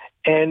Fair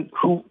and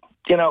who,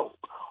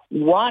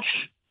 watch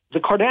the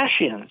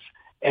Kardashians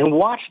and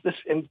watch this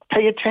and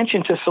pay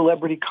attention to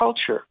celebrity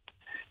culture.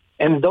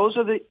 And those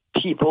are the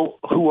people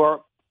who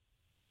are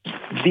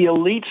the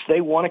elites.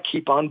 They want to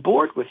keep on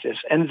board with this.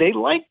 And they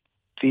like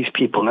these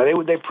people. Now,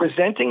 they're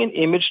presenting an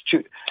image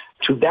to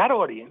that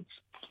audience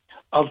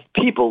of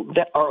people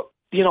that are,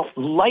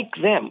 like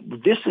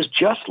them. This is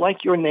just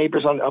like your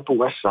neighbors on the Upper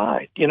West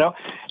Side, and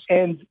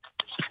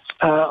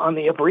on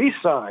the Upper East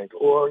Side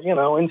or,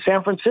 in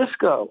San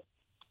Francisco.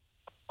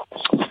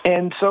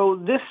 And so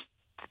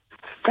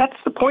that's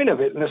the point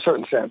of it in a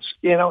certain sense,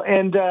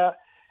 and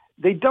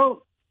they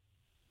don't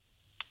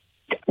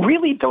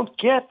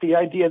get the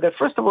idea that,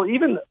 first of all,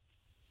 even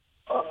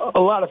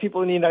a lot of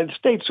people in the United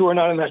States who are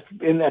not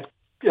in that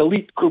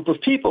elite group of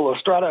people or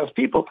strata of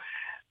people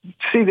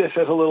see this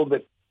as a little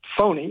bit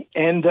phony.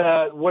 And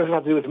what does it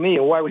have to do with me?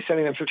 And why are we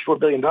sending them $54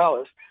 billion?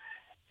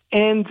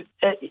 And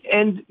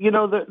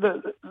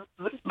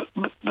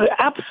the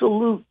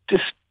absolute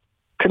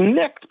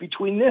connect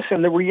between this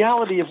and the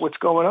reality of what's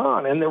going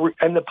on, and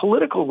the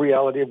political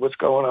reality of what's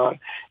going on,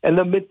 and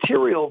the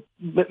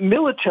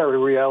military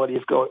reality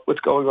of what's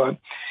going on,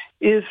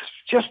 is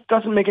just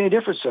doesn't make any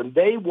difference. And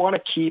they want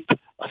to keep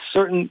a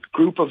certain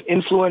group of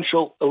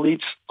influential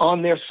elites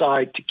on their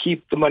side to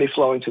keep the money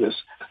flowing to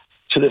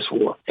this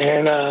war,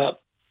 and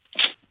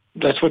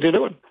that's what they're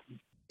doing.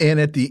 And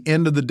at the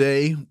end of the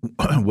day,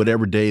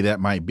 whatever day that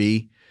might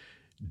be,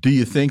 do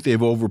you think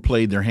they've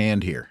overplayed their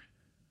hand here?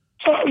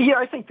 Yeah,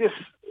 I think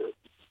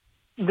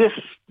this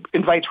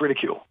invites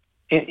ridicule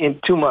in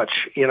too much.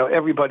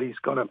 Everybody's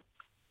going to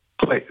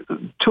play.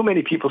 Too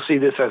many people see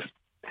this as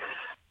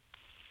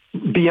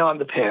beyond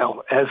the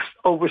pale, as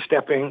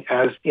overstepping,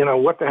 as,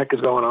 what the heck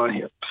is going on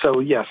here? So,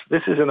 yes,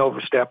 this is an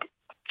overstep.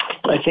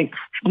 I think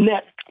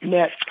net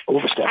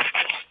overstep.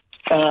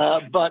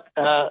 But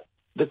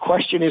the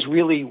question is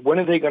really, when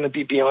are they going to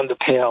be beyond the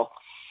pale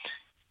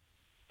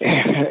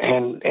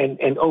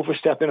and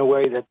overstep in a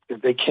way that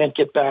they can't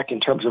get back in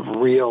terms of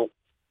real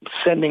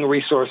sending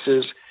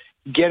resources,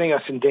 getting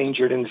us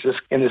endangered in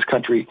this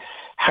country,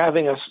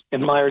 having us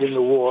admired in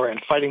the war and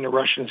fighting the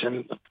Russians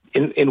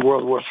in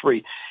World War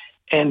III.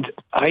 And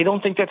I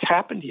don't think that's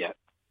happened yet.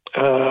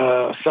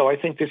 So I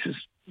think this is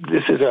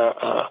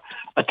a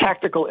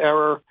tactical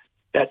error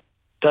that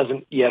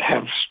doesn't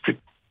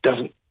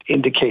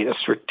indicate a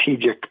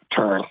strategic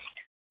turn.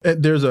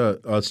 There's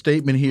a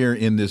statement here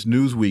in this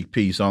Newsweek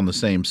piece on the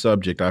same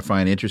subject I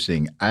find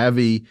interesting.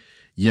 Avi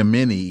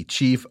Yemini,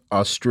 chief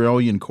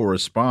Australian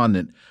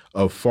correspondent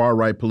of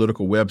far-right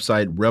political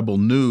website Rebel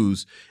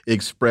News,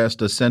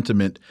 expressed a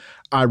sentiment: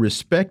 "I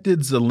respected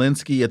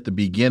Zelensky at the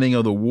beginning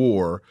of the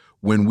war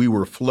when we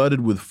were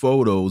flooded with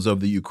photos of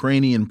the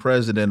Ukrainian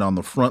president on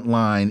the front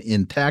line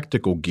in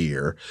tactical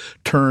gear.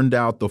 Turned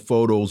out the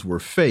photos were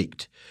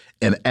faked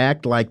and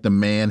act like the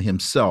man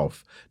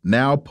himself,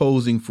 now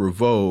posing for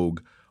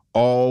Vogue,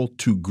 all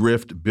to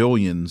grift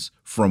billions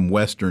from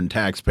Western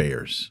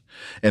taxpayers."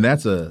 And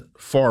that's a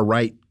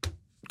far-right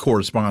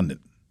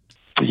correspondent.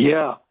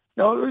 Yeah.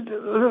 No, there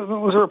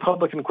was a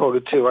Republican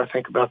quoted too, I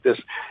think, about this.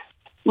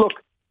 Look,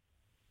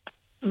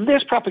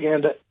 there's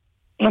propaganda,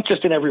 not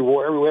just in every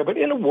war, everywhere, but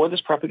in a war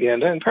there's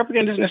propaganda, and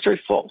propaganda isn't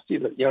necessarily false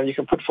either. You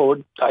can put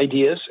forward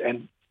ideas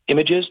and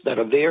images that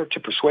are there to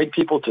persuade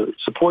people to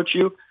support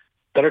you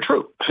that are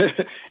true.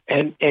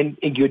 and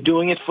you're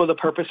doing it for the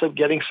purpose of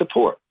getting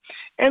support.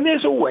 And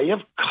there's a way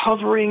of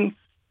covering,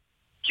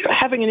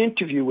 having an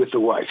interview with the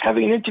wife,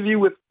 having an interview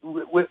with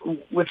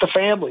the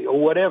family or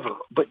whatever.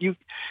 But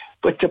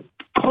to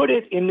put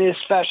it in this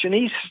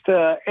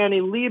fashionista,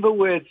 Annie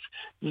Leibovitz,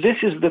 this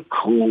is the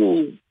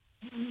cool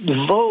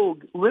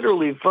Vogue,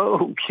 literally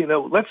Vogue,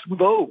 let's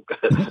Vogue.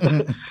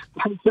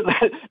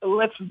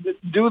 Let's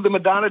do the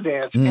Madonna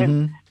dance. Mm-hmm.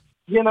 And,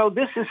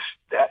 this is,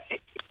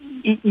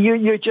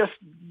 you're just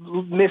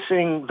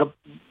missing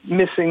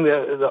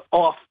the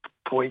off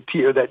point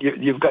here that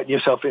you've gotten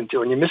yourself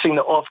into, and you're missing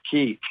the off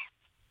key.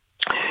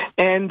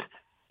 And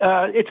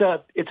it's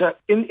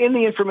in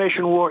the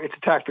information war, it's a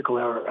tactical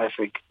error, I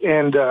think,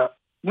 and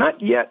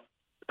not yet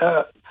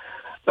for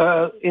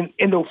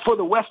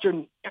the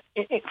Western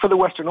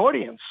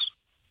audience,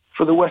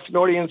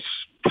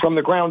 from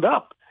the ground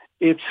up.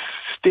 It's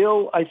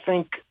still, I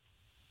think,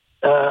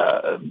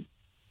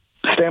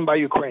 stand by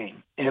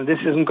Ukraine, and this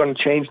isn't going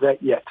to change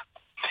that yet.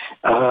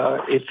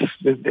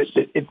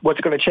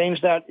 What's going to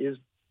change that is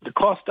the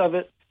cost of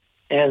it,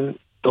 and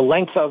the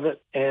length of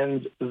it,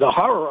 and the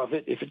horror of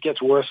it if it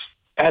gets worse,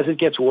 as it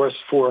gets worse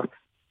for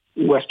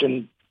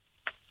Western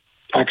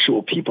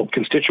actual people,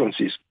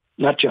 constituencies,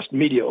 not just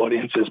media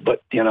audiences,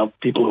 but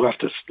people who have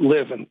to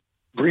live and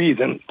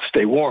breathe and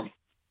stay warm.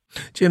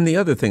 Jim, the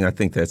other thing I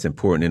think that's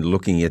important in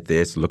looking at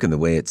this, looking the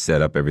way it's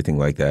set up, everything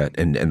like that,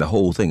 and the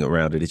whole thing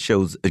around it, it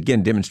shows,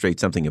 again,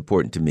 demonstrates something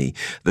important to me.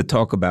 The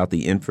talk about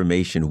the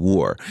information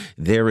war.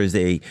 There is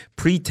a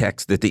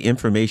pretext that the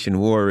information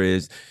war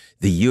is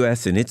the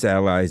U.S. and its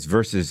allies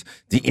versus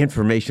the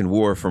information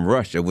war from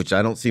Russia, which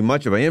I don't see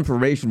much of an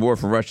information war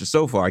from Russia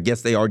so far. I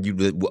guess they argued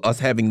that us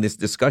having this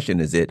discussion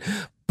is it.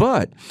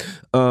 But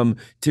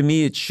to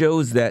me, it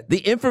shows that the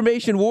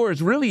information war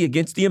is really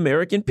against the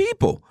American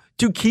people,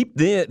 to keep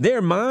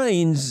their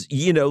minds,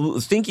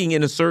 thinking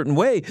in a certain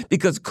way,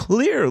 because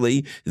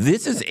clearly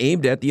this is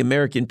aimed at the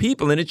American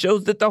people. And it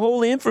shows that the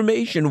whole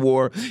information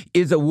war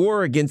is a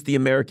war against the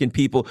American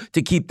people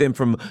to keep them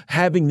from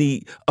having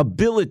the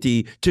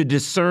ability to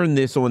discern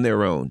this on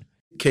their own.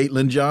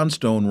 Caitlin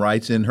Johnstone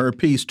writes in her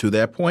piece to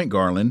that point,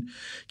 Garland,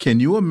 can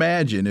you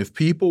imagine if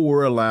people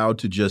were allowed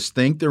to just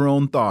think their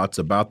own thoughts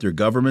about their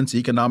government's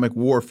economic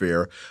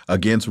warfare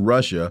against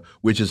Russia,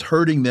 which is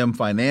hurting them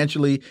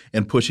financially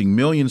and pushing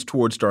millions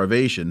toward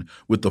starvation,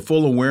 with the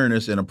full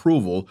awareness and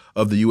approval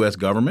of the U.S.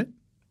 government?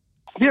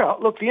 Yeah,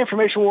 look, the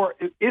information war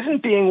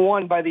isn't being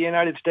won by the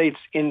United States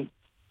in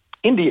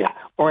India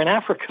or in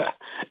Africa.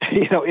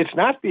 It's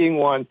not being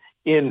won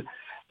in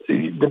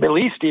the Middle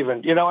East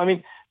even.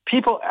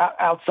 People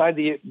outside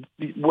the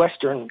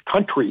Western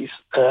countries,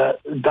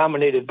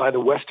 dominated by the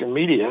Western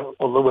media,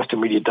 although Western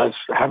media does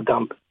have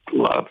a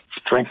lot of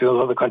strength in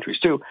those other countries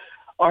too,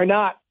 are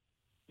not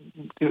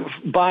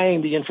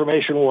buying the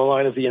information war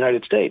line of the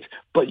United States.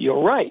 But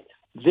you're right.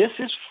 This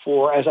is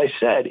for, as I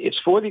said, it's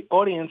for the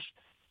audience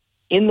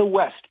in the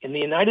West, in the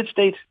United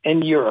States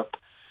and Europe,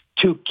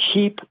 to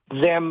keep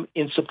them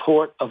in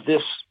support of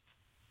this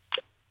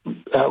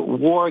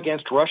war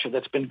against Russia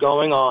that's been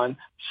going on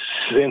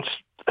since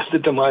the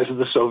demise of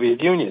the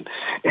Soviet Union,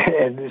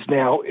 and is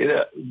now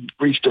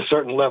reached a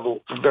certain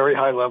level, a very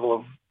high level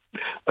of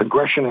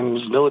aggression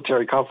and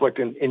military conflict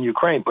in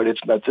Ukraine. But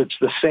it's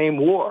the same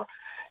war,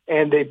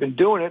 and they've been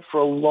doing it for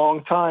a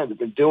long time. They've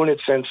been doing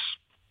it since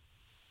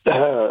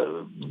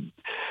the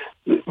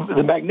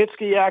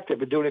Magnitsky Act. They've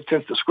been doing it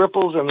since the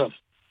Skripals and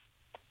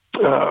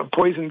the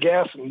poison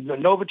gas and the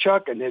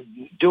Novichok, and they're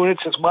doing it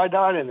since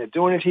Maidan, and they're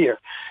doing it here.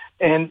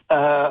 And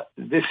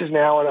this is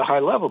now at a high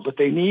level, but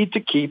they need to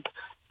keep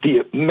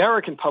the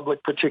American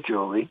public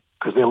particularly,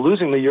 because they're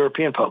losing the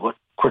European public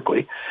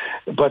quickly,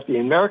 but the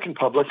American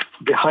public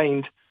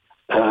behind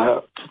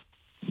the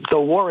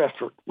war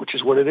effort, which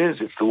is what it is.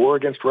 It's the war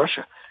against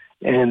Russia.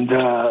 And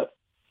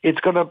it's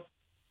going to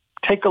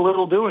take a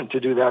little doing to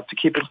do that, to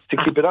keep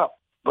it up.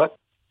 But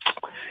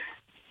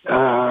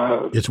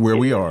it's where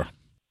we are.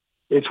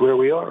 It's where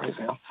we are right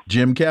now.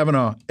 Jim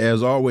Kavanagh,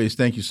 as always,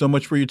 thank you so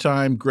much for your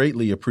time.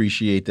 Greatly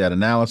appreciate that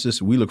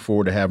analysis. We look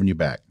forward to having you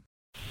back.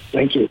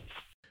 Thank you.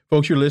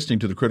 Folks, you're listening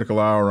to the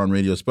Critical Hour on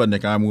Radio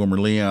Sputnik. I'm Wilmer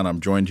Leon.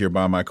 I'm joined here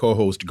by my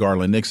co-host,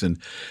 Garland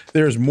Nixon.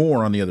 There's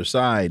more on the other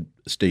side.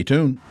 Stay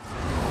tuned.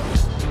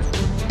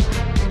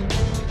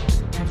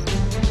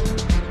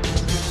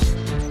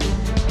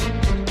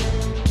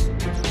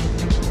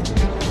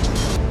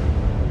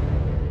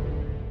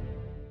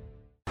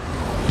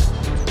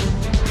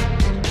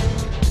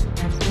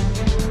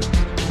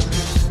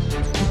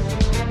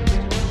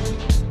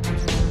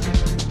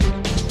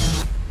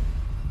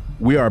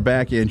 We are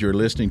back, and you're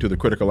listening to the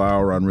Critical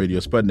Hour on Radio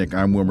Sputnik.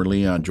 I'm Wilmer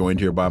Leon,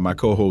 joined here by my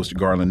co-host,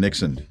 Garland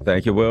Nixon.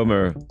 Thank you,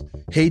 Wilmer.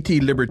 Haiti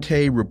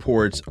Liberté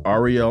reports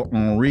Ariel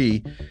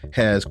Henry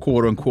has,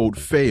 quote-unquote,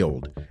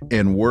 failed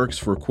and works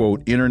for,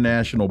 quote,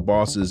 international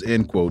bosses,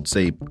 end quote,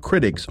 say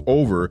critics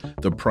over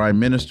the prime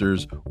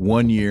minister's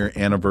one-year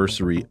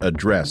anniversary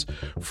address.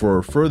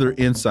 For further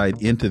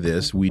insight into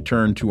this, we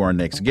turn to our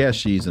next guest.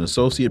 She's an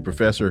associate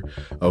professor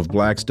of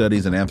Black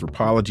Studies and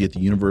Anthropology at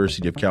the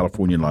University of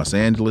California, Los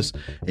Angeles,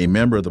 a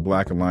member of the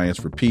Black Alliance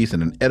for Peace,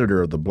 and an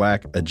editor of the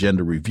Black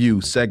Agenda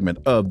Review segment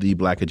of the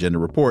Black Agenda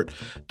Report.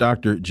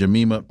 Dr.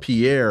 Jemima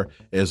Pierre,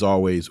 as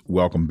always,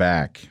 welcome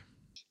back.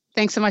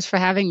 Thanks so much for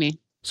having me.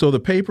 So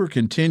the paper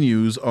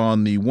continues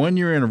on the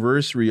one-year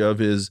anniversary of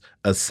his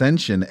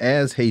ascension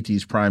as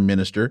Haiti's prime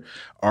minister.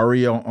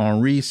 Ariel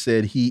Henry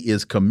said he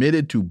is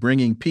committed to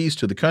bringing peace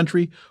to the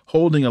country,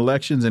 holding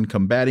elections, and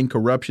combating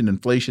corruption,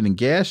 inflation, and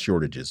gas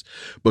shortages.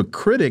 But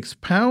critics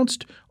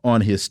pounced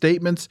on his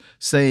statements,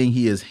 saying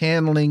he is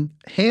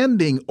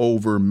handing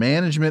over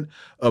management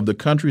of the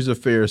country's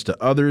affairs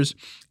to others,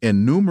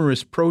 and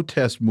numerous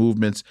protest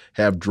movements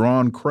have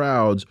drawn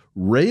crowds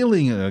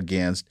railing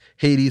against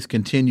Haiti's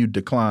continued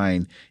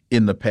decline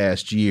in the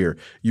past year.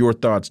 Your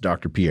thoughts,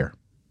 Dr. Pierre?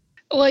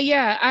 Well,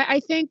 yeah, I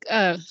think,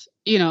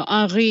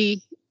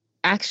 Henry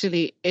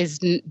actually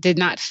did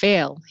not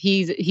fail.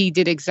 He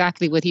did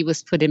exactly what he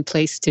was put in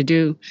place to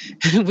do,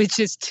 which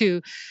is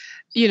to,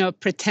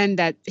 pretend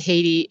that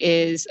Haiti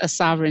is a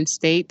sovereign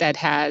state that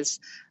has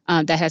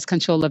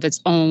control of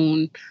its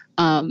own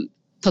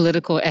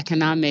political,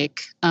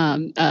 economic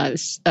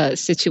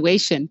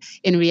situation.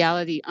 In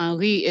reality,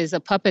 Henry is a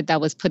puppet that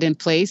was put in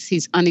place.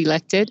 He's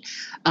unelected.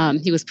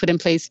 He was put in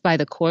place by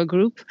the core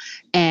group,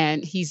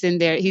 and he's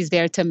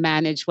there to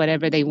manage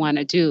whatever they want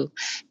to do.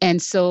 And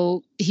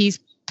so he's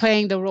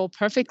playing the role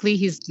perfectly.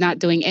 He's not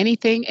doing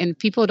anything. And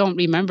people don't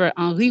remember,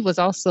 Henry was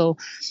also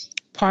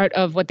part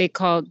of what they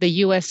call the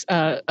U.S.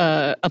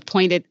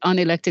 Appointed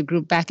unelected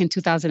group back in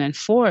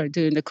 2004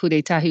 during the coup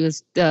d'etat. He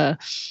was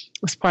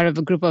part of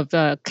a group of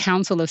the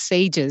Council of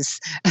Sages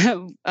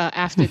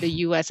after the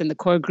U.S. and the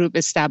core group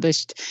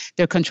established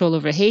their control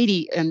over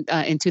Haiti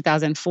in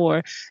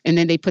 2004. And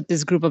then they put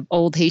this group of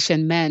old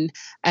Haitian men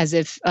as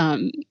if,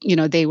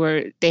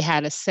 they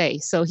had a say.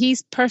 So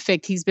he's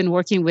perfect. He's been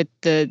working with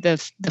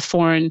the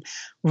foreign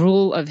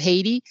rule of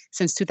Haiti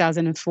since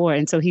 2004.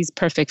 And so he's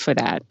perfect for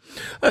that.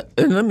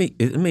 And let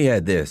me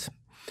add this.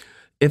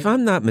 If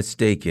I'm not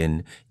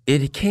mistaken,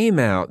 it came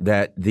out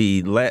that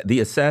the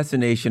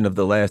assassination of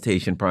the last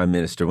Haitian prime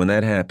minister, when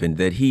that happened,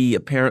 that he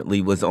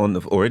apparently was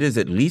or it is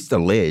at least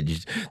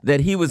alleged,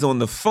 that he was on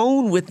the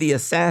phone with the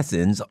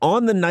assassins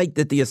on the night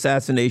that the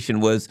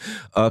assassination was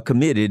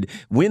committed.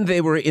 When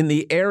they were in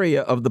the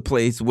area of the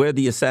place where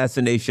the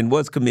assassination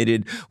was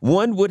committed,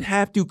 one would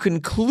have to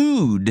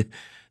conclude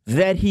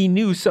that he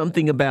knew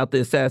something about the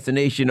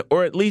assassination,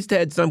 or at least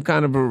had some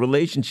kind of a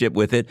relationship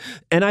with it.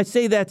 And I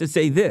say that to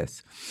say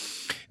this.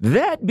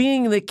 That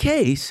being the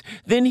case,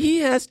 then he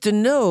has to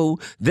know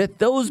that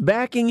those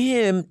backing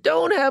him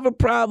don't have a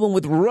problem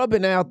with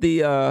rubbing out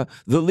the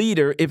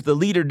leader if the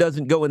leader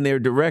doesn't go in their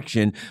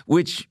direction,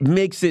 which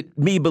makes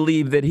me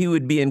believe that he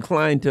would be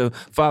inclined to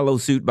follow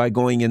suit by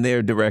going in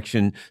their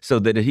direction so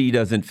that he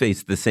doesn't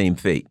face the same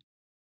fate.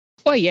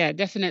 Oh, yeah,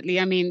 definitely.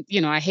 I mean,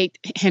 I hate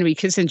Henry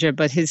Kissinger,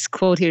 but his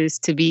quote here is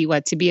to be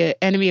an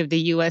enemy of the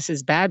U.S.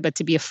 is bad, but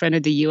to be a friend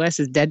of the U.S.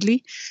 is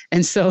deadly.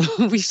 And so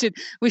we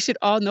should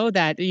all know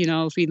that,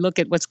 if we look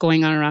at what's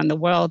going on around the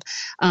world,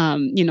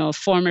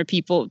 former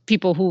people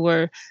who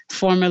were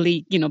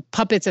formerly,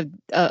 puppets of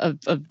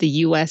the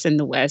U.S. and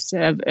the West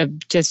have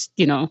just,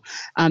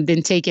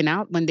 been taken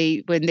out when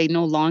they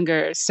no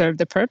longer serve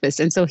the purpose.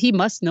 And so he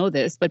must know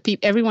this, but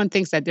everyone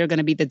thinks that they're going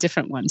to be the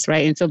different ones,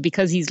 right? And so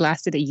because he's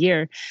lasted a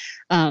year,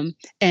 and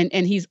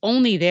he's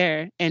only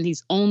there, and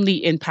he's only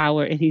in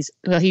power, and he's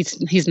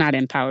not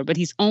in power, but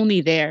he's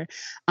only there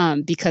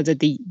because of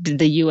the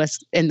U.S.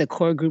 and the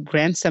core group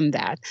grants him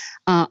that.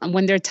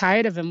 When they're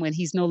tired of him, when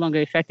he's no longer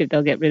effective,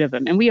 they'll get rid of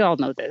him, and we all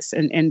know this,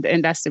 and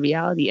that's the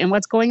reality. And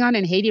what's going on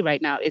in Haiti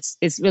right now,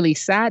 it's really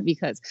sad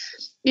because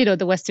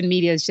the Western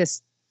media is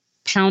just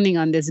pounding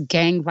on this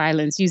gang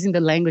violence, using the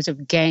language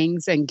of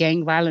gangs and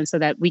gang violence so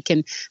that we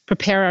can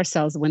prepare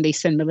ourselves when they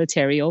send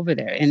military over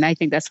there. And I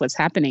think that's what's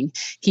happening.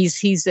 He's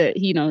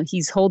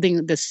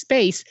holding the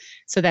space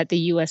so that the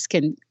U.S.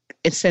 can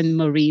send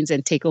Marines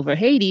and take over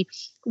Haiti,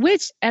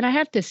 and I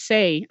have to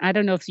say, I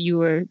don't know if you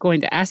were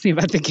going to ask me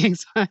about the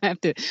gangs.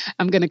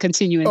 I'm going to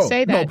continue and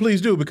say that. No,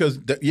 please do, because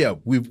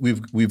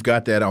we've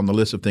got that on the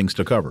list of things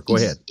to cover. Go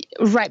ahead.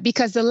 Right,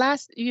 because the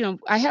last,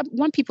 I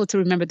want people to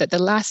remember that the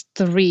last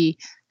 3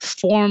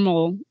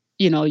 formal,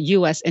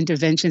 U.S.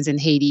 interventions in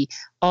Haiti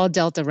all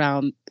dealt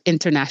around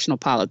international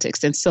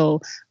politics. And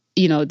so,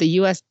 the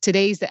U.S.,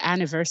 today's the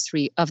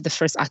anniversary of the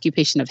first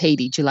occupation of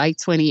Haiti, July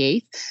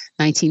 28th,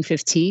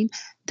 1915.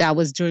 That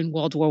was during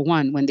World War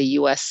I when the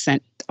U.S.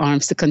 sent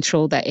arms to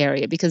control that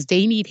area because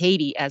they need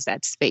Haiti as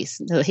that space.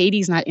 So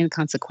Haiti's not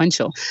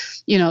inconsequential.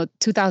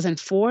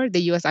 2004, the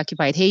U.S.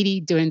 occupied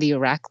Haiti during the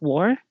Iraq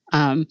War.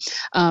 And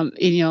now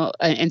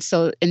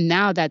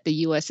that the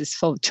U.S. is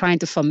trying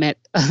to foment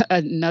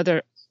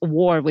another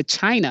war with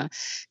China,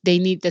 they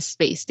need the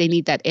space, they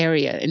need that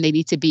area, and they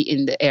need to be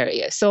in the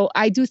area. So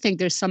I do think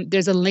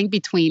there's a link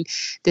between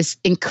this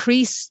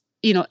increased,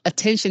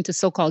 attention to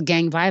so-called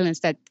gang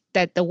violence that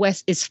the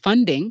West is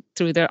funding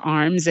through their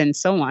arms and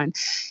so on,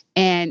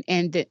 and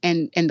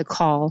the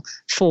call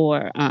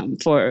for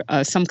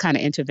some kind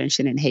of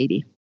intervention in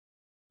Haiti.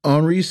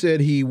 Henri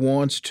said he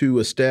wants to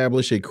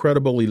establish a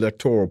credible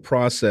electoral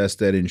process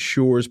that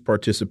ensures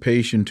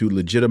participation to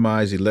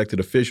legitimize elected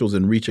officials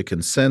and reach a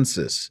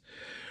consensus.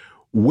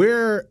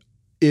 Where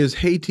is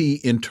Haiti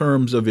in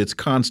terms of its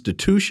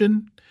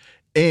constitution,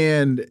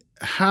 and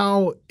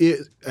how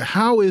is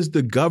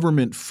the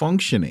government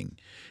functioning?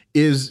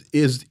 Is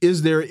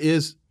there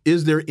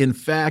in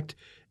fact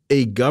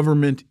a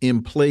government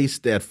in place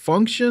that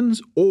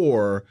functions,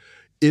 or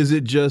is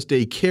it just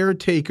a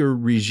caretaker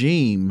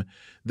regime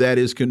that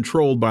is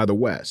controlled by the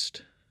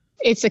West?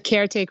 It's a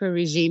caretaker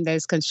regime that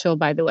is controlled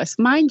by the West.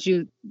 Mind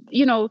you,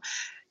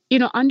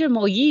 under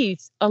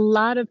Moïse, a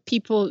lot of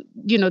people,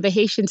 the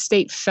Haitian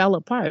state fell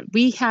apart.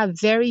 We have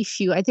very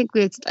few. I think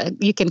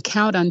you can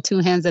count on 2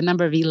 hands the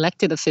number of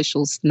elected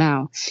officials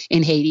now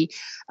in Haiti.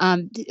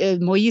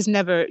 Moïse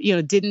never,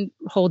 didn't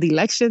hold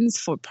elections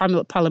for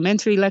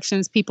parliamentary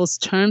elections. People's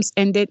terms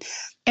ended.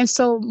 And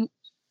so,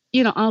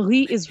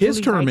 Henri is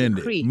his term ended.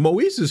 Decree.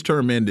 Moise's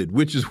term ended,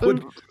 which is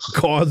what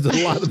caused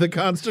a lot of the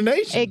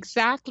consternation.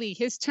 Exactly.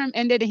 His term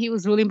ended and he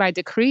was ruling by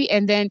decree,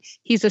 and then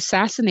he's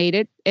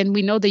assassinated. And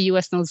we know the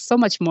U.S. knows so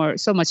much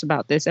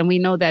about this. And we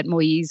know that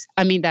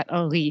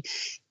Henri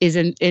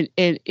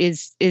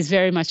is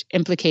very much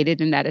implicated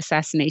in that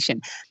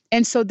assassination.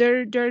 And so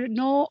there are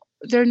no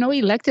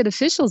elected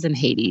officials in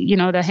Haiti.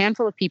 The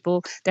handful of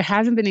people, there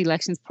hasn't been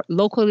elections,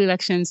 local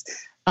elections,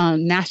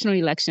 national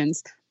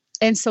elections.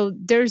 And so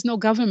there's no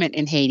government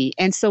in Haiti.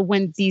 And so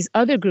when these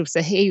other groups,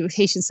 the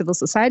Haitian civil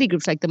society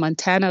groups like the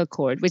Montana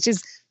Accord, which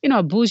is,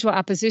 a bourgeois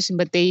opposition,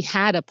 but they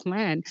had a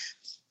plan,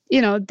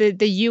 the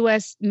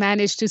U.S.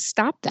 managed to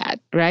stop that,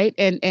 right?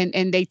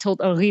 And they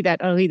told Henri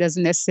that Henri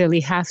doesn't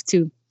necessarily have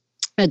to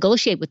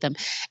negotiate with them.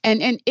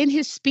 And in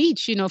his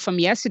speech, from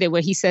yesterday,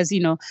 where he says,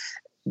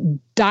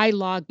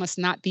 dialogue must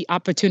not be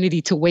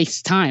opportunity to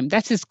waste time.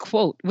 That's his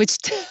quote, which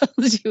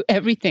tells you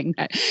everything.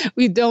 That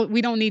we don't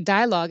need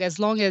dialogue as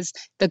long as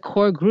the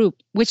core group,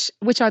 which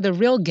are the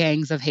real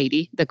gangs of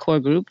Haiti, the core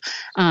group,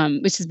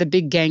 which is the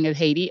big gang of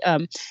Haiti.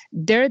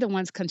 They're the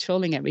ones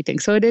controlling everything.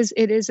 So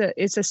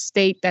it's a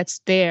state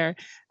that's there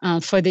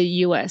for the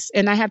U.S.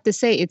 And I have to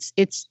say,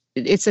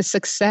 it's a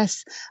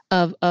success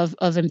of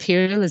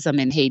imperialism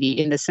in Haiti,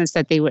 in the sense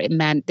that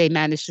they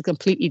managed to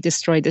completely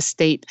destroy the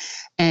state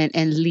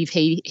and leave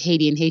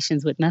Haiti and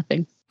Haitians with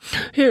nothing.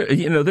 Here,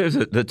 there's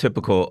the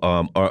typical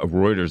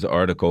Reuters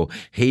article,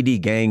 Haiti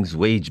gangs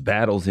wage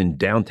battles in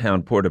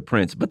downtown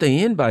Port-au-Prince, but they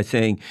end by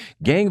saying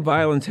gang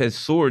violence has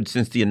soared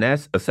since the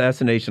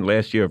assassination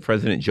last year of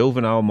President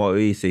Jovenel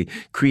Moïse,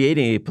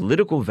 creating a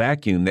political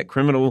vacuum that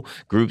criminal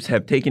groups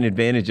have taken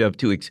advantage of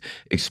to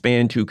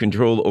expand to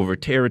control over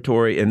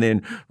territory. And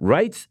then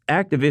rights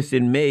activists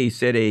in May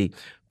said a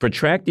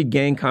protracted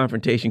gang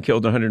confrontation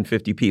killed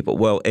 150 people.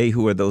 Well, A,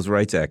 who are those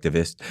rights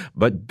activists?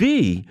 But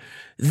B,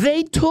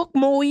 they took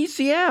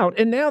Moise out.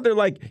 And now they're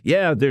like,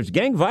 yeah, there's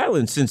gang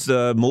violence since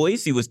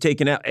Moise was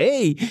taken out.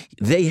 A,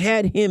 they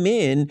had him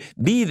in.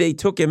 B, they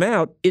took him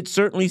out. It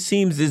certainly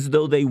seems as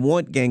though they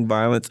want gang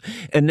violence.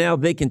 And now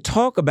they can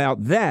talk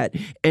about that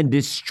and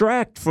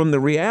distract from the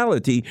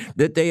reality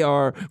that they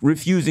are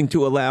refusing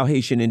to allow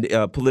Haitian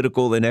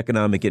political and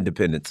economic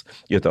independence.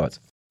 Your thoughts?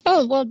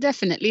 Oh, well,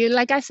 definitely.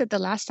 Like I said the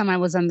last time I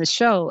was on the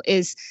show,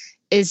 is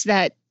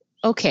that,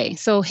 okay,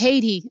 so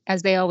Haiti,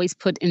 as they always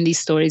put in these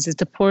stories, is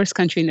the poorest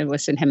country in the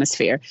Western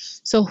Hemisphere.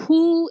 So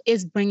who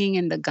is bringing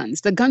in the guns?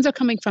 The guns are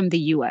coming from the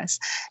U.S.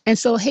 And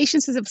so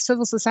Haitian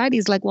civil society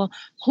is like, well,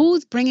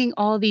 who's bringing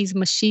all these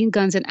machine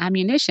guns and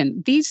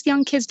ammunition? These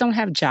young kids don't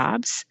have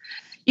jobs.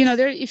 You know,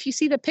 if you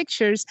see the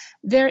pictures,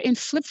 they're in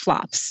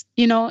flip-flops,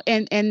 you know,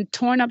 and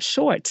torn up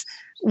shorts.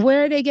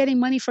 Where are they getting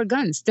money for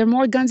guns? There are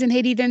more guns in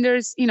Haiti than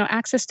there's, you know,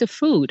 access to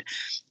food.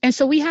 And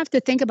so we have to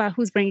think about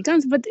who's bringing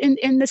guns. But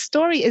in the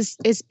story is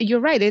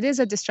you're right, it is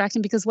a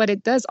distraction, because what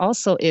it does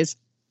also is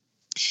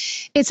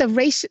it's a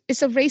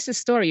racist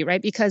story, right?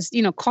 Because,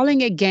 you know,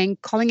 calling it gang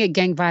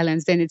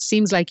violence, then it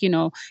seems like, you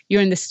know,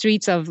 you're in the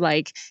streets of,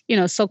 like, you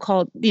know,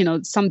 so-called, you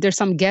know, there's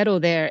some ghetto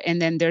there, and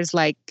then there's,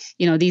 like,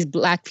 you know, these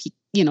black people,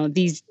 you know,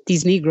 these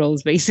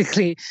Negroes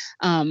basically,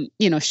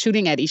 you know,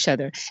 shooting at each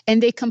other.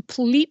 And they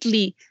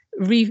completely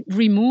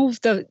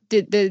remove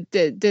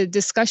the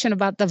discussion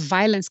about the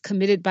violence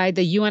committed by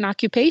the UN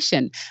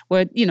occupation,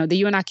 where, you know, the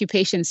UN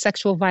occupation,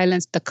 sexual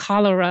violence, the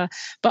cholera,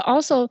 but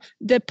also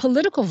the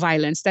political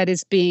violence that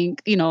is being,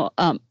 you know,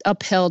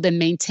 upheld and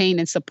maintained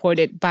and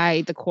supported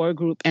by the core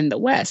group and the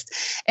West.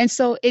 And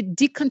so it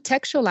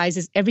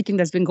decontextualizes everything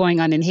that's been going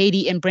on in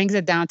Haiti and brings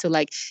it down to,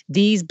 like,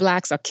 these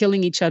blacks are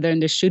killing each other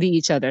and they're shooting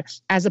each other,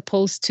 as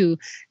opposed to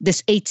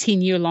this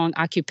 18-year-long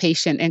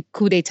occupation and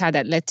coup d'etat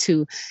that led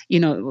to, you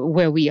know,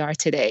 where we are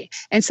today.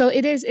 And so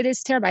it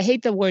is terrible. I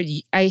hate the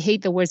words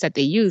that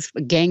they use,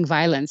 gang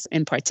violence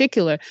in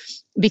particular,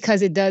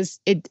 because it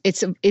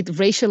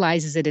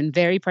racializes it in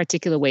very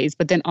particular ways,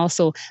 but then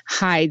also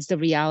hides the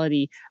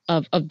reality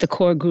of the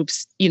core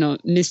group's, you know,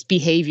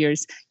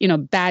 misbehaviors, you know,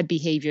 bad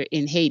behavior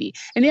in Haiti.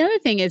 And the other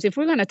thing is, if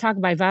we're going to talk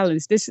about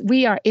violence,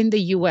 we are in the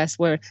U.S.,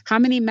 where how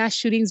many mass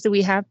shootings do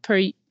we have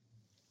per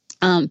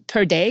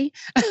day?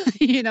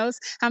 You know,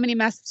 how many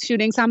mass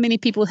shootings, how many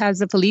people has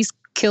the police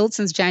killed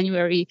since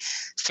January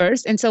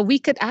 1st? And so we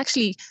could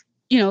actually,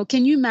 you know,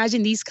 can you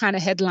imagine these kind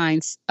of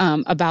headlines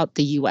about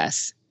the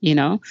U.S., you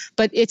know?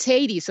 But it's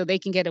Haiti, so they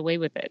can get away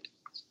with it.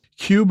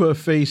 Cuba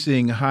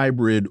facing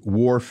hybrid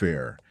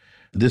warfare.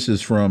 This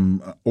is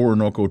from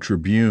Orinoco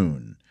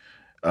Tribune.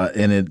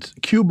 And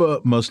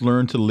Cuba must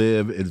learn to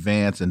live,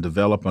 advance, and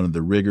develop under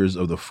the rigors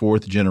of the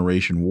fourth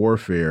generation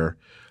warfare,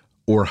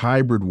 or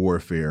hybrid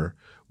warfare,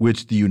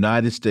 which the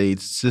United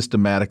States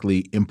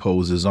systematically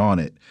imposes on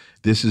it.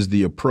 This is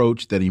the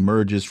approach that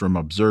emerges from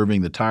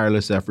observing the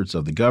tireless efforts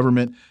of the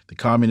government, the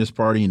Communist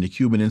Party, and the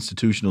Cuban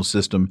institutional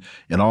system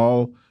in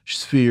all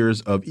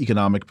spheres of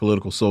economic,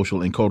 political,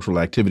 social, and cultural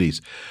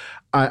activities.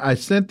 I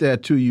sent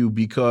that to you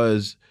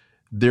because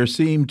there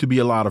seem to be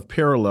a lot of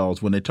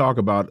parallels when they talk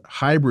about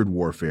hybrid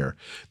warfare.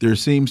 There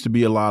seems to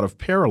be a lot of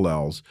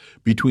parallels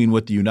between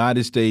what the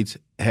United States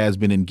has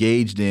been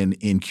engaged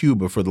in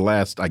Cuba for the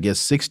last, I guess,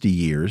 60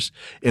 years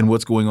and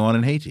what's going on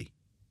in Haiti.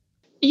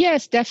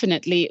 Yes,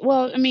 definitely.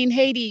 Well, I mean,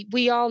 Haiti,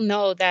 we all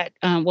know that,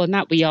 well,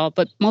 not we all,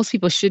 but most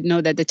people should know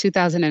that the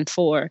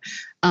 2004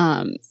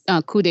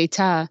 coup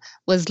d'etat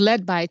was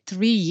led by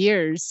 3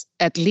 years,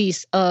 at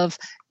least, of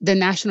the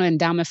National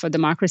Endowment for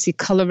Democracy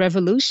Color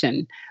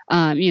Revolution,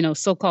 you know,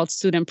 so-called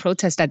student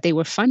protests that they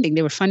were funding.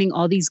 They were funding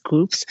all these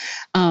groups,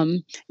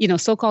 you know,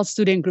 so-called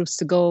student groups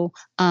to go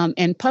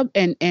and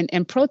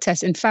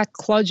protest. In fact,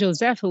 Claude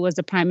Joseph, who was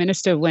the prime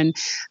minister when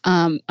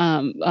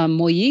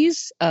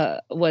Moise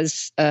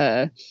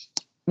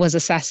was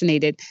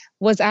assassinated,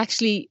 was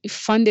actually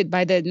funded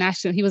by the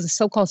national. He was a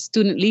so-called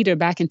student leader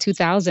back in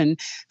 2000,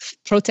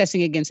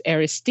 protesting against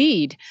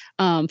Aristide,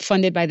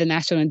 funded by the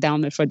National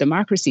Endowment for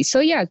Democracy.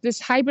 So yeah, this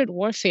hybrid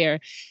warfare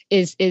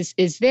is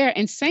there,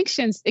 and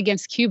sanctions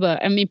against Cuba.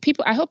 I mean,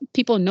 I hope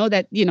people know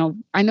that. You know,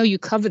 I know you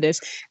cover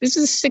this. This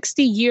is a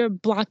 60-year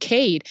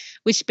blockade,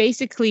 which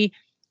basically,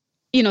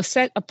 you know,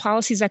 set up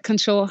policies that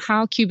control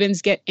how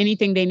Cubans get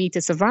anything they need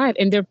to survive,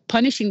 and they're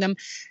punishing them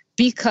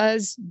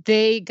because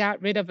they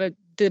got rid of the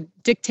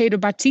dictator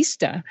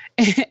Batista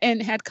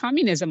and had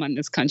communism in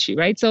this country,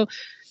 right? So,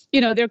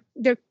 you know,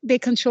 they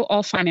control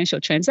all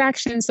financial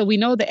transactions. So we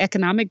know the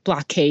economic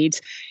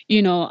blockades, you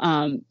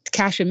know,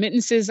 cash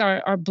remittances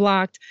are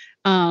blocked,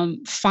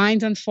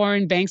 fines on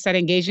foreign banks that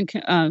engage in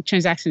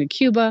transactions in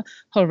Cuba,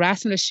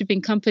 harassment of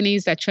shipping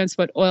companies that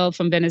transport oil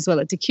from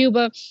Venezuela to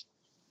Cuba.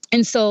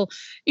 And so,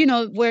 you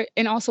know, where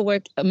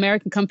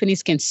American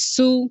companies can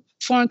sue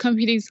foreign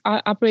companies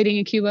operating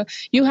in Cuba,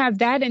 you have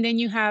that. And then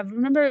you have,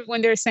 remember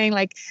when they're saying,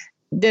 like,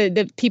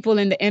 the people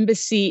in the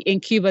embassy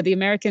in Cuba, the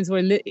Americans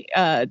were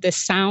the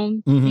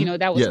sound, you know,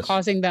 that was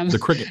causing them the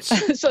crickets.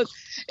 So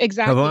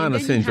exactly. Havana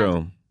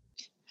syndrome.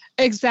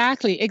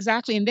 Exactly.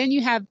 And then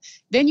you have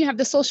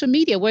the social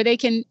media where they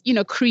can,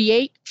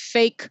 create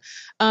fake,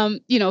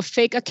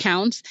 fake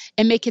accounts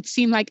and make it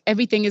seem like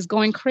everything is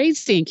going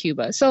crazy in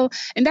Cuba. So,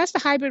 and that's the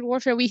hybrid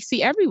warfare we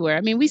see everywhere.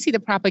 I mean, we see the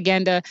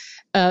propaganda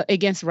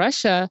against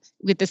Russia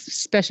with this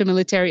special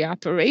military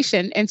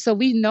operation. And so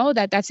we know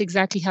that that's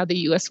exactly how the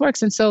U.S.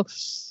 works. And so,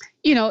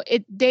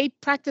 they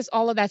practice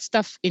all of that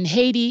stuff in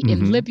Haiti,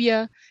 in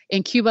Libya,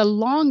 in Cuba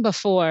long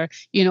before,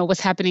 what's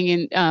happening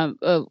in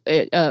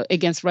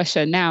against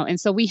Russia now. And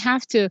so we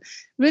have to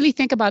really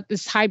think about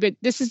this hybrid.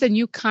 This is the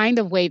new kind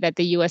of way that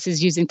the U.S.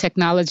 is using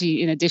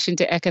technology in addition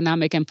to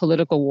economic and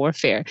political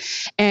warfare.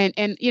 And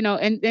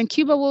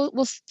Cuba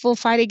will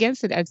fight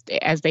against it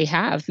as they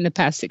have in the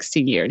past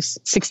 60 years.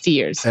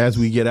 As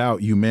we get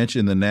out, you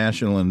mentioned the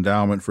National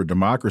Endowment for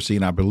Democracy,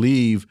 and I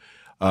believe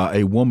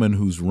a woman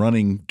who's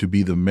running to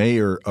be the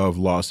mayor of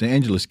Los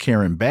Angeles,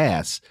 Karen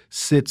Bass,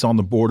 sits on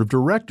the board of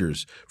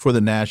directors for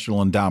the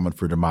National Endowment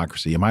for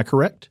Democracy. Am I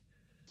correct?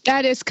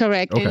 That is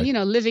correct. Okay.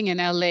 And, living in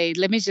L.A.,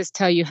 let me just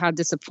tell you how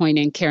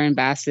disappointing Karen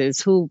Bass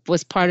is, who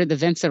was part of the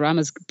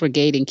Vencerama's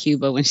Brigade in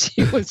Cuba when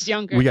she was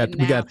younger. we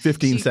got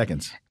 15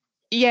 seconds.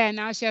 Yeah,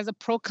 now she has a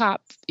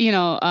pro-cop,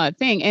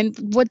 thing. And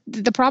what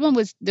the problem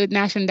with the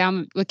National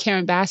Endowment with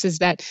Karen Bass is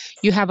that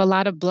you have a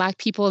lot of Black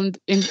people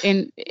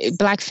in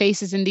Black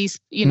faces in these,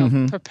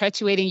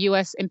 perpetuating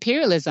U.S.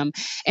 imperialism.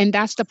 And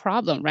that's the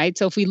problem, right?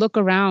 So if we look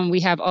around, we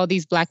have all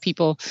these Black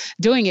people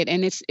doing it.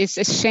 And it's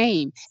a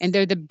shame. And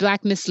they're the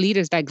Black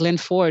misleaders that Glenn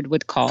Ford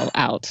would call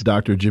out.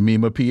 Dr.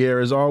 Jemima Pierre,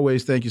 as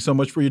always, thank you so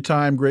much for your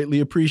time. Greatly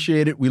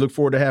appreciate it. We look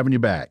forward to having you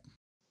back.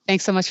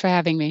 Thanks so much for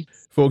having me.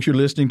 Folks, you're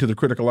listening to The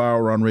Critical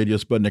Hour on Radio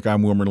Sputnik.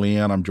 I'm Wilmer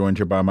Leon. I'm joined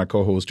here by my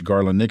co-host,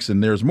 Garland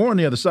Nixon. There's more on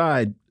the other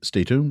side.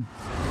 Stay tuned.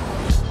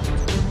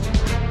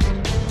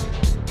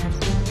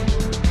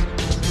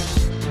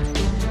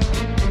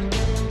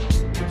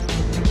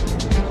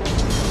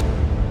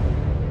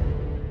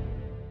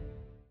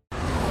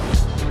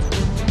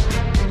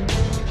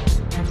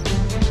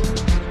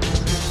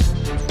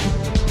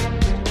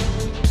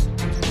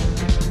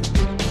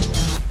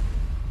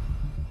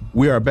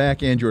 We are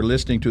back, and you're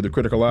listening to The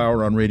Critical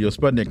Hour on Radio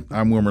Sputnik.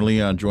 I'm Wilmer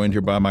Leon, joined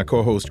here by my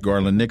co-host,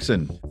 Garland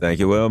Nixon. Thank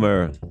you,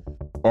 Wilmer.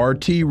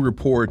 RT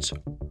reports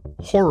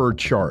horror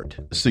chart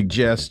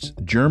suggests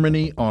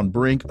Germany on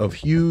brink of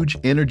huge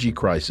energy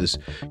crisis.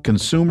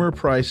 Consumer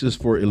prices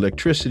for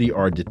electricity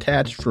are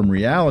detached from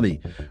reality,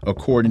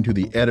 according to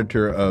the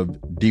editor of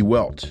Die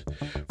Welt.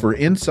 For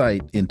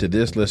insight into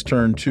this, let's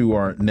turn to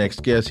our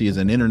next guest. He is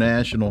an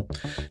international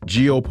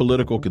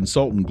geopolitical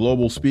consultant,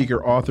 global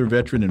speaker, author,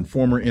 veteran, and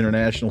former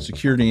international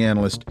security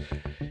analyst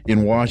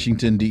in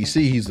Washington,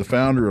 D.C. He's the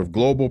founder of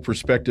Global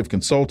Perspective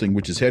Consulting,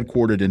 which is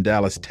headquartered in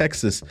Dallas,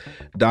 Texas.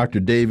 Dr.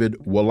 David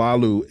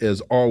Walalu, as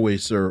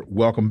always, sir,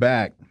 welcome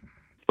back.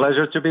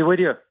 Pleasure to be with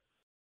you.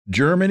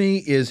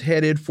 Germany is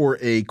headed for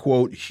a,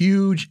 quote,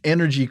 huge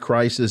energy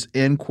crisis,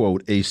 end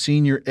quote, a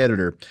senior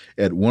editor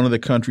at one of the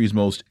country's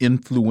most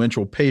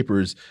influential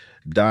papers,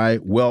 Die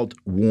Welt,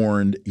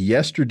 warned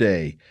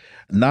yesterday.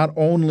 Not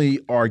only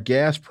are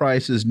gas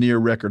prices near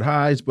record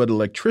highs, but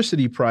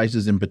electricity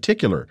prices in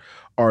particular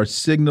are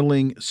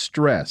signaling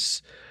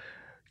stress.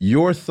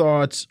 Your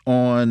thoughts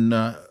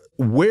on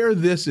where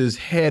this is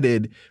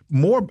headed?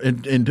 More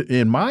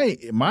in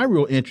my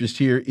real interest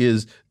here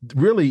is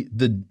really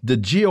the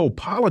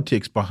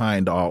geopolitics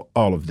behind all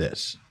of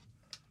this.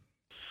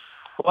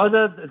 Well,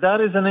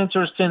 that is an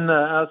interesting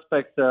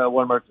aspect,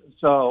 Wilmer.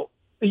 So,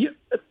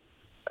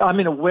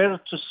 where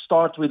to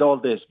start with all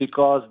this?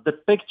 Because the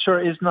picture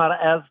is not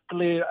as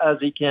clear as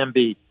it can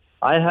be.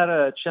 I had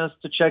a chance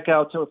to check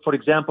out, for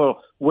example,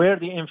 where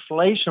the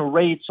inflation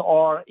rates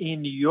are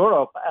in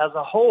Europe as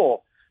a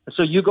whole.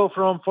 So you go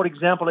from, for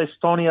example,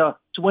 Estonia,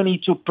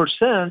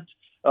 22%,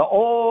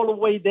 all the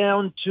way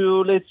down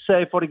to, let's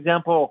say, for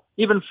example,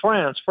 even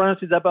France. France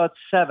is about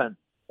 7%.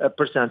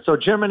 So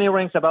Germany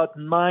ranks about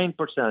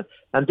 9%.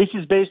 And this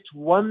is based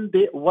on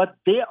what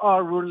they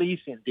are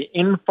releasing, the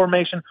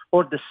information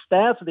or the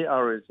stats they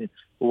are releasing.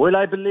 Will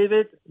I believe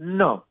it?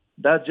 No,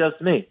 that's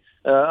just me.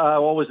 I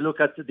always look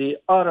at the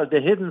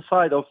hidden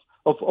side of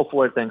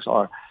where things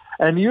are.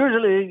 And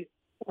usually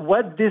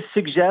what this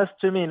suggests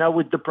to me now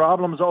with the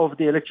problems of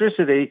the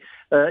electricity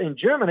in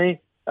Germany,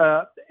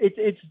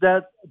 it's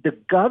that the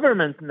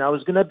government now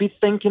is going to be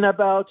thinking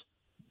about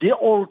the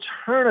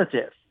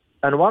alternative.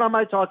 And what am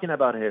I talking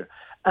about here?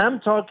 I'm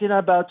talking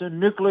about a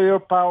nuclear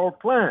power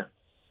plant.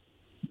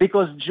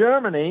 Because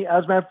Germany,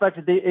 as a matter of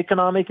fact, the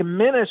economic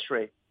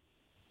ministry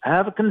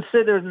have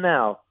considered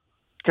now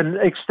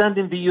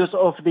extending the use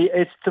of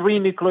its 3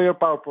 nuclear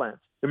power plants.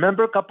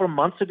 Remember a couple of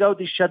months ago,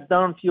 they shut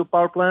down a few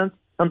power plants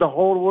and the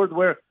whole world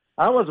where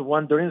I was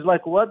wondering, it's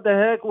like, what the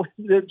heck with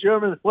the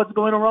Germans? What's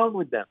going wrong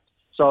with them?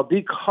 So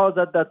because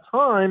at that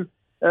time,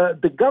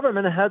 the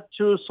government had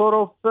to sort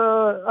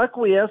of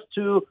acquiesce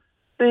to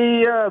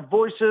the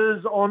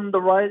voices on the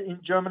right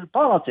in German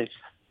politics.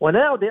 Well,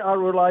 now they are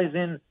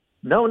realizing,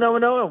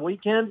 no, we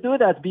can't do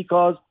that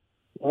because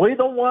we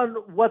don't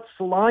want what's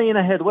lying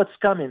ahead, what's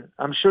coming.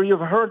 I'm sure you've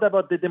heard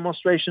about the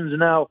demonstrations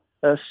now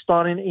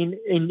starting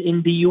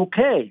in the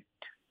UK.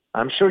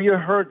 I'm sure you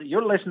heard,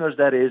 your listeners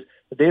that is,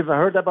 they've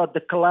heard about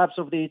the collapse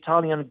of the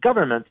Italian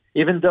government,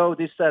 even though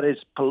this that is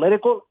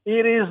political.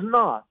 It is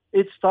not.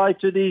 It's tied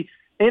to the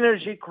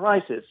energy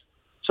crisis.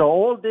 So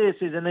all this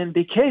is an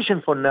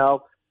indication for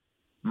now.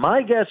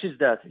 My guess is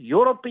that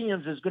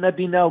Europeans is going to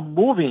be now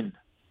moving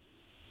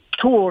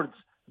towards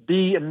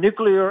the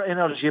nuclear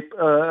energy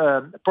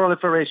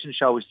proliferation,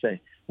 shall we say.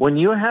 When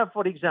you have,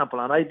 for example,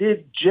 and I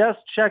did just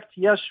checked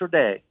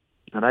yesterday,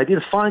 and I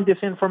did find this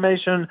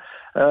information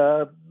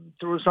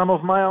through some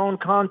of my own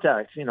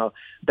contacts,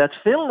 that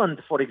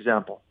Finland, for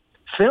example,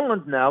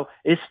 Finland now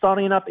is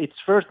starting up its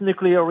first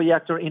nuclear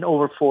reactor in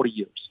over 40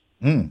 years.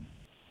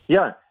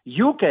 Yeah,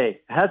 UK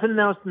has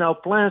announced now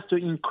plans to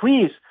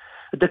increase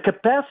the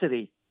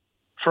capacity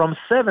from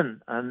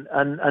 7,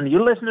 and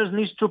you listeners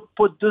need to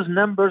put those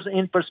numbers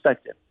in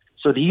perspective.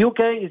 So the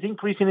UK is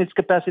increasing its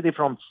capacity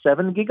from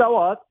 7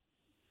 gigawatt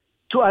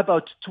to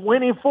about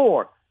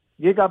 24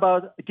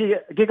 gigawatt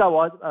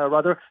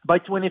by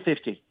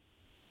 2050.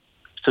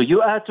 So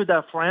you add to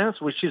that France,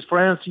 which is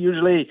France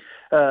usually,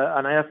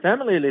 and I have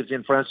family lives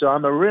in France, so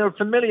I'm real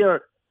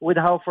familiar with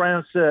how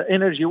France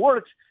energy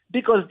works,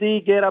 because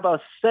they get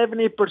about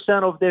 70%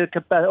 of their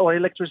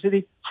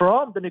electricity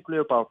from the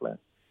nuclear power plant.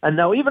 And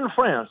now even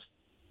France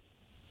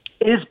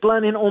is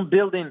planning on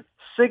building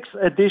 6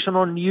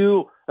 additional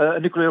new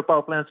nuclear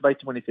power plants by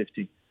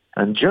 2050.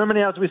 And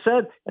Germany, as we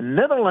said, and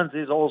Netherlands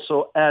is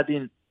also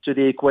adding to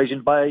the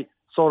equation by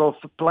sort of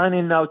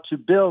planning now to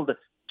build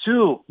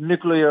 2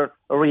 nuclear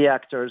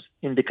reactors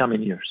in the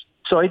coming years.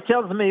 So it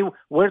tells me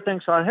where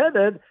things are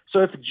headed. So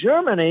if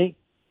Germany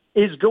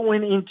is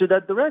going into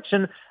that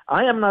direction,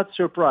 I am not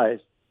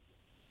surprised.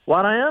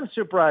 What I am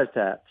surprised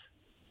at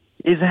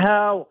is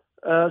how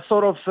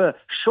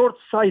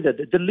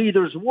short-sighted the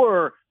leaders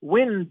were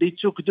when they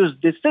took those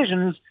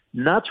decisions,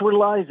 not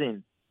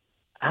realizing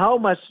how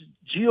much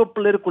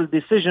geopolitical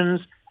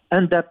decisions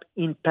end up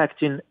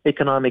impacting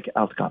economic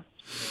outcomes.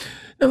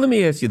 Now, let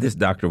me ask you this,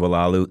 Dr.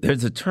 Walalu.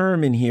 There's a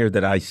term in here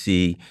that I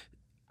see,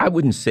 I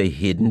wouldn't say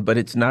hidden, but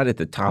it's not at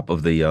the top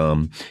of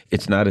the,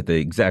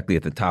 exactly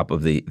at the top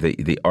of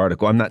the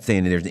article. I'm not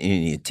saying that there's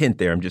any intent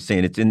there. I'm just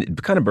saying it's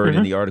kind of buried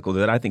in the article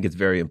that I think is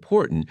very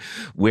important,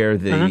 where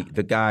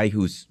the guy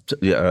who's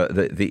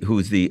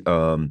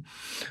the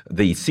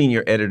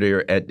senior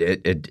editor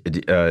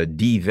at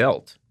Die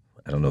Welt,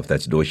 I don't know if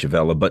that's Deutsche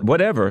Welle, but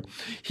whatever,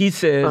 he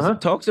says,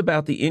 talks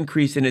about the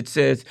increase, and it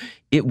says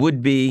it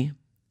would be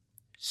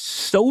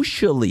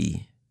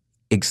socially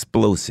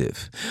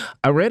explosive.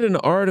 I read an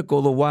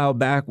article a while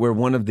back where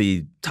one of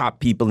the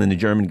top people in the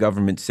German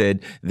government said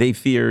they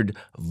feared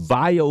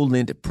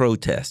violent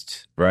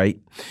protests, right?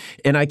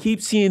 And I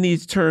keep seeing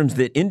these terms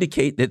that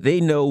indicate that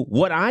they know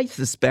what I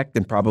suspect,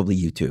 and probably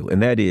you too,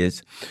 and that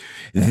is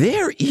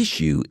their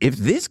issue. If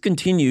this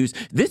continues,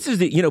 this is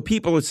the,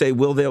 people would say,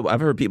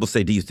 I've heard people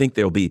say, do you think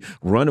there'll be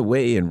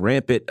runaway and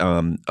rampant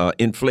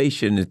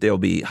inflation, that there'll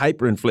be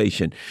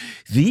hyperinflation?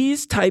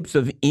 These types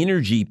of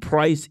energy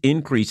price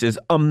increases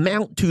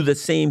amount to the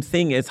same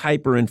thing as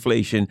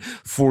hyperinflation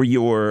for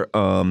your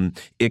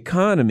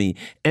economy.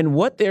 And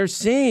what they're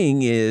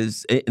saying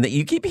is, that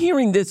you keep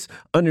hearing this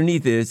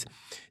underneath, is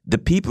the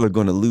people are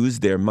going to lose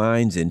their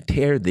minds and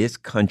tear this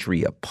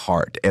country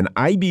apart. And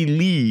I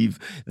believe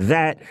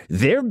that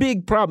their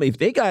big problem, if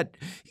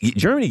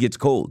Germany gets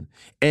cold,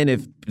 and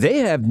if they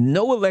have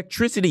no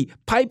electricity,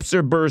 pipes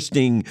are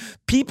bursting,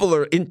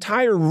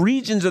 entire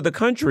regions of the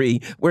country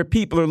where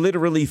people are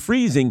literally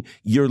freezing,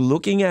 you're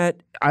looking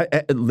at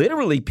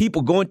literally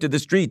people going to the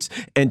streets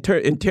and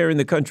tearing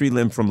the country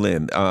limb from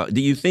limb. Do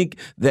you think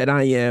that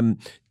I am,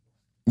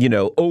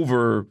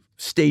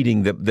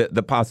 overstating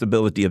the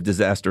possibility of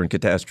disaster and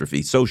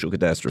catastrophe, social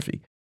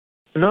catastrophe?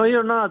 No,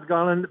 you're not,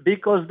 Garland,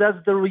 because that's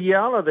the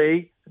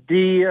reality.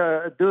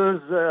 Those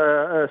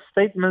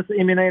statements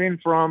emanating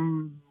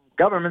from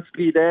governments,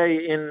 be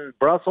they in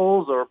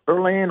Brussels or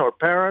Berlin or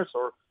Paris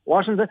or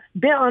Washington,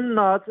 they are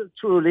not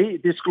truly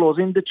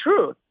disclosing the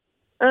truth.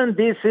 And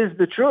this is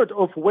the truth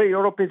of where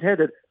Europe is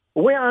headed.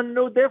 We are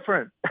no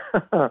different.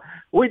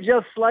 We're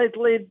just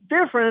slightly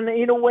different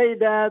in a way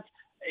that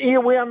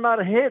we are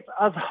not hit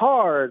as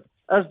hard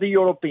as the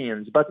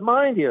Europeans. But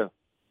mind you,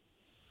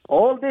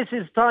 all this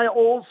is tied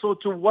also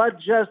to what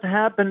just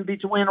happened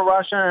between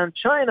Russia and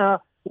China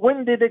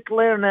when they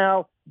declare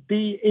now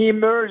the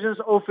emergence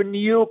of a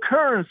new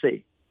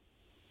currency.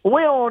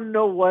 We all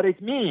know what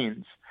it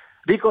means,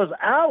 because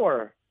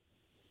our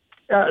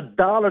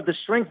dollar, the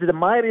strength of the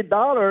mighty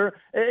dollar,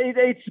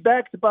 it's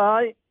backed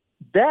by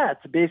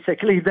debt.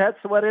 Basically,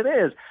 that's what it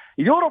is.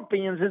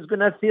 Europeans is going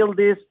to feel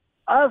this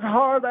as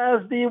hard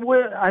as they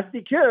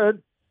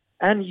could.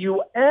 And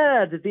you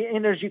add the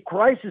energy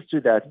crisis to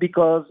that,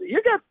 because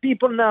you got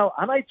people now,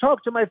 and I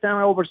talk to my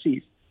family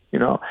overseas,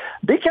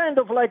 they kind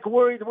of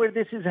worried where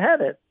this is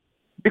headed,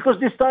 because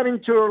they're starting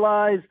to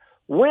realize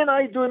when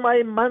I do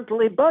my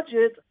monthly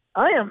budget,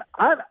 I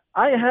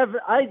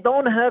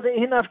don't have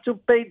enough to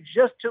pay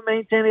just to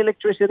maintain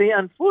electricity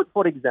and food,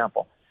 for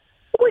example.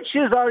 which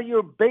are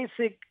your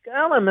basic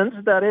elements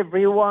that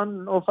every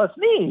one of us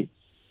needs: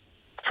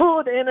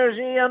 food,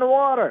 energy, and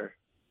water.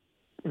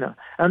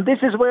 And this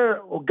is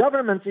where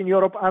governments in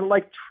Europe are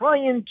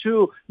trying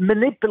to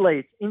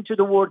manipulate into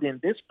the wording.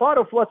 This part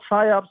of what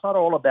PSYOPs are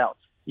all about.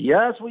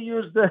 Yes, we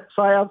use the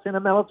PSYOPs in a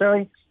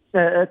military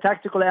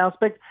tactical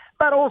aspect,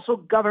 but also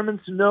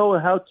governments know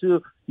how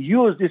to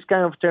use this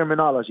kind of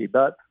terminology.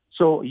 But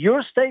so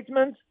your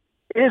statement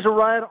is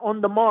right on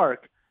the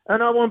mark.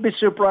 And I won't be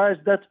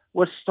surprised that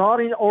we're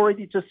starting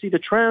already to see the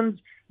trends,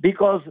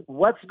 because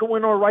what's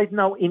going on right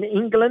now in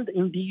England,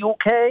 in the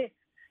UK,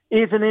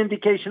 is an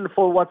indication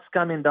for what's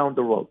coming down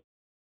the road.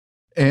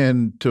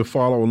 And to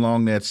follow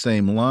along that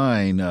same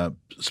line,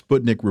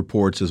 Sputnik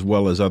reports, as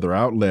well as other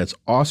outlets,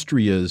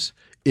 Austria's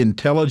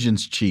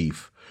intelligence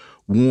chief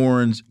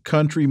warns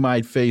country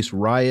might face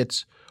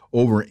riots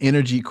over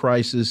energy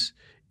crisis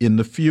in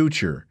the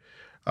future,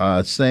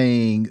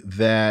 saying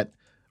that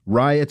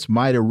riots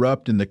might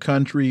erupt in the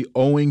country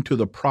owing to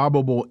the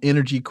probable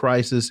energy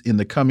crisis in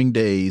the coming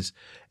days.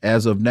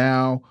 As of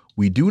now,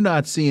 we do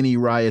not see any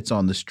riots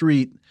on the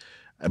street,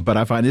 but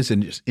I find this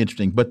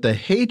interesting. But the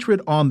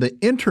hatred on the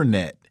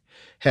internet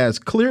has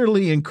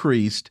clearly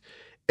increased.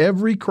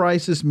 Every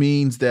crisis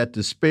means that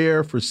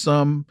despair for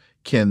some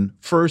can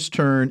first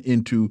turn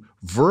into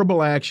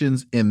verbal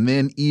actions and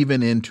then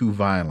even into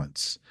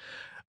violence.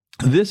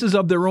 This is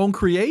of their own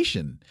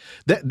creation.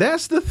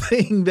 That's the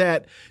thing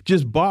that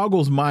just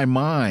boggles my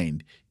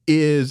mind.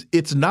 Is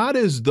it's not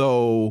as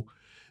though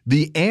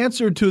the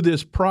answer to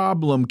this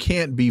problem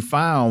can't be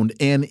found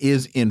and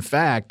is in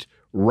fact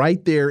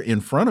right there in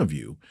front of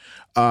you.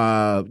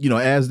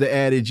 As the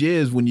adage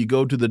is, when you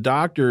go to the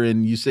doctor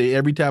and you say,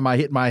 every time I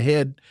hit my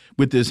head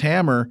with this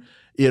hammer,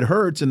 it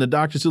hurts. And the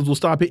doctor says, well,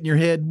 stop hitting your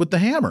head with the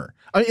hammer.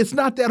 I mean, it's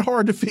not that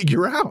hard to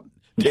figure out,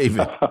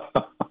 David.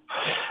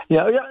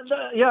 Yeah,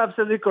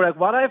 absolutely correct.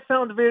 What I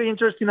found very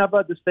interesting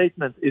about the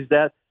statement is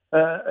that,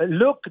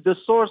 look, the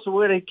source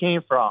where it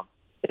came from.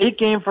 It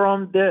came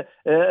from the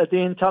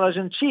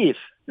intelligence chief,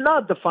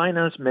 not the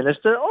finance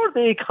minister or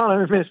the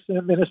economy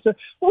minister,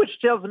 which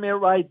tells me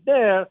right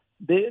there,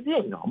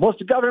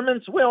 most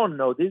governments, we all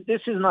know this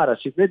is not a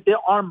secret. They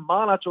are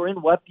monitoring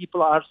what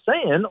people are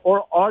saying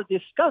or are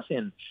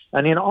discussing.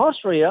 And in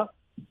Austria,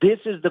 this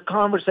is the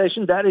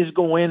conversation that is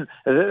going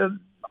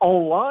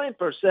online,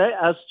 per se,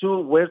 as to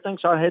where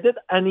things are headed.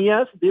 And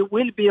yes, there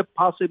will be a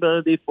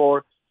possibility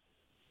for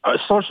a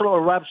social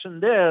eruption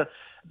there,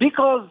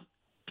 because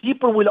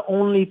people will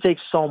only take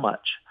so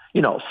much.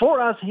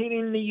 For us here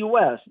in the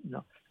U.S.,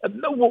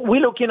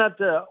 we're looking at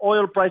the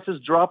oil prices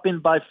dropping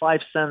by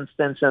 5 cents,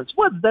 10 cents.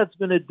 What that's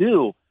going to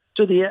do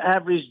to the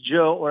average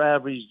Joe or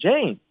average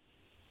Jane?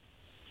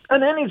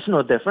 And then it's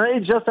no different.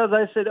 It's just as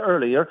I said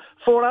earlier,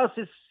 for us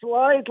it's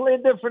slightly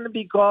different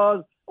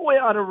because we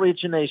are a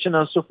rich nation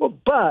and so forth.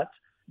 But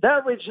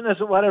that richness,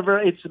 whatever,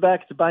 it's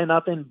backed by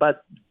nothing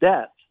but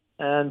debt.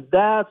 And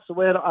that's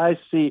where I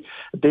see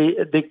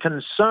the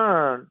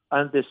concern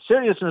and the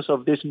seriousness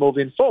of this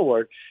moving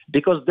forward.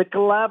 Because the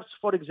collapse,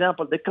 for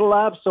example, the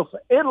collapse of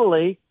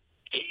Italy,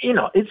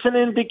 it's an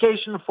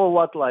indication for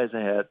what lies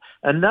ahead.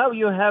 And now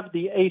you have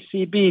the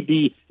ECB,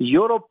 the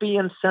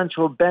European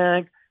Central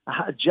Bank,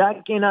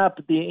 jacking up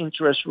the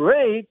interest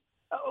rate.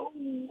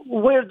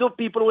 Where do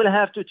people will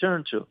have to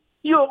turn to?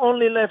 You're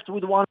only left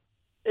with one,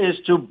 is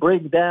to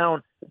break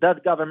down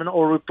that government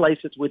or replace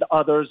it with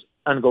others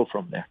and go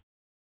from there.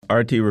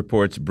 RT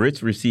reports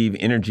Brits receive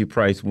energy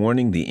price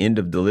warning. The end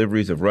of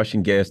deliveries of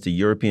Russian gas to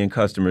European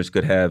customers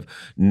could have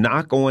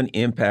knock-on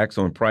impacts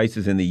on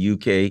prices in the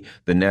UK,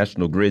 the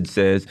National Grid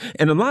says.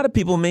 And a lot of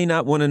people may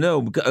not want to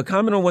know.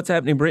 Comment on what's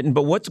happening in Britain,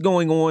 but what's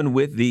going on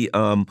with the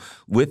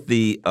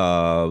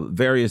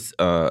various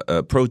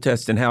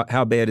protests, and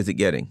how bad is it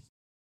getting?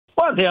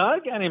 Well, they are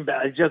getting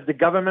bad. Just the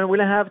government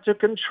will have to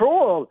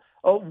control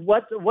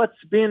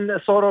what's been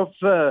sort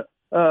of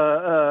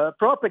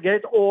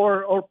propagate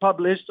or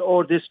published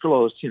or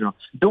disclosed.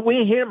 Do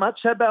we hear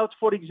much about,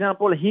 for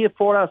example, here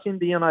for us in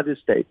the United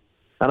States?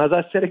 And as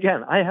I said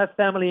again, I have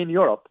family in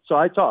Europe, so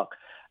I talk.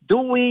 Do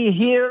we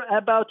hear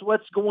about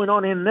what's going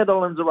on in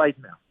Netherlands right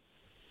now?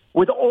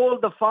 With all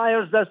the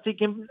fires that's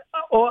taking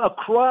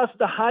across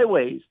the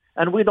highways,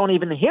 and we don't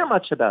even hear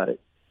much about it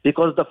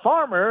because the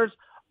farmers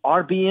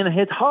are being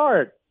hit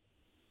hard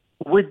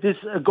with this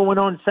going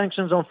on,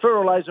 sanctions on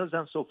fertilizers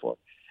and so forth.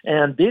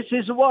 And this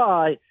is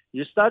why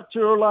you start to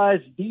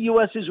realize the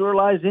U.S. is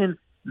realizing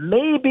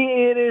maybe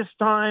it is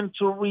time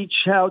to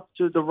reach out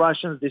to the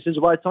Russians. This is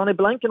why Antony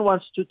Blinken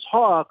wants to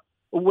talk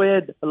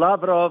with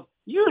Lavrov.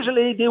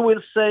 Usually they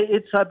will say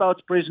it's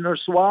about prisoner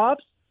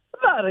swaps,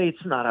 but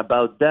it's not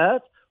about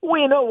that.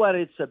 We know what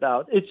it's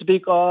about. It's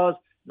because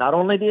not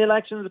only the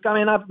elections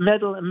coming up,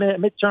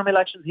 midterm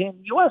elections here in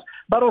the U.S.,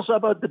 but also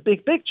about the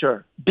big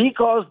picture,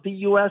 because the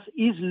U.S.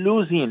 is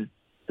losing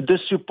the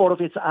support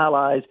of its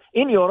allies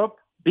in Europe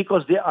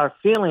because they are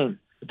feeling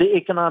the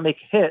economic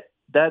hit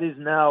that is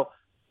now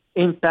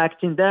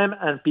impacting them,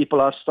 and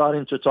people are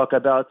starting to talk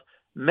about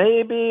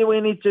maybe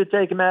we need to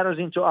take matters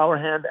into our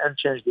hand and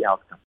change the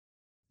outcome.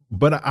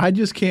 But I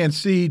just can't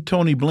see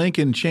Tony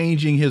Blinken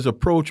changing his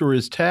approach or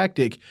his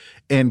tactic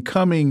and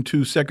coming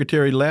to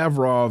Secretary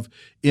Lavrov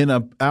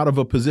out of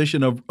a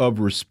position of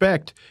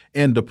respect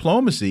and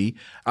diplomacy.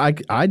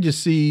 I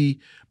just see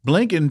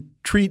Blinken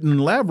treating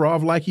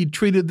Lavrov like he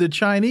treated the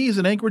Chinese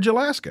in Anchorage,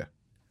 Alaska.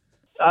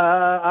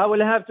 I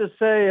will have to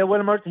say,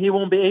 Wilmer, he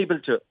won't be able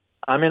to.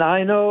 I mean,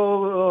 I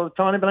know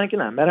Tony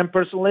Blinken. I met him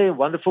personally,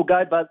 wonderful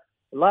guy, but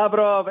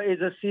Lavrov is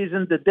a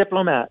seasoned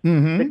diplomat.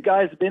 The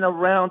guy's been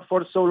around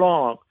for so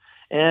long.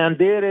 And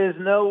there is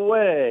no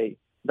way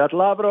that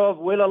Lavrov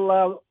will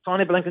allow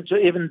Tony Blinken to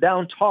even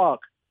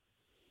down-talk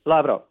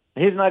Lavrov.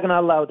 He's not going to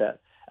allow that.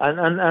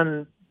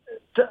 And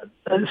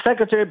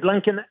Secretary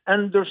Blinken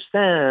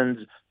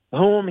understands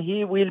whom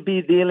he will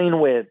be dealing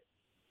with,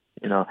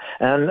 you know.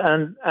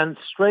 And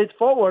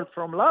straightforward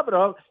from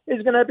Lavrov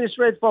is going to be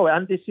straightforward.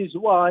 And this is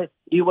why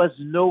there was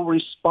no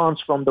response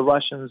from the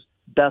Russians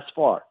thus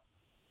far.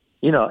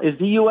 You know, is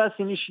the U.S.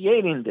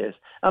 initiating this?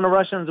 And the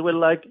Russians were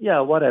like, yeah,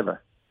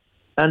 whatever.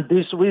 And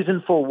this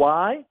reason for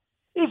why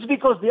is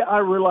because they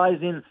are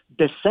realizing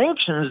the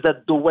sanctions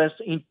that the West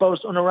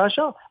imposed on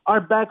Russia are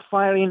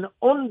backfiring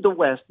on the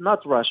West, not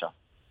Russia.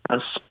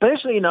 And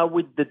especially now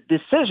with the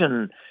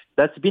decision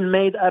that's been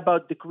made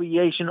about the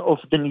creation of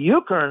the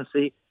new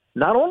currency,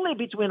 not only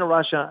between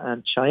Russia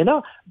and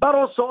China, but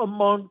also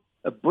among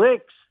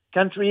BRICS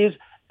countries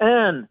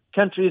and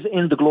countries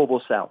in the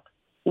global south.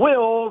 We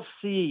all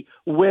see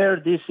where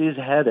this is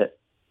headed.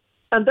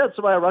 And that's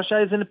why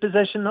Russia is in a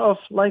position of,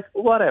 like,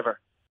 whatever.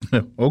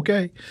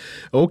 Okay.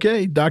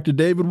 Dr.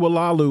 David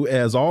Oualaalou,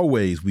 as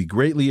always, we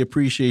greatly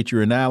appreciate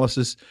your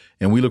analysis,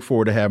 and we look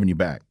forward to having you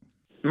back.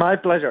 My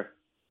pleasure.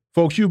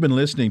 Folks, you've been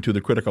listening to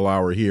the Critical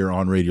Hour here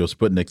on Radio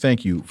Sputnik.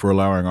 Thank you for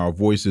allowing our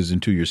voices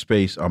into your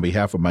space. On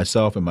behalf of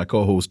myself and my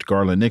co-host,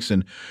 Garland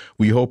Nixon,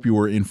 we hope you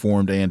were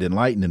informed and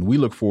enlightened, and we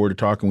look forward to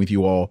talking with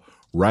you all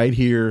right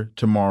here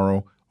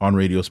tomorrow on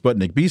Radio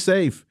Sputnik. Be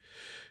safe.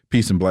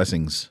 Peace and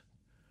blessings.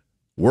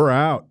 We're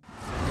out.